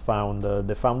who was found.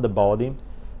 They found the body,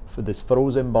 this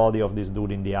frozen body of this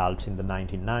dude in the Alps in the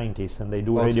 1990s, and they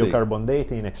do Otzi. radiocarbon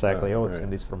dating. Exactly, Oh, Otzi, right.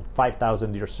 and this from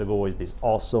 5,000 years ago is this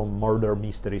awesome murder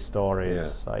mystery story. Yeah.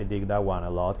 So I dig that one a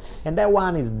lot, and that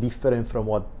one is different from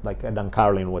what like Dan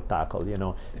Carlin would tackle.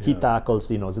 He tackles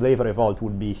slave revolt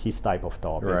would be his type of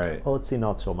topic. Right. Otzi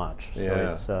not so much.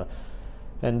 Yeah. So it's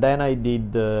and then I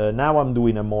did. Now I'm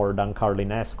doing a more Dan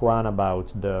Carlin-esque one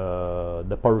about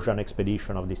the Persian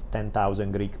expedition of these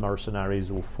 10,000 Greek mercenaries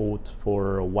who fought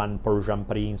for one Persian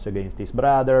prince against his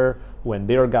brother. When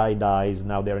their guy dies,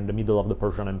 now they're in the middle of the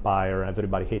Persian Empire.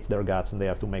 Everybody hates their guts, and they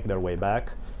have to make their way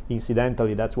back.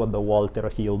 Incidentally, that's what the Walter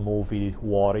Hill movie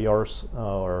Warriors,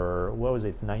 or what was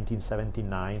it,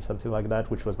 1979, something like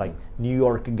that, which was like New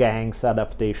York gangs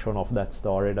adaptation of that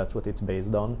story. That's what it's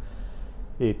based on.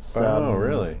 It's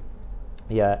Really?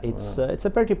 yeah, it's a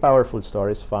pretty powerful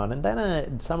story. It's fun, and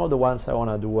then some of the ones I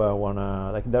want to do,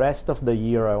 like the rest of the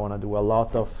year, I want to do a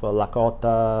lot of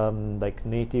Lakota, like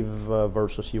native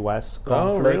versus U.S.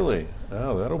 conflict. Oh, really?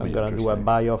 Oh, that'll be I'm gonna interesting. do a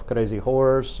bio of Crazy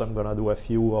Horse. I'm gonna do a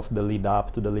few of the lead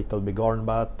up to the Little Bighorn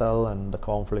battle and the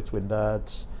conflicts with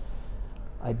that.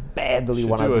 I badly Should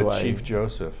want to do do a Chief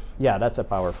Joseph. Yeah, that's a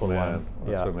powerful Man, one.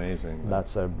 that's Yeah. amazing.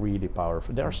 That's a really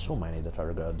powerful. There are so many that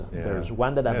are good. Yeah. There's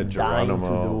one that Yeah, I'm dying to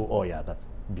Geronimo. do. Oh yeah, that's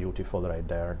beautiful right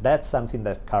there. That's something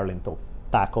that Carlin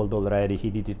tackled already. He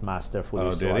did it masterfully.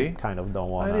 Oh, so did I he? kind of don't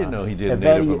want. I didn't know he did a Native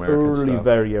very American stuff.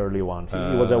 very early one.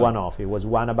 It was a one-off. It was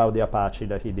one about the Apache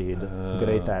that he did.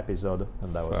 Great episode,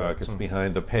 and that was Fuck, it. it's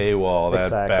behind the paywall, that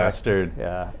Exactly. bastard.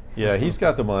 Yeah. Yeah, he's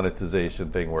got the monetization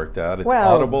thing worked out. It's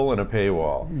Well- Audible and a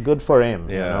paywall. Good for him,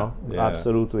 you Yeah, know. yeah.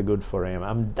 Absolutely good for him.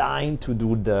 I'm dying to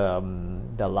do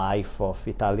the life of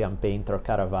Italian painter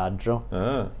Caravaggio,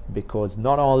 because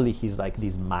not only he's like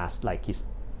this he's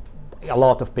a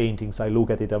lot of paintings. I look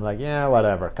at it, I'm like, yeah,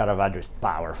 whatever. Caravaggio is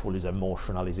powerful, is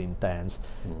emotional, is intense.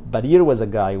 But here was a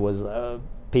guy who was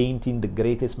painting the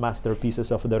greatest masterpieces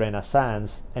of the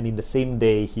Renaissance, and in the same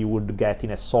day he would get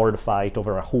in a sword fight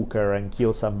over a hooker and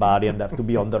kill somebody and have to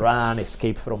be on the run,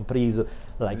 escape from prison.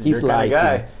 Like his Your life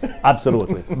kind of is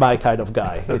absolutely my kind of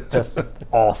guy. It's just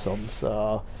awesome.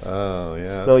 So Oh,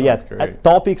 yeah. so that yeah, sounds great.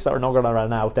 topics are not gonna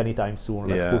run out anytime soon.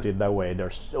 Let's Yeah. put it that way.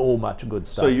 There's so much good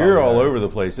stuff. So you're out all there. over the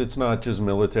place. It's not just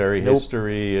military Nope.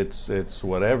 history. It's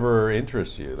whatever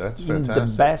interests you. That's In fantastic.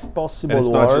 the best possible and it's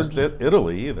not world. just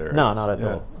Italy either. No, not at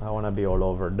Yeah. all. I want to be all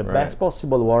over. The Right. best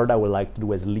possible world I would like to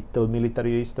do as little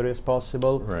military history as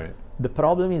possible. Right. The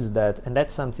problem is that, and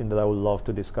that's something that I would love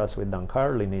to discuss with Dan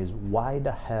Carlin, is why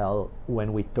the hell,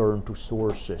 when we turn to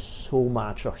sources, so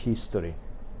much of history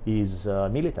is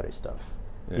military stuff.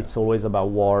 Yeah. It's always about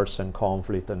wars and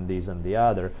conflict and this and the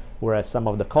other, whereas some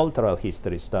of the cultural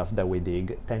history stuff that we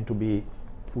dig tend to be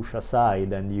pushed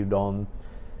aside, and you don't.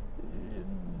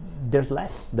 There's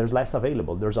less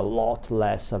available. There's a lot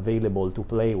less available to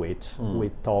play with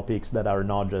topics that are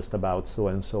not just about so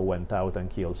and so went out and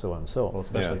killed so and so. Well,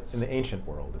 especially in the ancient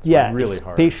world, it's Yeah, really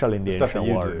hard. especially in the stuff that ancient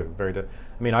you world. do,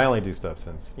 I mean, I only do stuff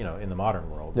since in the modern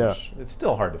world, Yeah. which it's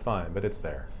still hard to find, but it's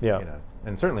there. Yeah.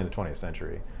 And certainly in the 20th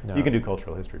century, Yeah. you can do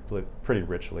cultural history pretty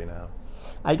richly now.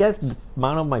 I guess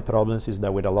one of my problems is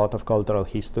that with a lot of cultural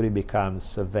history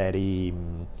becomes a very.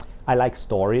 I like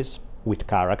stories with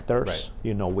characters,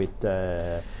 Right. with.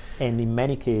 And in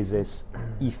many cases,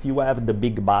 if you have the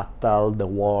big battle, the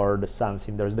war,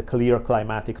 something, there's the clear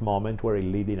climatic moment where it's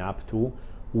leading up to.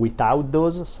 Without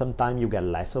those, sometimes you get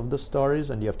less of the stories,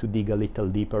 and you have to dig a little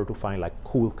deeper to find like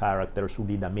cool characters who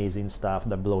did amazing stuff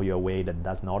that blow you away, that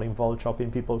does not involve chopping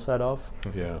people's head off.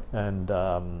 Yeah. And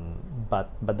but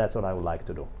that's what I would like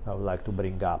to do. I would like to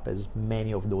bring up as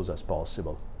many of those as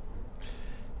possible.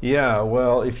 Yeah,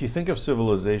 well, if you think of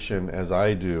civilization as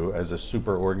I do, as a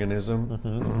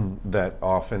superorganism that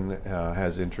often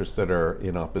has interests that are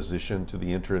in opposition to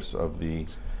the interests of the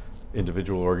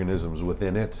individual organisms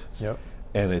within it, Yep.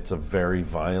 and it's a very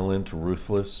violent,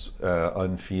 ruthless,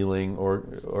 unfeeling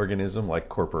organism like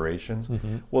corporations,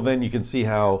 well, then you can see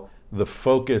how the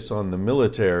focus on the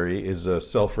military is a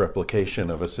self-replication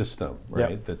of a system,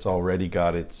 right? Yep. That's already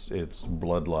got its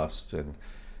bloodlust, and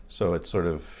so it sort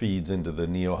of feeds into the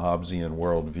neo-Hobbesian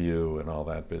worldview and all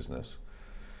that business.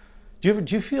 Do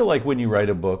you feel like when you write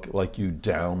a book, like you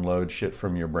download shit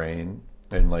from your brain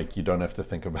and like you don't have to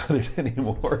think about it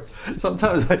anymore?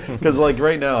 Sometimes, because like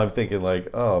right now I'm thinking like,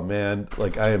 oh man,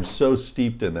 like I am so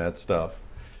steeped in that stuff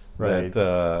Right.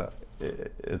 that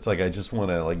it's like I just want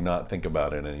to like not think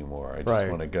about it anymore. I just Right.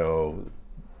 want to go.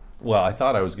 Well, I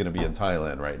thought I was going to be in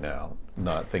Thailand right now,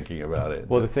 not thinking about it.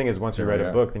 Well, the thing is, once you Here write we a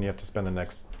are. book, then you have to spend the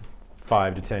next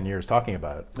 5 to 10 years talking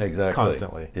about it. Exactly.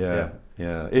 Constantly. Yeah.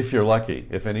 If you're lucky,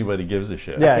 if anybody gives a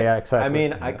shit. Yeah, exactly. I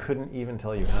mean, I couldn't even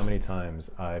tell you how many times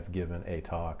I've given a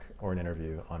talk or an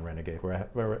interview on Renegade where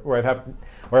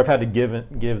I've had to give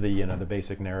the the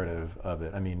basic narrative of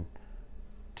it. I mean,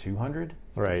 200,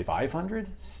 Right. 500.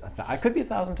 I could be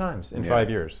 1,000 times in Yeah. 5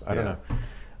 years. I don't Yeah. know.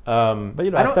 But I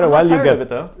don't- after a I'm while not you tired get of it,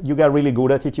 though. you get really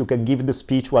good at it. You can give the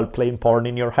speech while playing porn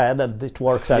in your head, and it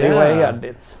works anyway. Yeah. And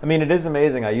it's I mean, it is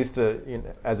amazing. I used to,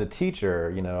 as a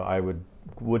teacher, I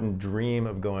wouldn't dream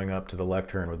of going up to the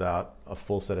lectern without a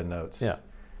full set of notes. Yeah.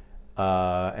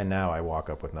 And now I walk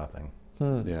up with nothing.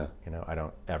 Yeah. I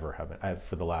don't ever have it.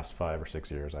 For the last 5 or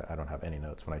 6 years, I don't have any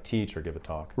notes when I teach or give a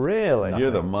talk. really You're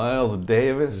the Miles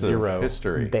Davis Zero. of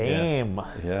history. damn.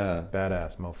 Yeah.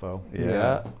 Badass mofo.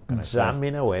 Yeah.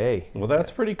 Jamming away. Well,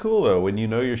 that's pretty cool though. When you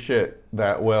know your shit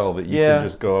that well, that you Yeah. can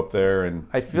just go up there and.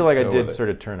 I feel like I go did with it. sort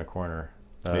of turn a corner.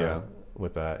 Yeah.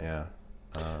 With that, yeah.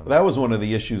 That was one of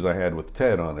the issues I had with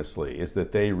TED. Honestly, is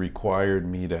that they required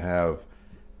me to have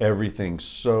everything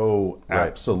so Right.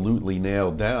 absolutely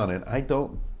nailed down, and I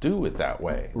don't do it that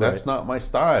way. That's not my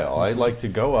style. I like to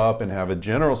go up and have a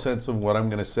general sense of what I'm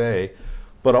going to say,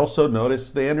 but also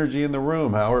notice the energy in the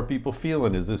room. How are people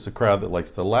feeling? Is this a crowd that likes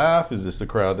to laugh? Is this a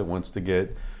crowd that wants to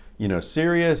get,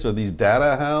 serious? Are these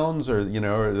data hounds, or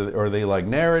are they like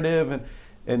narrative?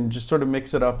 and just sort of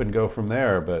mix it up and go from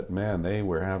there. But man, they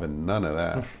were having none of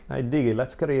that. I dig it.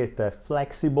 Let's create a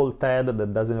flexible TED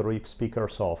that doesn't rip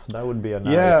speakers off. That would be a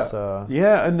nice...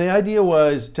 Yeah, and the idea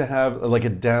was to have like a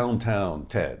downtown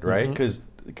TED, right?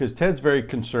 Because TED's very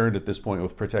concerned at this point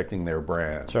with protecting their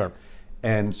brand. Sure.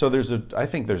 And so I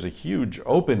think there's a huge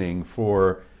opening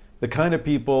for the kind of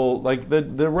people like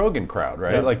the Rogan crowd,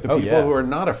 right? Yeah. Like the people who are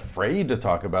not afraid to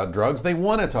talk about drugs. They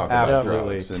want to talk about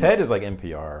drugs. TED is like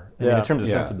NPR in terms of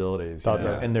sensibilities. You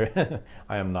know? And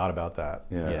I am not about that.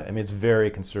 Yeah. I mean, it's very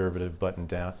conservative, buttoned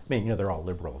down. I mean, they're all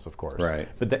liberals, of course. Right.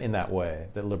 But in that way,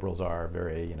 that liberals are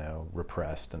very,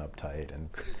 repressed and uptight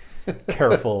and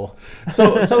careful.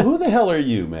 So who the hell are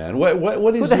you, man?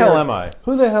 What is Who the hell am I?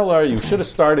 Who the hell are you? Should have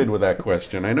started with that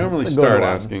question. I normally start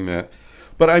asking that.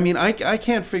 But I mean, I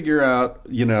can't figure out,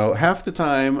 half the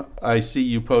time I see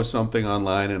you post something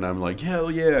online and I'm like,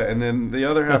 hell yeah. And then the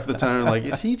other half of the time I'm like,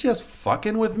 is he just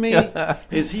fucking with me?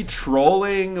 Is he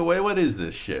trolling? What is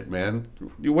this shit, man?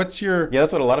 What's your... Yeah,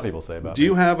 that's what a lot of people say about me. Do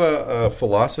you have a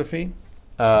philosophy?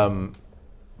 I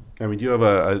mean, do you have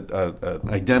an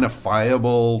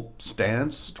identifiable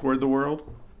stance toward the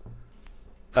world?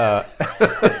 Is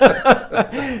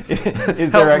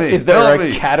there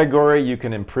a category you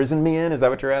can imprison me in? Is that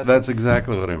what you're asking? That's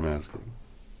exactly what I'm asking.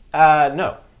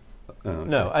 No. Oh, okay.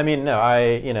 No. I mean, no.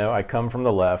 I come from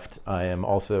the left. I am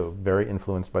also very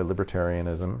influenced by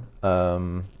libertarianism,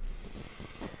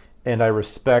 and I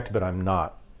respect, but I'm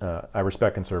not. I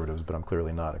respect conservatives, but I'm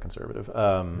clearly not a conservative.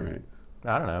 Right.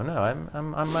 I don't know. No,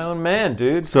 I'm my own man,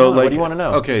 dude. So, what do you want to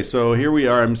know? Okay, so here we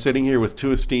are. I'm sitting here with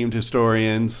two esteemed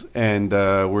historians, and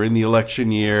we're in the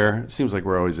election year. It seems like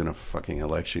we're always in a fucking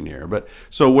election year. But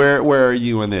so where are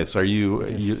you in this? Are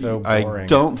you? So boring. I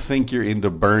don't think you're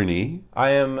into Bernie. I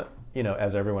am.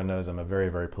 As everyone knows, I'm a very,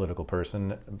 very political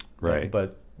person. Right.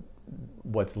 But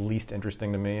what's least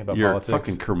interesting to me about You're politics? You're a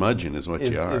fucking curmudgeon, is what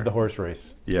you are. Is the horse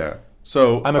race. Yeah.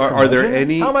 So I'm a are there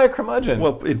any... How am I a curmudgeon?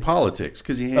 Well, in politics,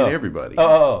 because you hate everybody.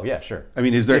 Oh, yeah, sure. I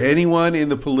mean, is there anyone in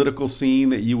the political scene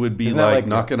that you would be like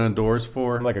knocking on doors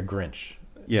for? I'm like a Grinch.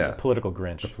 Yeah. Political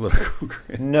Grinch. Political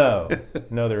Grinch. No,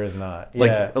 there is not.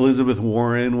 Like Elizabeth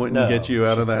Warren wouldn't get you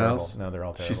out of the terrible. house? No, they're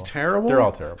all terrible. She's terrible? They're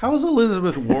all terrible. How is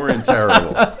Elizabeth Warren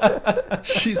terrible?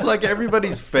 She's like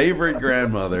everybody's favorite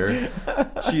grandmother.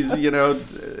 She's,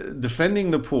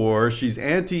 defending the poor. She's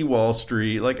anti-Wall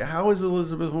Street. Like, how is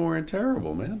Elizabeth Warren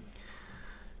terrible, man?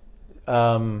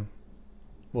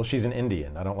 Well, she's an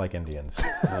Indian. I don't like Indians.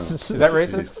 Is that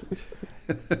racist?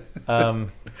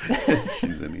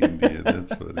 She's an Indian.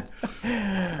 That's funny.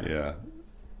 Yeah.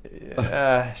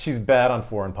 She's bad on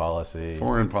foreign policy.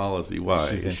 Foreign policy?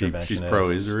 Why? She's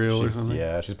pro-Israel or something?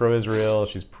 Yeah, she's pro-Israel.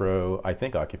 She's I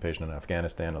think, occupation in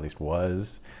Afghanistan, at least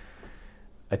was.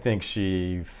 I think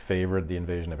she favored the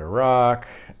invasion of Iraq.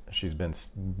 She's been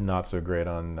not so great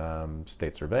on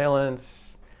state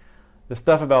surveillance. The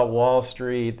stuff about Wall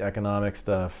Street, the economic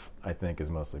stuff, I think is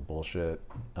mostly bullshit.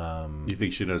 You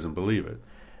think she doesn't believe it?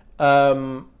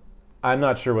 I'm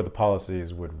not sure what the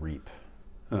policies would reap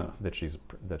that she's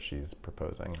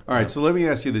proposing. All right, so let me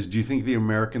ask you this: do you think the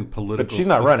American political But she's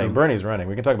not running. Bernie's running.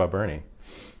 We can talk about Bernie.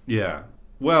 Yeah.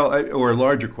 Well, or a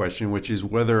larger question, which is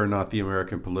whether or not the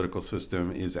American political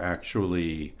system is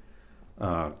actually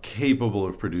capable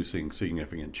of producing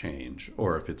significant change,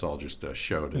 or if it's all just a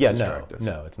show to distract us.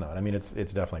 No, it's not. I mean, it's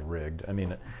definitely rigged. I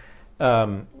mean,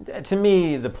 to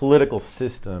me, the political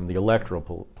system, the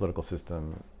electoral political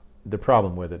system, the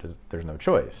problem with it is there's no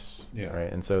choice,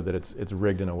 right? And so that it's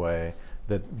rigged in a way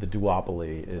that the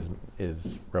duopoly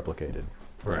is replicated.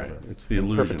 Right. It's the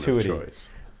illusion of choice.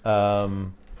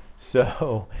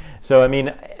 So I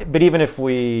mean, but even if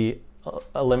we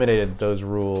eliminated those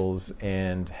rules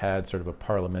and had sort of a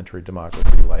parliamentary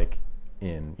democracy like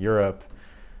in Europe,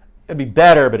 it'd be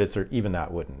better, but even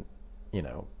that wouldn't,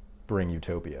 bring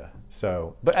utopia.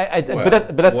 So, but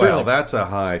that's certainly, that's a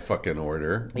high fucking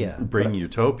order. Yeah, bring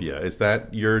utopia. Is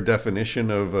that your definition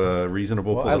of a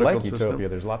reasonable political I like system? Utopia.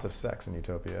 There's lots of sex in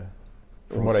Utopia.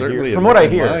 From what I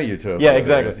hear. My utopia. Yeah,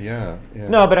 exactly. Yeah.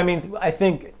 No, but I mean, I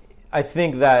think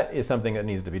that is something that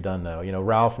needs to be done, though.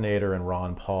 Ralph Nader and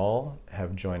Ron Paul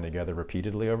have joined together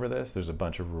repeatedly over this. There's a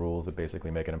bunch of rules that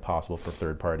basically make it impossible for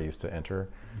third parties to enter.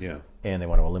 Yeah. And they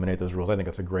want to eliminate those rules. I think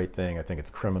that's a great thing. I think it's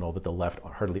criminal that the left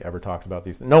hardly ever talks about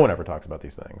these things. No one ever talks about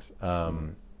these things.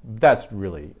 That's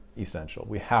really essential.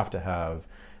 We have to have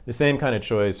the same kind of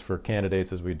choice for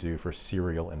candidates as we do for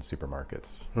cereal in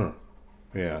supermarkets.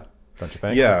 Yeah. Don't you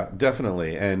think? Yeah,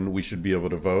 definitely. And we should be able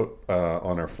to vote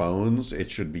on our phones.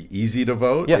 It should be easy to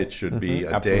vote. Yeah. It should be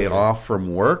a Absolutely. day off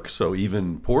from work, so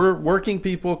even poor working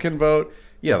people can vote.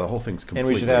 Yeah, the whole thing's And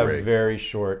completely we should have rigged. very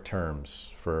short terms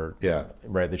for, Yeah.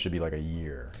 right, they should be like a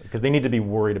year. Because they need to be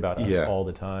worried about us Yeah. all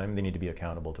the time. They need to be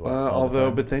accountable to us all the Although,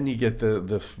 time. but then you get the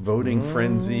voting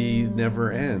frenzy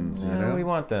never ends. You know, we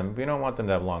want them. We don't want them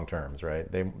to have long terms,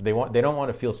 right? They don't want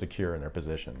to feel secure in their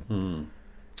position.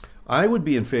 I would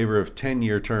be in favor of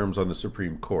 10-year terms on the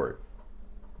Supreme Court.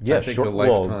 Yeah, I think the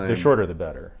lifetime. the shorter the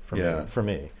better for Yeah. me. For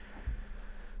me.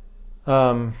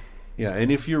 Yeah,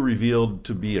 and if you're revealed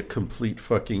to be a complete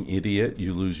fucking idiot,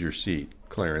 you lose your seat,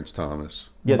 Clarence Thomas.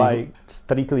 Yeah,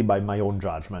 strictly by my own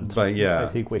judgment. But yeah, I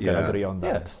think we can yeah. agree on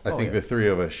that. I think the three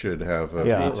of us should have a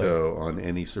Yeah. veto on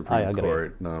any I Supreme agree.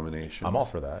 Court nomination. I'm all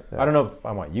for that. I don't know if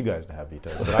I want you guys to have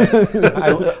vetoes,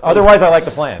 but otherwise I like the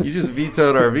plan. You just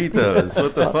vetoed our vetoes.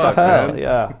 What the fuck, Hell, man?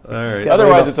 yeah. All right.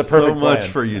 Otherwise, it's a so perfect much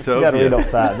plan. for Get rid Utopia.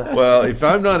 of that. Well, if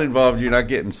I'm not involved, you're not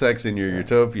getting sex in your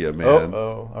Utopia, man.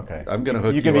 Okay. I'm going to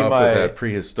hook you, can be up my- with that You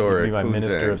prehistoric can be my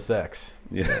minister poontang. of sex.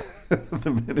 Yeah, the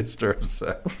minister of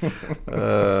sex.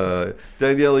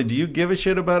 Daniele, do you give a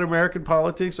shit about American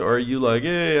politics, or are you like,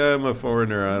 hey, I'm a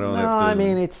foreigner, I don't No, have to... I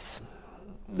mean, it's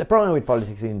the problem with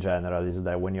politics in general is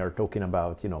that when you're talking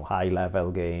about, high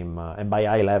level game, and by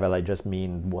high level I just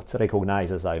mean what's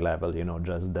recognized as high level,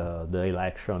 just the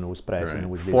election, who's president, Right.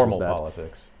 who's this, Formal who's that.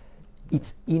 politics.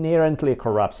 It's inherently a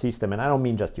corrupt system, and I don't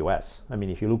mean just US. I mean,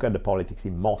 if you look at the politics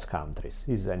in most countries,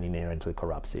 it's an inherently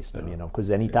corrupt system,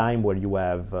 because any time where you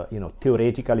have,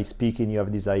 theoretically speaking, you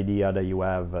have this idea that you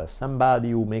have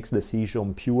somebody who makes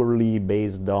decision purely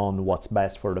based on what's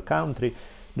best for the country,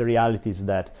 the reality is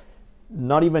that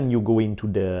not even you go into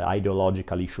the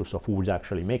ideological issues of who's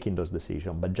actually making those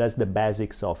decisions, but just the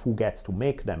basics of who gets to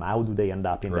make them, how do they end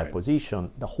up in that Right. position.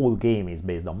 The whole game is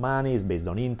based on money, is based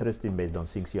on interest, is based on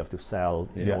things you have to sell.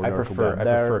 in I order to prefer get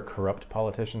there. corrupt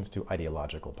politicians to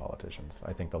ideological politicians.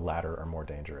 I think the latter are more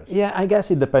dangerous. Yeah, I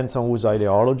guess it depends on whose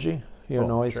ideology.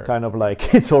 It's sure. kind of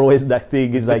like, it's always that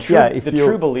thing. It's like, if the you...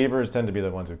 true believers tend to be the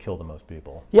ones who kill the most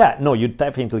people. Yeah, no, you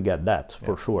definitely get that,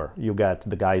 for sure. You get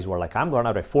the guys who are like, I'm going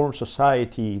to reform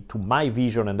society to my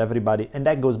vision and everybody. And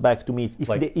that goes back to me.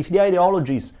 If the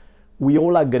ideologies, we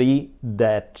all agree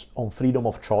that on freedom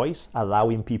of choice,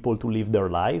 allowing people to live their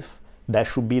life, that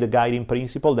should be the guiding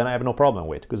principle, then I have no problem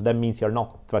with, because that means you're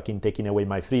not fucking taking away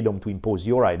my freedom to impose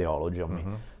your ideology on me.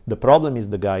 The problem is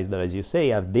the guys that, as you say,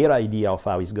 have their idea of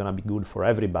how it's going to be good for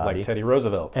everybody. Like Teddy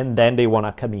Roosevelt. And then they want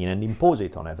to come in and impose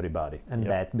it on everybody. And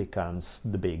that becomes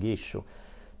the big issue.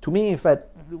 To me, in fact,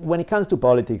 when it comes to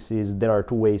politics, there are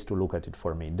two ways to look at it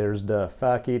for me. There's the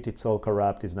fuck it, it's all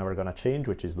corrupt, it's never going to change,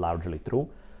 which is largely true.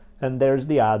 And there's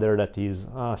the other that is,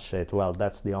 oh shit, well,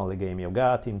 that's the only game you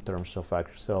got in terms of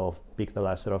so pick the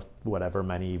lesser of whatever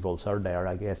many evils are there.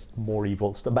 I guess more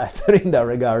evils the better in that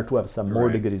regard, to have some more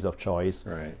Right. degrees of choice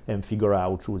Right. and figure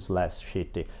out who's less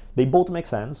shitty. They both make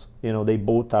sense. They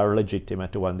both are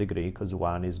legitimate to one degree, because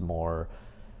one is more...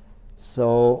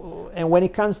 So, and when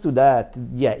it comes to that,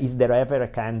 is there ever a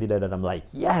candidate that I'm like,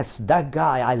 yes, that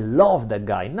guy, I love that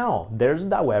guy? No,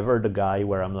 there's however the guy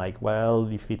where I'm like, well,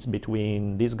 if it's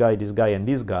between this guy, and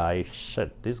this guy,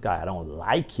 shit, this guy, I don't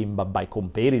like him, but by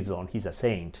comparison, he's a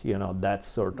saint. That's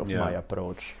sort of my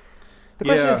approach. The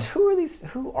question is,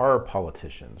 who are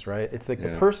politicians, right? It's like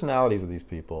the personalities of these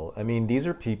people. I mean, these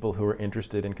are people who are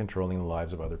interested in controlling the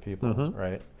lives of other people,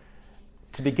 right?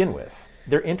 To begin with.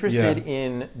 They're interested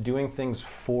in doing things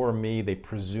for me. They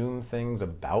presume things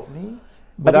about me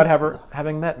without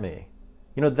having met me.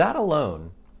 That alone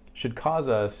should cause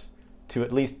us to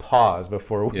at least pause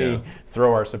before we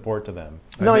throw our support to them.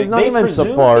 No, it's not They even presume-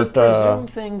 support. They presume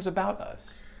things about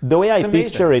us. The way I It's amazing.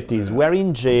 picture it is, we're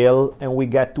in jail and we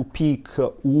get to pick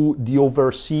who the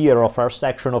overseer of our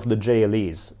section of the jail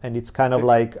is. And it's kind of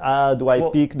like, do I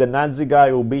pick the Nazi guy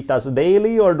who beat us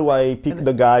daily, or do I pick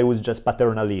the guy who's just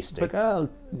paternalistic? And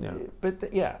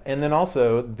then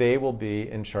also they will be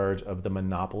in charge of the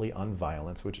monopoly on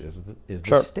violence, which is the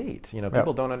Sure. state.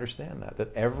 People don't understand that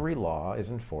every law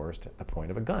is enforced at the point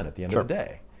of a gun at the end of the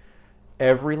day.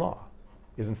 Every law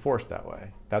is enforced that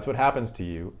way. That's what happens to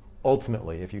you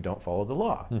ultimately if you don't follow the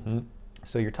law.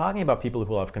 So you're talking about people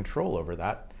who will have control over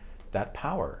that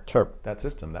power, that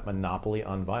system, that monopoly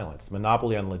on violence,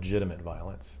 monopoly on legitimate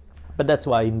violence. But that's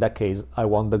why, in that case, I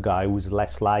want the guy who's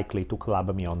less likely to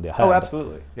club me on the head. Oh,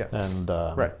 absolutely, yeah. And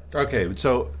right. Okay,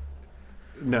 so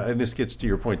now, and this gets to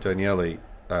your point, Daniele.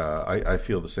 I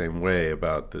feel the same way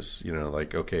about this.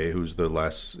 Okay, who's the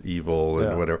less evil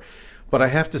and whatever. But I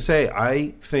have to say,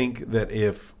 I think that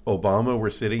if Obama were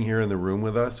sitting here in the room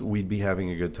with us, we'd be having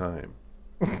a good time.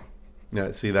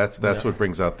 Yeah, see, that's what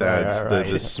brings out that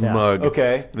the smug.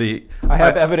 Okay, I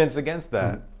have evidence against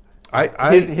that.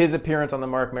 His appearance on the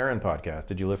Mark Maron podcast.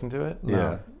 Did you listen to it?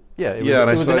 Yeah. Yeah, it was, Yeah, and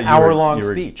it I was saw an you were- hour-long you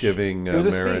were speech. giving It was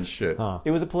a Marin speech. shit. Huh.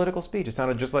 It was a political speech. It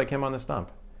sounded just like him on the stump.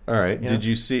 All right. Yeah. Did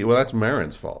you see? Well, that's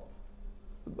Marin's fault.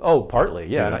 Oh, partly,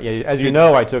 yeah. Yeah. As you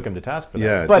know, I took him to task for that.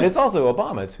 Yeah, But did- it's also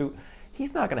Obama. It's who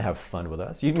he's not going to have fun with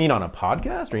us. You mean on a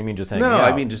podcast, or you mean just hanging No, out?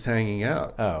 I mean just hanging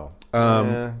out. oh,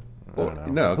 I Well, don't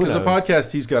know. no, Who because a knows?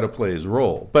 podcast, he's got to play his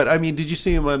role. But I mean, did you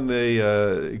see him on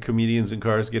the Comedians in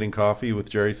Cars Getting Coffee with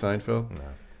Jerry Seinfeld?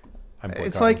 I'm It's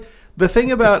boycotting. like the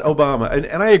thing about Obama,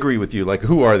 and I agree with you. Like,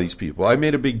 who are these people? I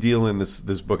made a big deal in this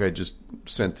book I just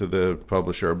sent to the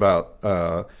publisher about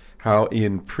how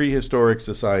in prehistoric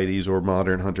societies or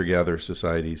modern hunter-gatherer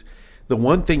societies, the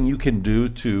one thing you can do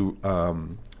to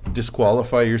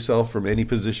disqualify yourself from any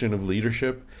position of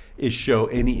leadership is show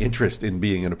any interest in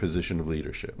being in a position of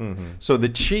leadership. So the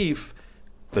chief,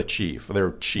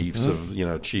 they're chiefs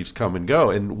of, chiefs come and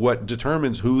go. And what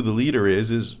determines who the leader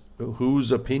is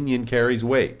whose opinion carries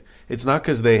weight. It's not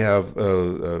because they have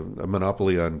a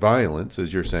monopoly on violence,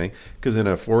 as you're saying, because in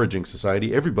a foraging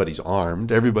society, everybody's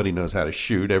armed, everybody knows how to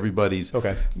shoot, everybody's,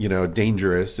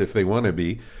 dangerous if they want to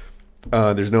be.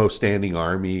 There's no standing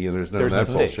army, and there's none of that no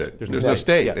state. bullshit. There's There's no no state.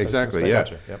 state, Yeah, there's no exactly, state. yeah.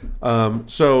 Gotcha. Yep.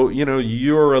 So,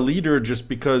 you're a leader just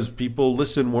because people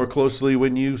listen more closely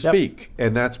when you speak,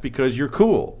 and that's because you're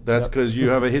cool. That's because you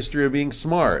have a history of being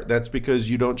smart. That's because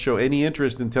you don't show any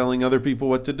interest in telling other people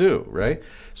what to do, right?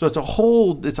 So it's a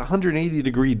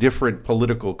 180-degree different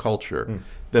political culture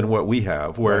than what we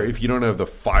have, where if you don't have the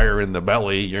fire in the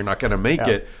belly, you're not going to make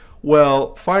it.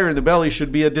 Well, fire in the belly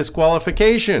should be a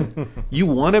disqualification. You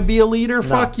want to be a leader?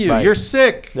 Fuck you. right. You're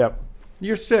sick. Yep.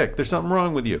 You're sick. There's something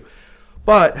wrong with you.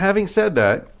 But having said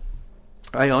that,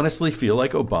 I honestly feel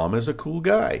like Obama's a cool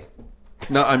guy.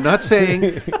 Now, I'm not saying,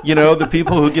 the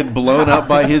people who get blown up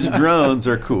by his drones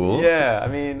are cool. Yeah, I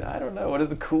mean, I don't know. What does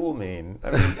the cool mean?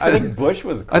 I mean, I think Bush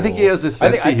was cool. I think he has a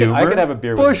sense of humor. I could have a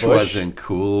beer Bush with Bush. wasn't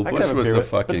cool. I could Bush have was beer a with-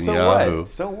 fucking but so yahoo. What?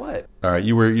 So what? All right,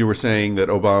 you were saying that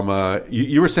Obama.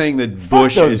 You were saying that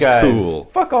Bush Fuck those is guys. cool.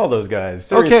 Fuck all those guys.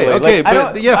 Seriously. Okay, Like, I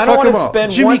but don't fuck wanna them all.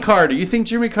 spend Jimmy one- Carter. You think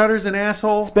Jimmy Carter's an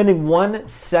asshole? Spending 1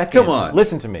 second. Come on.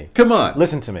 Listen to me. Come on.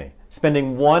 Listen to me.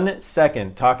 Spending 1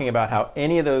 second talking about how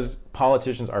any of those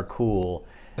politicians are cool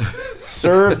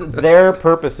serves their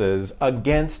purposes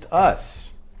against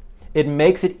us. It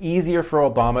makes it easier for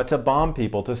Obama to bomb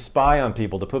people, to spy on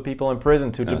people, to put people in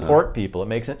prison, to deport people. It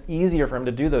makes it easier for him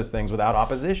to do those things without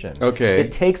opposition. Okay.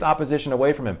 It takes opposition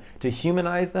away from him. To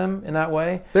humanize them in that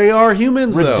way They are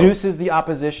humans, though. reduces the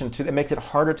opposition. It makes it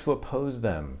harder to oppose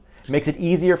them. It makes it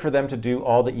easier for them to do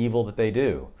all the evil that they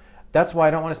do. That's why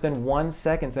I don't want to spend 1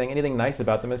 second saying anything nice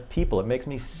about them as people. It makes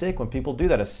me sick when people do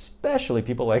that, especially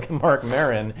people like Mark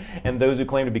Maron and those who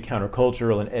claim to be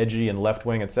countercultural and edgy and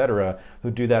left-wing, etc.,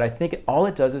 who do that. I think all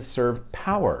it does is serve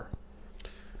power.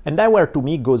 And that where to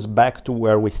me goes back to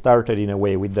where we started in a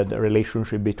way with the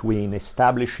relationship between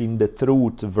establishing the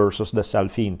truth versus the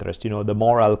self-interest, the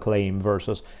moral claim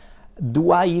versus,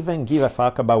 do I even give a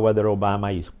fuck about whether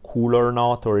Obama is cool or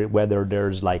not, or whether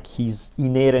there's he's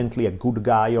inherently a good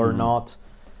guy or not?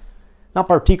 Not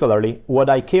particularly. What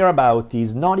I care about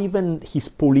is not even his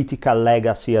political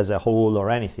legacy as a whole or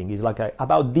anything. It's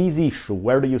about this issue,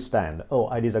 where do you stand? Oh,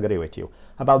 I disagree with you.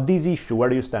 About this issue, where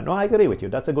do you stand? No, I agree with you.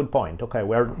 That's a good point. Okay,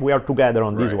 we are together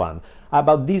on this one.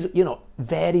 About this,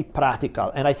 very practical.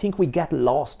 And I think we get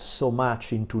lost so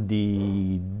much into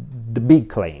the big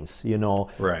claims,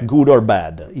 Right. good or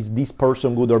bad. Is this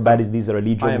person good or bad? Is this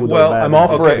religion good or bad? I'm all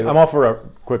for Okay. I'm all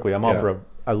for Yeah.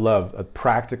 I love a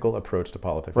practical approach to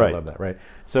politics. Right. I love that, right?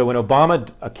 So when Obama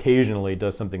occasionally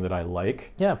does something that I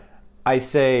like, Yeah. I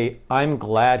say, I'm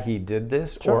glad he did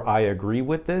this, or I agree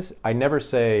with this. I never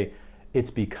say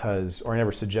it's because, or I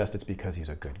never suggest it's because he's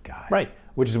a good guy. Right.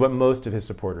 Which is what most of his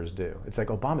supporters do. It's like,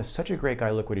 Obama's such a great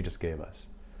guy, look what he just gave us.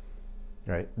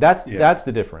 Right? That's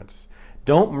the difference.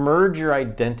 Don't merge your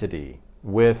identity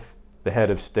with the head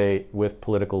of state, with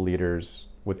political leaders,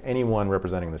 with anyone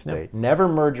representing the state. Never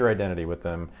merge your identity with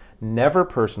them. Never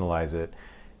personalize it.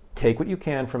 Take what you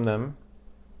can from them.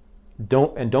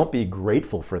 Don't be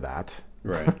grateful for that.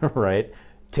 Right. Right?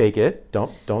 Take it.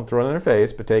 Don't throw it in their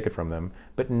face, but take it from them.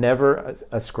 But never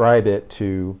ascribe it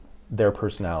to their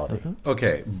personality.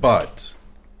 Okay, but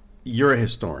you're a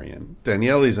historian.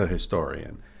 Daniele's a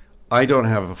historian. I don't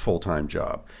have a full-time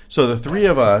job. So the three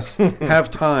of us have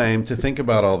time to think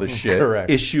about all this shit Correct.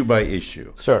 issue by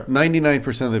issue. Sure.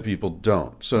 99% of the people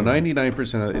don't. So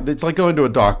 99% of it's like going to a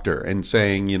doctor and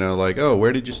saying, oh,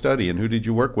 where did you study and who did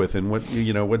you work with and what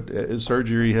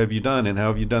surgery have you done and how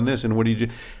have you done this and what did you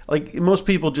do? Like most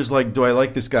people just do I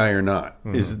like this guy or not?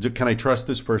 Can I trust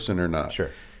this person or not? Sure.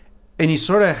 And you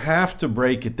sort of have to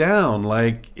break it down.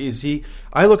 Like, is he?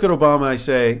 I look at Obama. I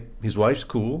say his wife's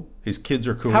cool. His kids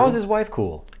are cool. How is his wife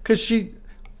cool? Because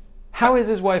How is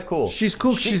his wife cool? she's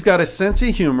cool. She's got a sense of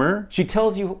humor. She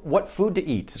tells you what food to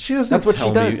eat. She doesn't That's what tell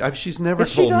she does. me. She's never Yes,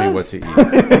 she told me does. what to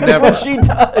eat. That's Never. what she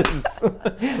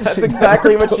does. That's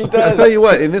exactly what she does. I'll tell you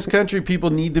what. In this country, people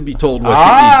need to be told what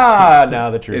to now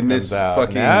the truth eat. In comes this out.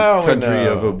 fucking Now we country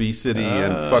know. of obesity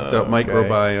and fucked up okay.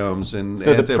 microbiomes and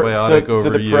So antibiotic so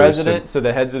the overuse. president, so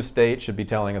the heads of state should be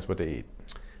telling us what to eat.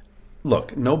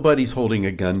 Look, nobody's holding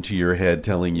a gun to your head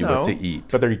telling you what to eat.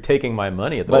 But they're taking my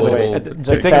money at the By the moment. way, They're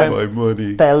just taking tell- my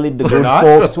money. Telling the good not?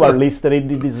 folks who are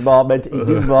listening in this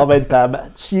moment,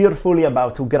 I'm cheerfully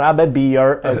about to grab a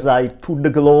beer as I put the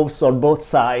gloves on both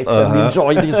sides and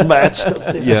enjoy this match. 'Cause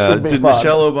this Yeah, should be did fun.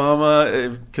 Michelle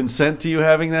Obama consent to you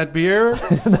having that beer?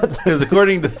 Because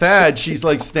according to Thad, she's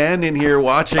like standing here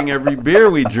watching every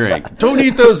beer we drink. Don't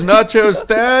eat those nachos,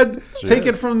 Thad. Take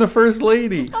it from the first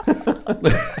lady.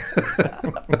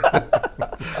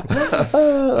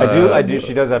 I do.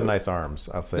 She does have nice arms.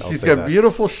 I'll say. She's got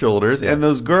beautiful shoulders, and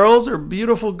those girls are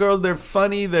beautiful girls. They're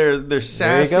funny. They're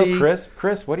sassy. There you go, Chris.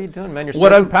 Chris, what are you doing, man? You're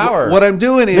What serving I'm power. What I'm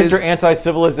doing is Mr.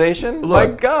 Anti-civilization. My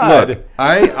Look, God. Look,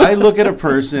 I look at a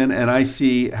person and I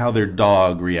see how their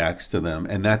dog reacts to them,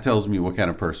 and that tells me what kind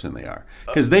of person they are.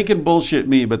 Because they can bullshit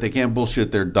me, but they can't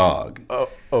bullshit their dog.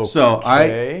 Okay. So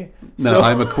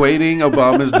I'm equating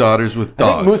Obama's daughters with I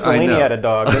dogs. think Mussolini know. had a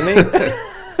dog, didn't he?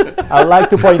 I would like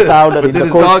to point out that in Did the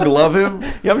his course dog love him?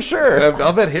 Yeah, I'm sure.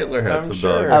 I'll bet Hitler had I'm some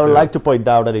sure. dogs. I would too. like to point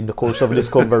out that in the course of this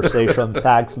conversation,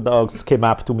 Tag's dogs came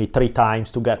up to me 3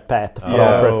 times to get pet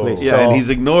appropriately. Yeah, so, and he's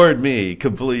ignored me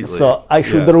completely. so I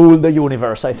should Yeah. rule the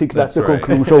universe. I think that's the right.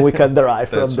 conclusion we can derive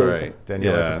from That's this. right.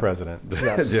 Daniela for president.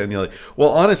 Daniela. Well,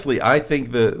 honestly, I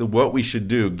think what we should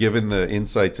do, given the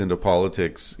insights into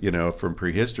politics, from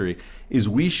prehistory, is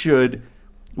we should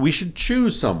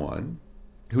choose someone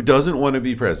who doesn't want to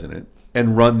be president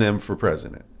and run them for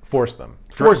president. Force them.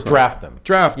 Force them.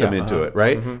 Draft them. Into it,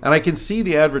 right? And I can see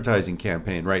the advertising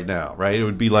campaign right now, right? It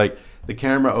would be like the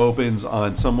camera opens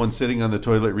on someone sitting on the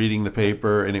toilet reading the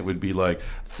paper, and it would be like,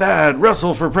 Thad,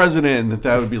 Russell for president. And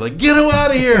Thad would be like, get him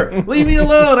out of here. Leave me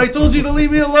alone. I told you to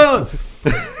leave me alone.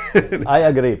 I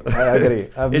agree.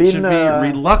 It should be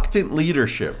reluctant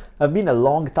leadership. I've been a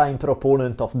long-time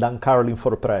proponent of Dan Carlin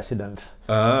for president.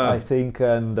 I think,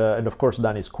 and of course,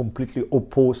 Dan is completely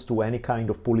opposed to any kind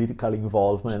of political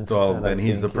involvement. Well, and then I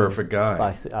he's the think perfect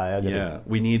guy. I agree. Yeah,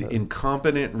 we need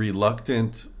incompetent,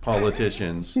 reluctant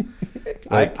politicians.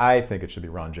 I think it should be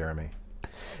Ron Jeremy.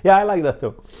 Yeah, I like that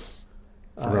too.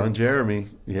 Ron Jeremy.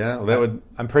 Yeah, that would.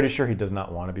 I'm pretty sure he does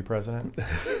not want to be president.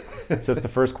 So that's the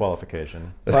first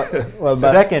qualification. But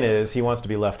Second is he wants to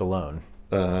be left alone.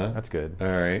 That's good. All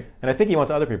right. And I think he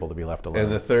wants other people to be left alone.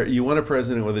 And the third, you want a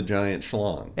president with a giant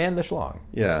schlong. And the schlong.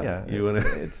 Yeah. You want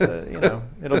to. It's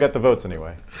it'll get the votes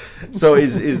anyway. So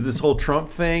is this whole Trump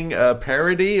thing a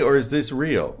parody, or is this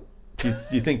real? Do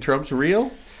you think Trump's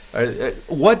real?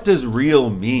 What does real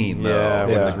mean, though? Yeah,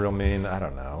 what does real mean? I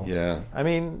don't know. Yeah. I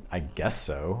mean, I guess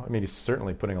so. I mean, he's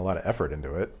certainly putting a lot of effort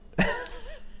into it.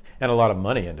 And a lot of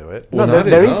money into it. Well, No, not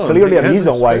there his is own. clearly He a hasn't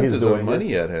reason why spent he's his doing own money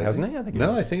it. yet, has Hasn't he? I think he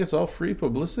No, has. I think it's all free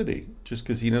publicity, just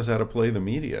because he knows how to play the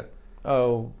media.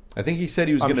 Oh, I think he said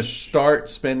he was going to start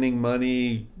spending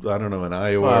money. I don't know, in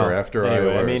Iowa well, or after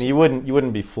anyway, Iowa. I mean, you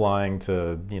wouldn't be flying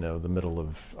to the middle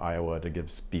of Iowa to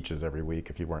give speeches every week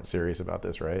if you weren't serious about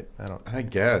this, right? I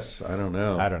guess I don't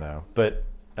know. I don't know, but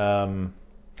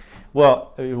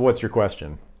well, what's your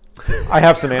question? I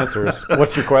have some answers.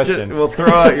 What's your question? We'll throw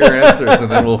out your answers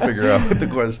and then we'll figure out what the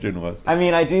question was. I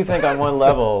mean, I do think on one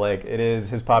level, like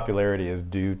his popularity is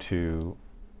due to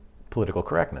political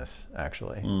correctness.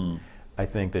 Actually, I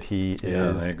think that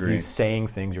I agree. he's saying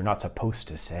things you're not supposed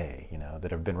to say,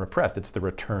 that have been repressed. It's the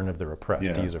return of the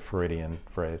repressed, to use a Freudian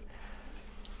phrase.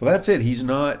 Well, that's it. He's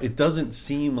not. It doesn't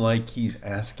seem like he's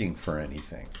asking for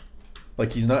anything.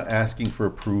 Like he's not asking for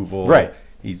approval. Right.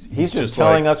 He's just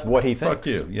telling us what he Fuck thinks.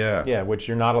 you. Yeah. Yeah, which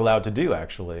you're not allowed to do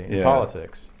actually in Yeah.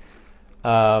 politics.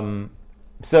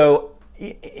 So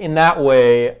in that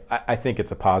way, I think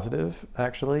it's a positive.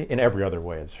 Actually, in every other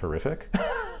way, it's horrific.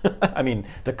 I mean,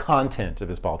 the content of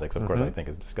his politics, of course, I think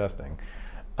is disgusting.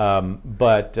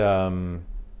 But although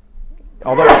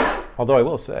I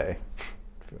will say,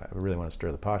 I really want to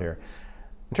stir the pot here.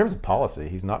 In terms of policy,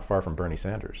 he's not far from Bernie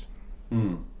Sanders.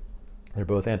 They're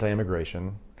both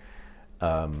anti-immigration.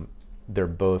 They're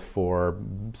both for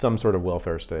some sort of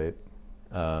welfare state.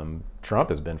 Trump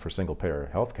has been for single-payer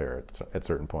health care at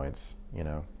certain points,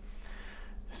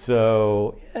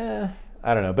 So,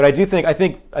 I don't know. But I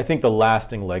think the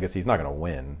lasting legacy, he's not going to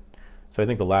win, So I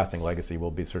think the lasting legacy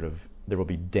will be there will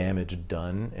be damage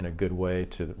done in a good way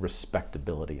to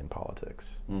respectability in politics,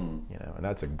 and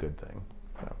that's a good thing.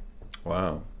 So.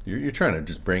 Wow, you're trying to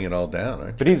just bring it all down,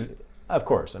 aren't you? But he's, of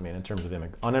course, I mean, in terms of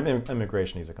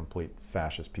immigration, he's a complete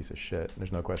fascist piece of shit.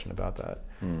 There's no question about that.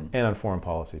 And on foreign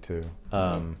policy too.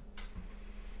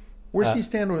 Where's he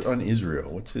stand on Israel?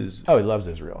 What's his? Oh, he loves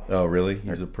Israel. Oh, really?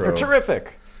 He's a pro. They're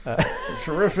terrific.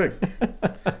 Terrific.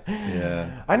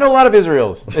 Yeah. I know a lot of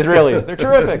Israelis. They're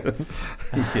terrific.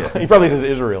 Yeah. He probably says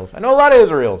Israels. I know a lot of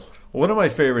Israels. One of my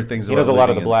favorite things He about knows a lot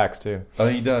of living the blacks too. Oh,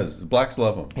 he does. The blacks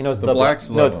love him. He knows the blacks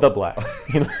No, love it's him. the blacks.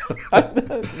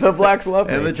 The blacks love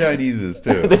And me. the Chineses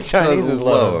too. The Chineses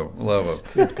love him. Love him.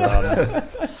 Good God.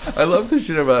 I love the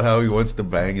shit about how he wants to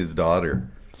bang his daughter.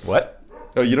 What?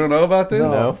 Oh, you don't know about this?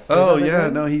 No. Oh, yeah.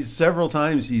 No, he's several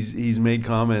times he's made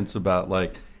comments about,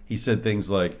 like, he said things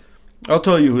like, "I'll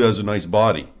tell you who has a nice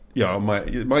body. Yeah,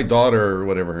 my daughter or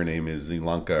whatever her name is,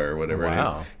 Ilanka or whatever. Her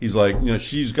Wow. name. He's like,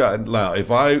 she's got. Now,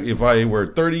 if I were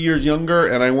 30 years younger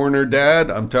and I weren't her dad,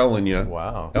 I'm telling you.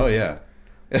 Wow. Oh yeah,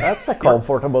 That's a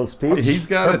comfortable speech. he's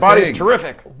got Her a body's thing.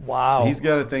 terrific. Wow. He's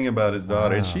got a thing about his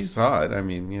daughter, and she's hot. I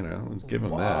mean, let's give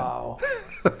him Wow.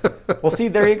 Well, see,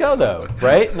 there you go, though,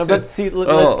 right? No, but see,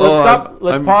 let's that. stop.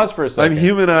 Let's pause for a second. I'm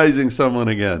humanizing someone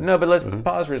again. No, but let's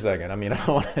pause for a second. I mean, I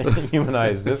don't want to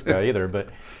humanize this guy either, but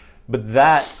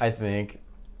that, I think,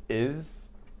 is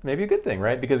maybe a good thing,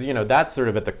 right? Because, that's sort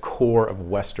of at the core of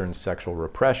Western sexual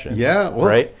repression. Yeah, well,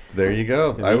 right? There you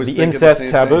go. I was The thinking incest the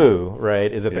same taboo,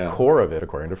 right, is at Yeah. the core of it,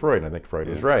 according to Freud, and I think Freud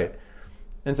is right.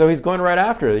 And so he's going right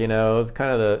after,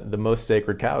 kind of the most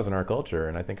sacred cows in our culture,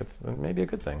 and I think it's maybe a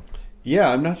good thing. Yeah,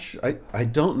 I'm not sure. I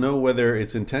don't know whether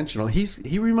it's intentional.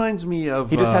 He reminds me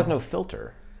of. He just has no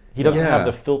filter. He doesn't Yeah. have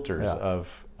the filters Yeah.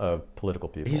 of political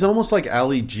people. He's almost like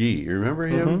Ali G. You remember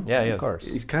him? Yeah, yes. Of course.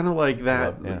 He's kind of like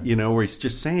that, Yeah. where he's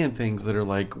just saying things that are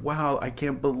like, "Wow, I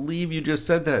can't believe you just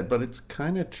said that," but it's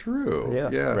kind of true.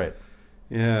 Yeah. Right.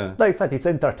 Yeah. No, in fact, it's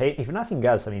entertaining. If nothing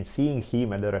else, I mean, seeing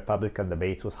him at the Republican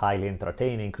debates was highly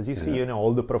entertaining because you see,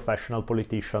 all the professional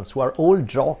politicians who are all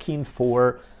jockeying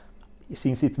for,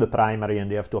 since it's the primary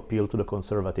and they have to appeal to the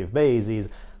conservative bases,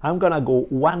 I'm gonna go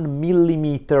 1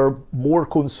 millimeter more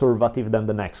conservative than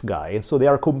the next guy. And so they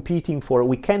are competing for,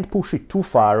 we can't push it too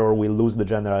far or we'll lose the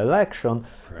general election,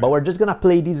 but we're just gonna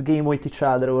play this game with each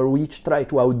other where we each try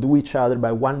to outdo each other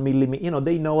by 1 millimeter.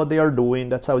 They know what they are doing,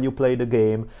 that's how you play the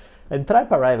game. And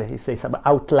Trump arrives, he says some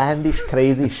outlandish,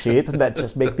 crazy shit that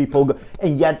just make people go,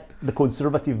 and yet the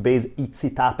conservative base eats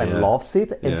it up and loves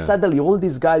it. And suddenly all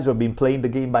these guys who have been playing the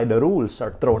game by the rules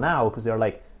are thrown out because they're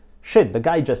like, shit, the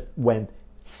guy just went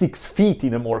 6 feet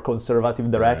in a more conservative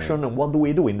direction, and what do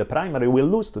we do? In the primary, we'll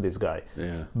lose to this guy.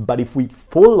 Yeah. But if we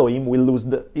follow him, we'll lose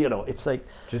it's like...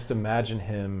 Just imagine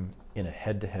him in a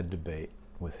head-to-head debate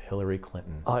with Hillary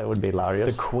Clinton. Oh, it would be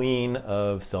hilarious. The queen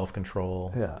of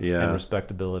self-control Yeah. and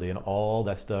respectability and all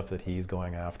that stuff that he's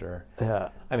going after. Yeah.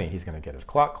 I mean, he's going to get his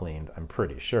clock cleaned, I'm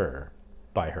pretty sure,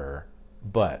 by her.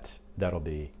 But that'll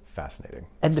be fascinating.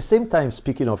 At the same time,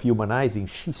 speaking of humanizing,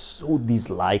 she's so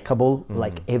dislikable.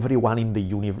 Like everyone in the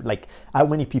universe, like how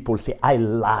many people say, I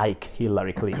like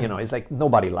Hillary Clinton? It's like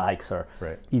nobody likes her.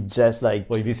 Right. It's just like...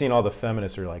 Well, have you seen all the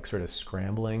feminists are like sort of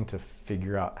scrambling to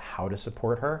figure out how to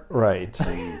support her? Right.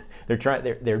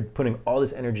 They're putting all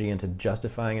this energy into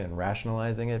justifying it and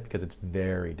rationalizing it because it's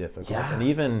very difficult. Yeah. And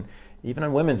even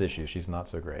on women's issues, she's not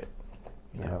so great.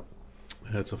 Yeah.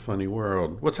 That's a funny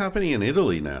world. What's happening in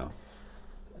Italy now?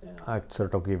 I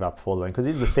sort of give up following because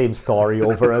it's the same story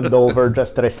over and over,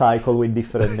 just recycled with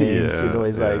different names.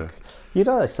 It's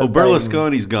like, sometimes...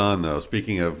 Berlusconi's gone though.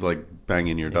 Speaking of like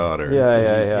banging your daughter.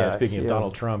 Yeah. Speaking of He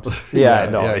Donald is. Trump.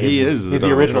 Yeah, he is. He's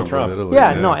the original Trump. of Italy,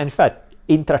 Yeah, no, in fact,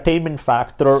 entertainment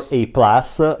factor A+,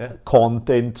 Yeah.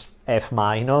 content F-.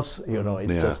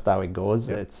 It's just how it goes.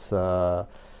 Yeah. It's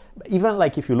even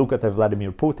like if you look at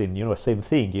Vladimir Putin, same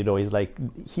thing.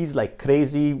 He's like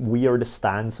crazy, weird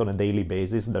stance on a daily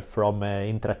basis that from an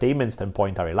entertainment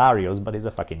standpoint are hilarious, but he's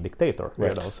a fucking dictator.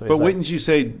 Right. So But it's wouldn't you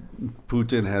say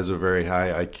Putin has a very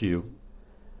high IQ?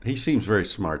 He seems very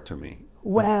smart to me.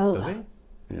 well, Does he?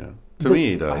 Yeah. To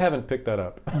me, he does. I haven't picked that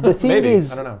up. the thing Maybe.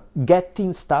 is, I don't know.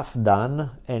 getting stuff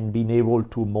done and being able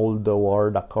to mold the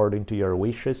world according to your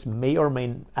wishes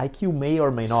IQ may or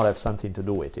may not have something to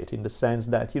do with it, in the sense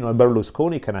that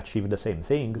Berlusconi can achieve the same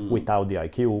thing without the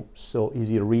IQ. So is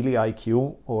he really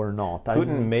IQ or not?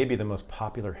 Putin may be the most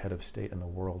popular head of state in the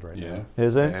world right Yeah. now.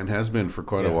 Is it? And has been for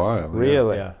quite a Yeah. while. yeah.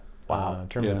 Really? Yeah. Wow. In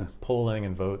terms Yeah. of polling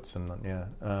and votes and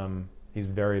He's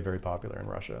very, very popular in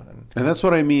Russia. And that's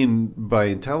what I mean by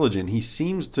intelligent. He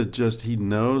seems to he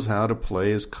knows how to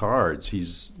play his cards.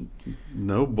 He's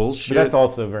no bullshit. But that's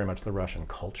also very much the Russian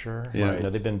culture. Yeah. You know,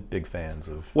 they've been big fans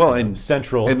of and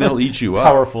central, and they'll eat you up.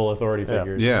 Powerful authority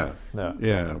figures. Yeah.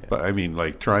 But I mean,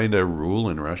 like trying to rule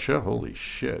in Russia, holy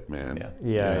shit, man.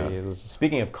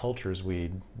 Speaking of cultures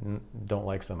we don't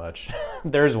like so much,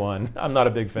 there's one I'm not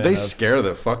a big fan of. They scare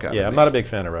the fuck out of me. Yeah, I'm not a big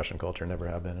fan of Russian culture, never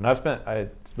have been. And I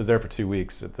was there for 2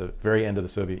 weeks at the very end of the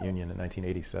Soviet Union in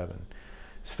 1987.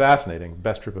 It's fascinating,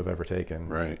 best trip I've ever taken.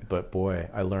 Right. But boy,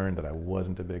 I learned that I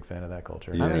wasn't a big fan of that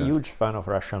culture. I'm a huge fan of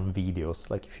Russian videos.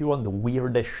 Like, if you want the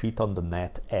weirdest shit on the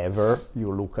net ever, you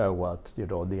look at what,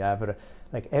 the average,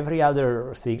 like every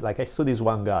other thing. Like, I saw this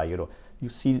one guy, you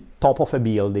see top of a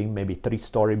building, maybe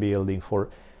 3-story building, for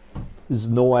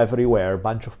snow everywhere,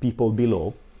 bunch of people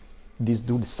below. This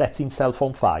dude sets himself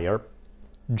on fire,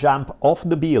 jump off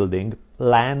the building,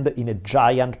 land in a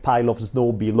giant pile of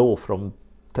snow below from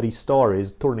 3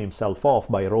 stories, turn himself off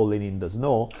by rolling in the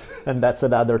snow, and that's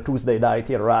another Tuesday night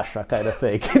in Russia kind of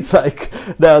thing. It's like,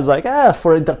 that was like,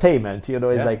 for entertainment,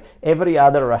 it's like every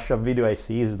other Russian video I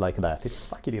see is like that. It's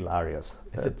fucking hilarious.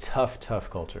 It's a tough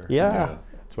culture. Yeah.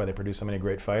 That's why they produce so many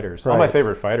great fighters. Right. All my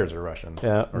favorite fighters are Russians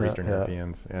or Eastern yeah.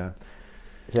 Europeans. Yeah.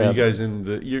 Are you guys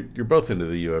you're both into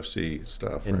the UFC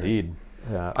stuff, right? Indeed.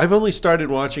 Yeah. I've only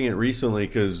started watching it recently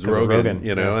because Rogan,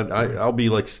 and I'll be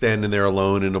like standing there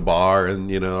alone in a bar,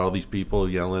 and all these people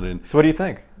yelling. And so, what do you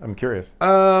think? I'm curious.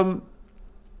 I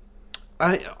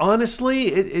honestly,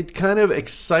 it kind of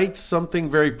excites something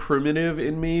very primitive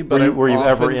in me. But were you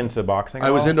ever into boxing?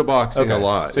 I was into boxing a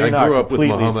lot. So I grew up with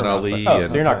Muhammad Ali.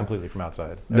 So you're not completely from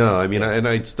outside. No, I mean,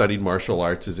 I studied martial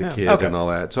arts as a kid and all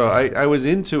that. So I was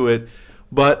into it.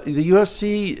 But the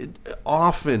UFC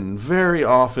very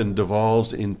often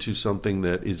devolves into something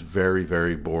that is very,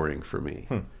 very boring for me.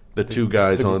 The two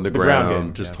guys on the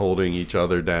ground just holding each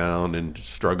other down and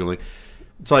struggling.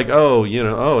 It's like,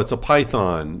 it's a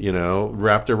python,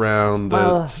 wrapped around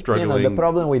struggling. The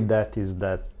problem with that is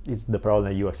the problem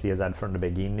that UFC has had from the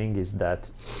beginning, is that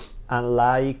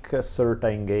unlike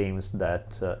certain games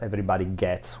that everybody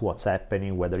gets what's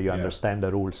happening, whether you understand the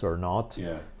rules or not,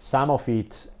 some of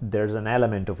it, there's an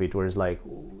element of it where it's like,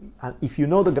 if you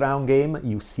know the ground game,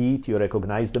 you see it, you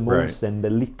recognize the moves, and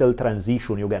the little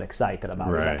transition you get excited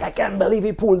about. It's like, I can't believe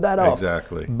he pulled that off.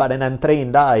 Exactly. But an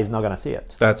untrained eye is not going to see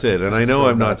it. That's it. And I know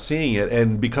I'm not seeing it.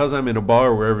 And because I'm in a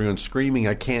bar where everyone's screaming,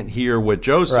 I can't hear what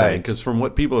Joe's saying. Because from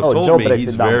what people have told me,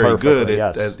 he's very good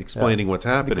at explaining what's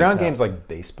happening. The ground game's like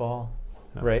baseball.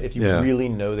 Right, if you really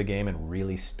know the game and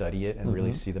really study it and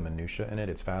really see the minutia in it,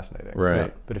 it's fascinating.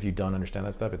 Right, but if you don't understand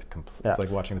that stuff, it's it's like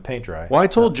watching the paint dry. Well, I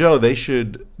told Joe they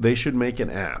should make an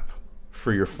app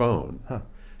for your phone,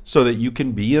 so that you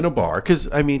can be in a bar. Because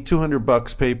I mean,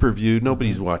 $200 pay-per-view,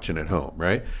 nobody's watching at home,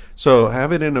 right? So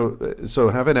have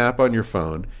an app on your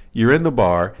phone. You're in the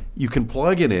bar. You can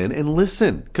plug it in and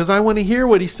listen, because I want to hear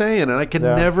what he's saying, and I can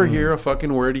never hear a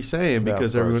fucking word he's saying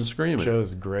because everyone's screaming.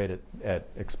 Joe's great at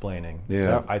explaining.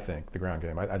 Yeah, I think the ground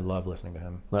game. I love listening to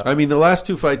him. I mean, the last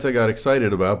 2 fights I got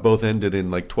excited about both ended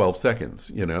in like 12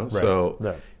 seconds.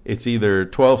 So it's either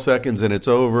 12 seconds and it's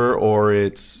over, or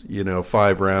it's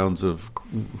 5 rounds of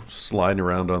sliding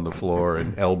around on the floor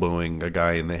and elbowing a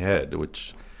guy in the head,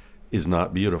 which is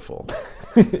not beautiful.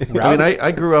 I mean,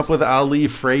 I grew up with Ali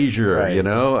Frazier,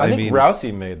 I think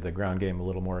Rousey made the ground game a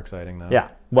little more exciting, though. Yeah,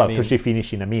 well, because she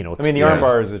finished in a minute. I mean, the arm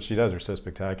bars that she does are so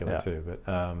spectacular, too.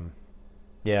 But,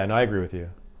 I agree with you.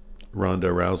 Ronda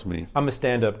Rousey. I'm a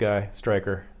stand-up guy,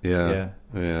 striker. Yeah.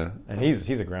 And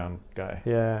he's a ground guy.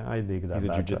 Yeah, I dig that. He's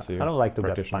a jiu-jitsu I don't like to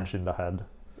get punched in the head,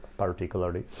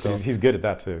 particularly. So. He's good at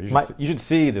that, too. You should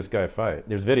see this guy fight.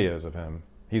 There's videos of him.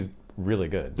 He's really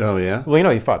good. Oh, yeah?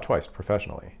 Well, he fought twice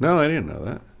professionally. No, I didn't know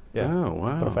that. Yeah. Oh,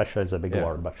 wow. Professional is a big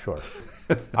word, but sure.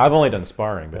 I've only done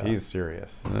sparring, but he's serious.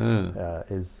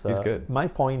 He's good. My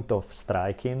point of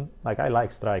striking, like I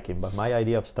like striking, but my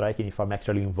idea of striking, if I'm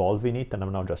actually involved in it and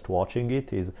I'm not just watching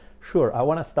it, is sure, I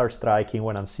want to start striking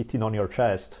when I'm sitting on your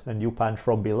chest and you punch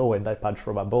from below and I punch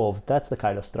from above. That's the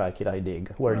kind of striking I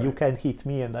dig, where you can hit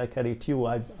me and I can hit you.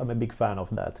 I'm a big fan of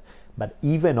that. But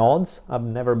even odds, I've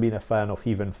never been a fan of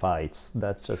even fights.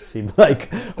 That just seemed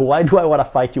like, why do I want to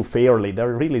fight you fairly?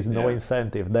 There really is no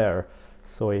incentive there.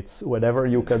 So it's whatever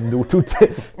you can do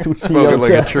to spoken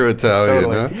like a true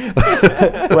Italian,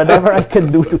 huh? Whatever I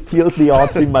can do to tilt the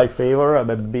odds in my favor, I'm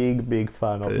a big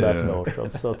fan of that notion.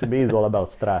 So to me, it's all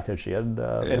about strategy and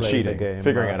cheating, the game,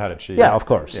 figuring out how to cheat. Yeah, of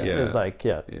course. Yeah. It's like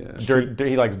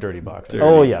he likes dirty boxing.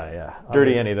 Dirty.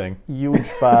 Dirty anything. Huge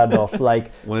fan of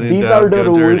like when in these doubt, are the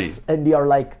go rules, dirty. and they are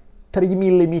like 3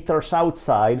 millimeters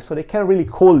outside, so they can't really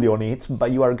hold you on it, but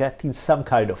you are getting some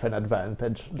kind of an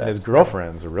advantage. And his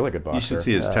girlfriend's a really good boxer. You should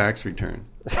see his tax return.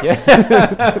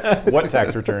 What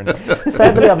tax return?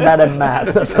 Sadly, I'm bad at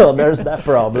math, so there's that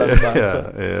problem.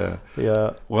 But,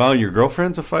 Yeah. Well, your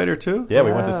girlfriend's a fighter too? Yeah,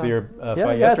 we went to see her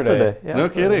fight yesterday. No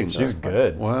kidding. She's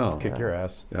good. Wow. Kick your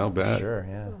ass. I'll bet. Sure,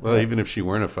 yeah. Well, even if she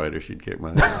weren't a fighter, she'd kick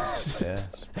my ass. Yeah.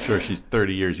 I'm sure she's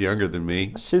 30 years younger than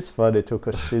me. She's funny too,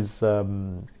 because she's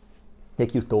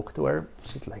like, you talk to her,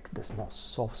 she's like this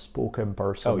most soft-spoken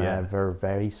person ever,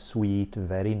 very sweet,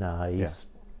 very nice,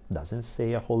 doesn't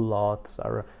say a whole lot,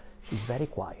 or she's very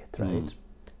quiet, right?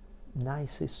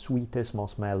 Nicest, sweetest,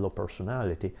 most mellow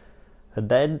personality. And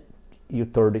then you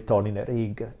turn it on in a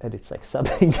ring, and it's like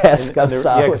something else comes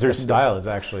out. Yeah, because her style is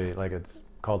actually like, it's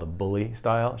called a bully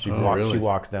style. She really? She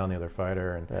walks down the other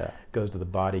fighter and goes to the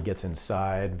body, gets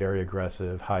inside, very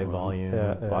aggressive, high volume,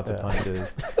 lots of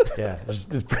punches.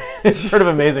 It's sort of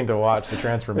amazing to watch the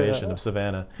transformation of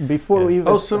Savannah. Before we even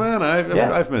Oh, Savannah!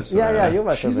 I've met Savannah. Yeah, you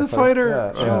met her She's a before. fighter.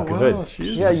 Yeah, Oh, good. wow,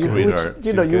 she's yeah, a you, sweetheart. which,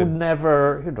 you know, She's you good.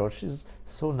 never, you know, she's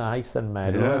so nice and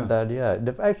mellow. And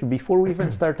that, actually, before we even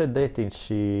started dating,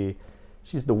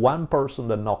 she's the one person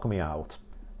that knocked me out.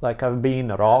 Like, I've been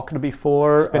rocked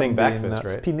before. Spinning back fist,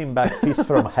 right? Spinning back fist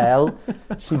from hell.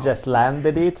 She just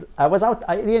landed it. I was out.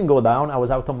 I didn't go down. I was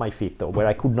out on my feet, though, where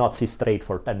I could not see straight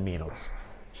for 10 minutes.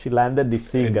 She landed this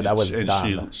thing, and I was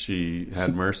done. She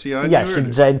had mercy on you? Yeah, she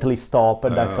or- gently stopped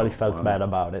and actually felt wow. bad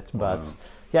about it. But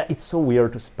yeah, it's so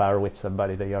weird to spar with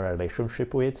somebody that you're in a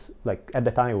relationship with. Like, at the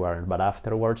time we weren't, but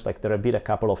afterwards, like, there have been a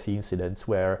couple of incidents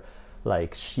where,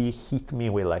 like, she hit me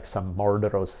with like some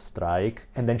murderous strike,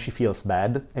 and then she feels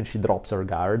bad and she drops her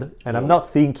guard. And I'm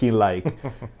not thinking like,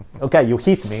 okay, you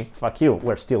hit me, fuck you,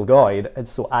 we're still going. And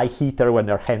so I hit her when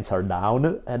her hands are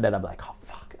down, and then I'm like, oh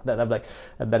fuck. And then I'm like,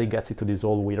 and then it gets into this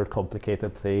whole weird,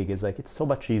 complicated thing. It's like, it's so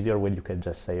much easier when you can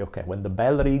just say, okay, when the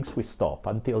bell rings, we stop.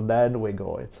 Until then, we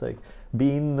go. It's like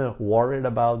being worried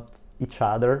about each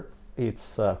other.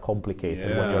 It's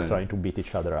complicated when you're trying to beat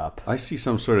each other up. I see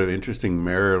some sort of interesting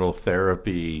marital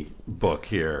therapy book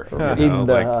here.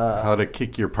 Like how to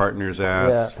kick your partner's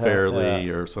ass fairly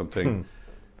or something.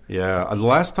 Yeah. The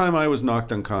last time I was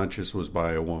knocked unconscious was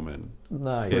by a woman.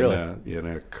 Nice. In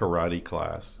a karate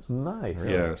class. Nice.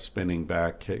 Yeah, spinning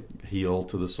back heel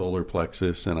to the solar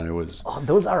plexus, and I was... Oh,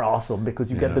 those are awesome because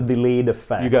you get the delayed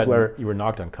effect. You were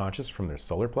knocked unconscious from their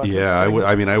solar plexus? Yeah,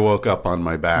 I mean, I woke up on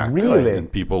my back. Really? And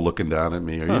people looking down at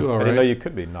me. Are you all right? I didn't know you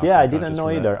could be knocked Yeah, I unconscious didn't know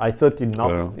from either. that. I thought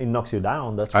it knocks you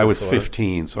down. That's I was sure.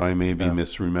 15, so I may be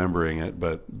misremembering it,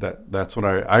 but that's what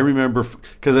I remember,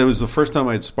 because it was the first time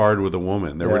I'd sparred with a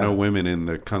woman. There were no women in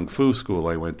the kung fu school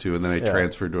I went to, and then I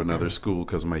transferred to another school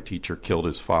because my teacher killed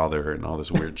his father and all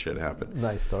this weird shit happened.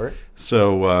 Nice story.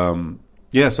 So,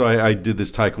 so I did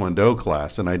this Taekwondo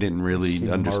class, and I didn't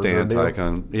really understand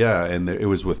Taekwondo. Yeah, and it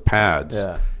was with pads.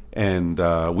 Yeah. And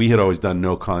we had always done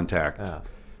no contact. Yeah.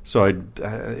 So I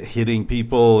hitting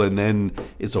people, and then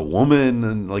it's a woman,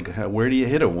 and like, where do you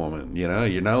hit a woman? You know,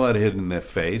 you're not allowed to hit in the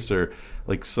face, or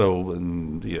like, so,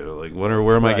 and you know, like,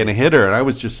 where am I going to hit her? And I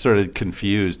was just sort of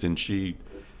confused, and she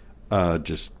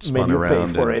just spun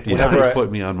around and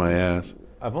put me on my ass.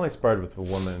 I've only sparred with a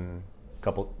woman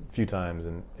few times,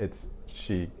 and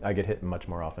I get hit much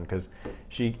more often because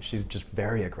she's just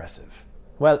very aggressive.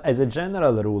 Well, as a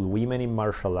general rule, women in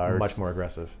martial arts much more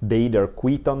aggressive. They either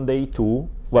quit on day 2.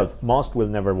 Well, most will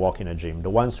never walk in a gym. The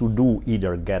ones who do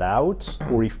either get out,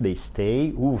 or if they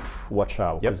stay, watch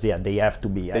out. Because they have to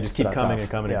be. They just keep coming and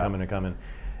coming and coming and coming.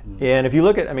 And if you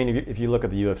look at, if you look at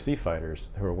the UFC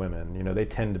fighters who are women, you know, they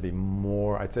tend to be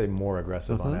more, I'd say, more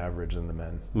aggressive on average than the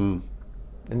men.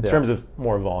 In terms of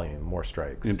more volume, more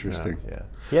strikes. Interesting.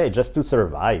 Yeah, just to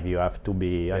survive, you have to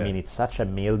be. I mean, it's such a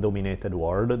male-dominated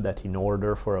world that in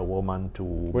order for a woman to,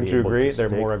 wouldn't you agree? They're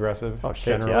more aggressive. Oh,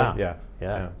 shit, generally.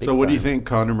 Yeah. So, what do you think,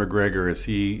 Conor McGregor? Is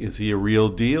he a real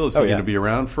deal? Is he going to be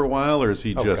around for a while, or is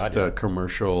he just a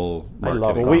commercial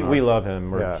marketing? We love him.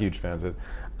 We're huge fans of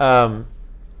it.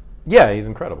 Yeah, he's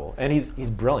incredible, and he's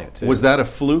brilliant too. Was that a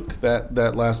fluke,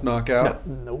 that last knockout?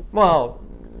 No. Well,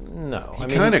 no. He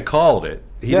kind of called it.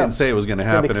 He didn't say it was going to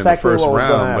happen in the first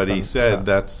round, but he said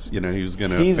that's, he was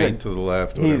going to feint to the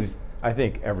left. I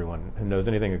think everyone who knows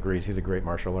anything agrees he's a great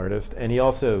martial artist, and he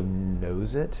also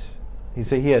knows it. He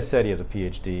has said he has a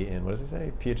PhD in, what does he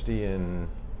say? PhD in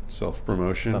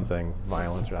self-promotion, something,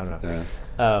 violence, or I don't know.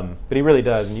 Yeah. But he really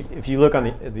does. And if you look on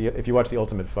if you watch The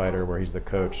Ultimate Fighter, where he's the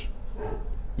coach,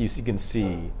 you can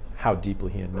see how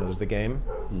deeply he knows the game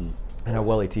and how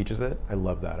well he teaches it. I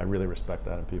love that. I really respect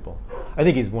that in people. I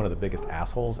think he's one of the biggest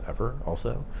assholes ever.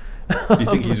 Also, You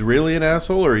think he's really an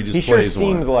asshole, or he just he sure plays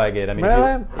seems one? like it. I mean,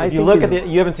 Well, if you look at it,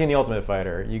 you haven't seen The Ultimate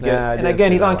Fighter. You get, Yeah, I and didn't again,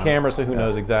 see he's that on one. camera, so who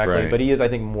knows exactly. Right. But he is, I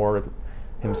think, more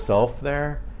himself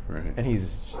there, Right. and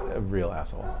he's a real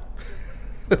asshole.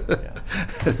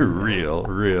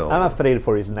 real. I'm afraid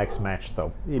for his next match,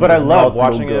 though. He But I does love not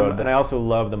watching look him, good. and I also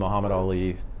love the Muhammad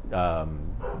Ali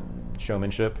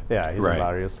showmanship. Yeah, he's Right.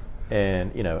 hilarious.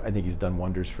 And I think he's done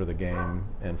wonders for the game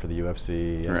and for the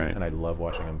UFC, and, Right. and I love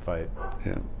watching him fight.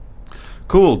 Yeah.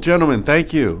 Cool, gentlemen.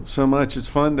 Thank you so much. It's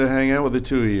fun to hang out with the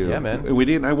two of you. Yeah, man.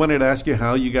 I wanted to ask you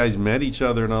how you guys met each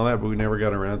other and all that, but we never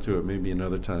got around to it. Maybe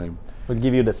another time. We'll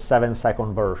give you the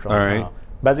 7-second version. All right.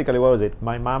 Basically, what was it?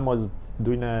 My mom was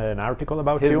doing an article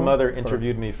about His you. mother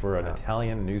interviewed me for an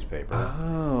Italian newspaper,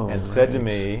 Oh, and said to right.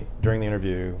 me during the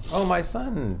interview, "Oh, my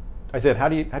son." I said, "How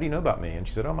do you know about me?" And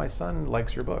she said, "Oh, my son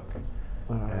likes your book."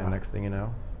 And next thing you know,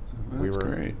 we That's were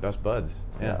great. best buds.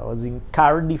 Yeah, I was in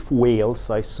Cardiff, Wales.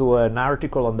 I saw an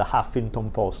article on the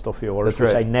Huffington Post of yours, That's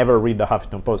which right. I never read the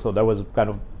Huffington Post, so that was kind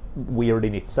of weird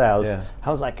in itself. Yeah. I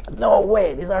was like, no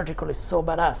way, this article is so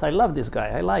badass. I love this guy.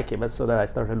 I like him. And so then I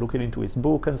started looking into his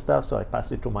book and stuff, so I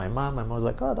passed it to my mom, and I was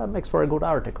like, oh, that makes for a good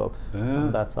article.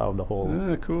 And that's how the whole...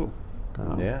 Ah, cool.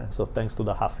 Yeah. So thanks to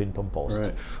the Huffington Post.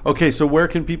 Right. Okay, so where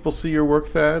can people see your work,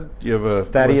 Thad? You have a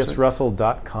website?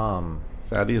 ThaddeusRussell.com.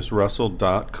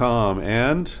 ThaddeusRussell.com.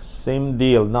 And Same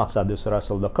deal, not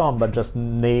ThaddeusRussell.com, but just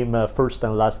name, first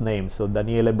and last name. So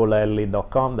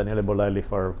DanieleBolelli.com, Daniele Bolelli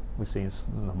for, since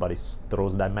nobody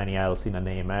throws that many L's in a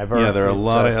name ever. yeah, there are a It's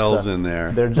lot of just, L's in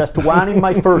there. There's just one in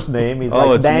my first name. It's Oh,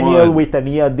 like it's Daniel one. with an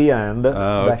E at the end.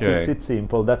 Oh, That okay. keeps it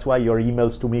simple. That's why your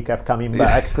emails to me kept coming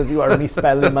back, because you are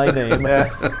misspelling my name.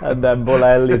 And then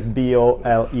Bolelli is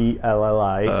Bolelli.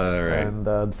 right.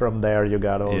 And from there you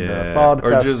got all the Yeah. podcast,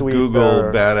 Or just Twitter. Google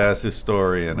Badass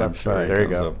Historian. I'm That's sure right. it There you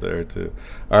comes go. up there too.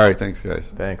 All right, thanks,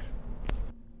 guys. Thanks.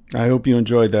 I hope you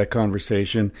enjoyed that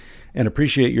conversation and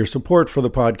appreciate your support for the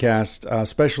podcast,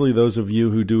 especially those of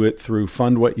you who do it through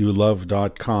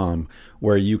fundwhatyouLove.com,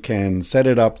 where you can set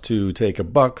it up to take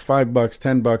 $1, $5,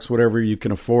 $10, whatever you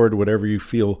can afford, whatever you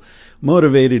feel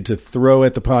motivated to throw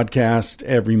at the podcast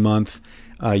every month.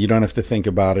 You don't have to think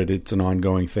about it. It's an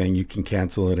ongoing thing. You can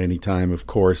cancel at any time, of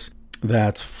course.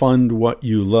 That's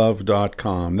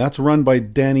fundwhatyouLove.com. That's run by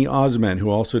Danny Osment,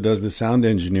 who also does the sound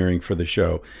engineering for the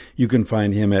show. You can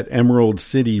find him at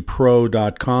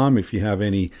emeraldcitypro.com if you have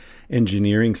any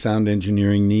sound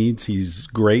engineering needs. He's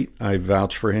great. I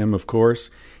vouch for him, of course.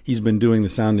 He's been doing the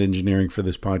sound engineering for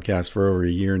this podcast for over a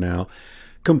year now,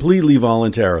 completely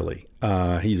voluntarily.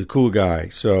 He's a cool guy.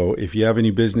 So if you have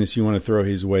any business you want to throw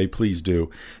his way, please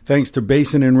do. Thanks to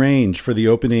Basin and Range for the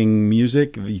opening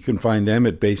music. You can find them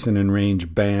at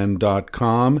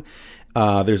basinandrangeband.com.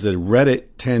 There's a Reddit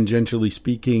Tangentially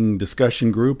Speaking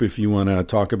discussion group if you want to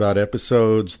talk about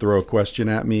episodes, throw a question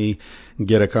at me,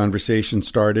 get a conversation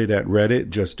started at Reddit.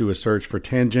 Just do a search for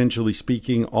Tangentially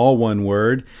Speaking, all one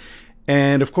word.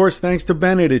 And of course, thanks to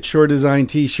Bennett at Shore Design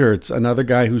T-Shirts, another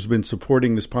guy who's been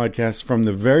supporting this podcast from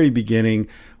the very beginning.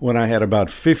 When I had about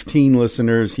 15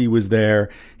 listeners, he was there.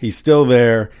 He's still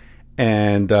there.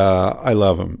 And I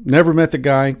love him. Never met the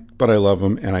guy, but I love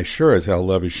him. And I sure as hell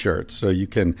love his shirts. So you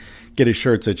can get his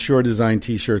shirts at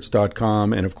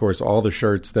shoredesignT-shirts.com. And of course, all the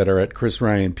shirts that are at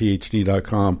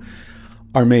chrisryanphd.com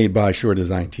are made by Shore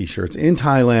Design T-Shirts in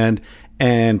Thailand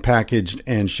and packaged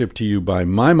and shipped to you by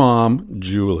my mom,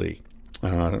 Julie.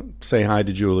 Say hi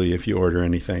to Julie if you order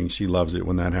anything. She loves it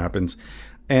when that happens.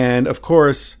 And of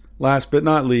course, last but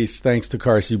not least, thanks to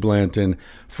Carsey Blanton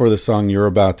for the song you're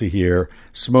about to hear,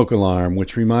 Smoke Alarm,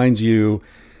 which reminds you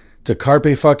to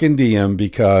carpe fucking diem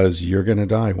because you're going to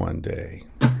die one day.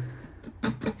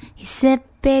 He said,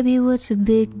 baby, what's a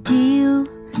big deal?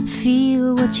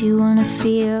 Feel what you wanna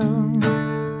feel.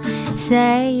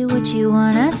 Say what you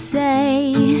wanna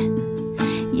say.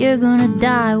 You're gonna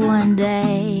die one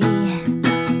day.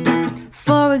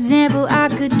 For example, I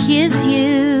could kiss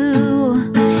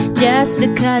you just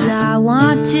because I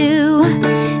want to.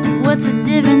 And what's the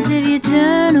difference if you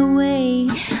turn away?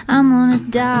 I'm gonna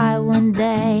die one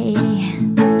day.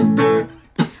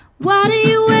 Why do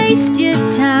you waste your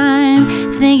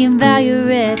time thinking about your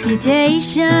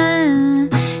reputation?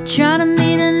 Trying to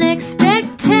meet an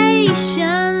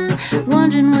expectation,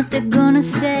 wondering what they're gonna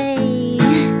say.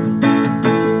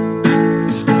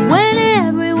 When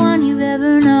everyone you've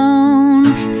ever known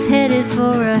is headed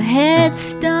for a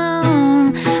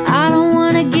headstone. I don't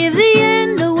wanna give the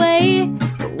end away,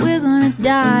 but we're gonna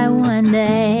die one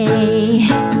day.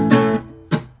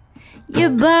 Your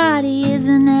body is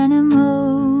an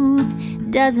animal,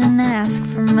 doesn't ask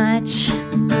for much.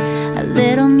 A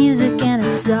little music and a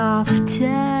soft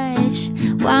touch.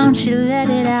 Why don't you let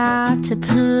it out to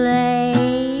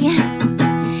play?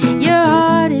 Your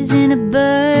heart is in a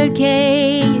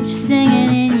birdcage,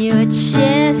 singing in your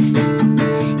chest.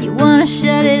 You wanna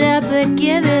shut it up but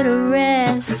give it a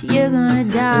rest. You're gonna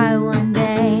die one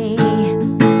day.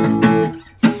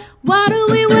 Why do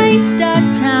we waste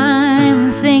our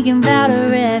time thinking about a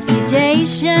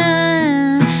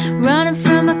reputation, running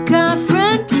from a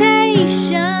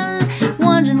confrontation,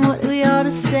 wondering what we ought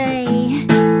to say,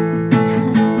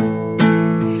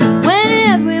 when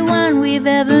everyone we've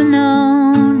ever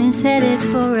known is headed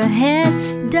for a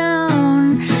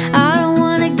headstone? I don't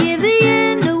want to give the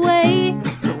end away,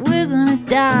 but we're gonna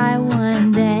die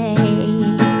one day.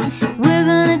 We're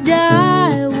gonna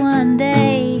die one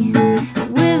day.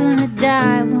 We're gonna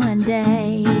die one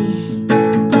day.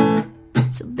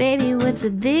 So baby, what's a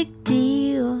big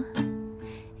deal?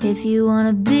 If you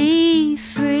wanna be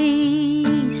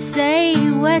free, say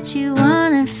what you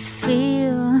wanna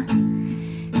feel.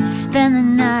 Spend the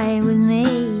night with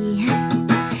me.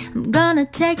 I'm gonna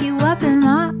take you up in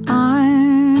my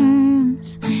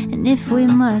arms, and if we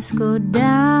must go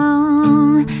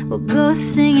down, we'll go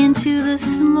singing to the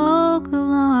smoke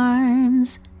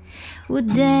alarms. We'll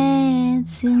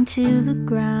dance into the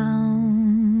ground.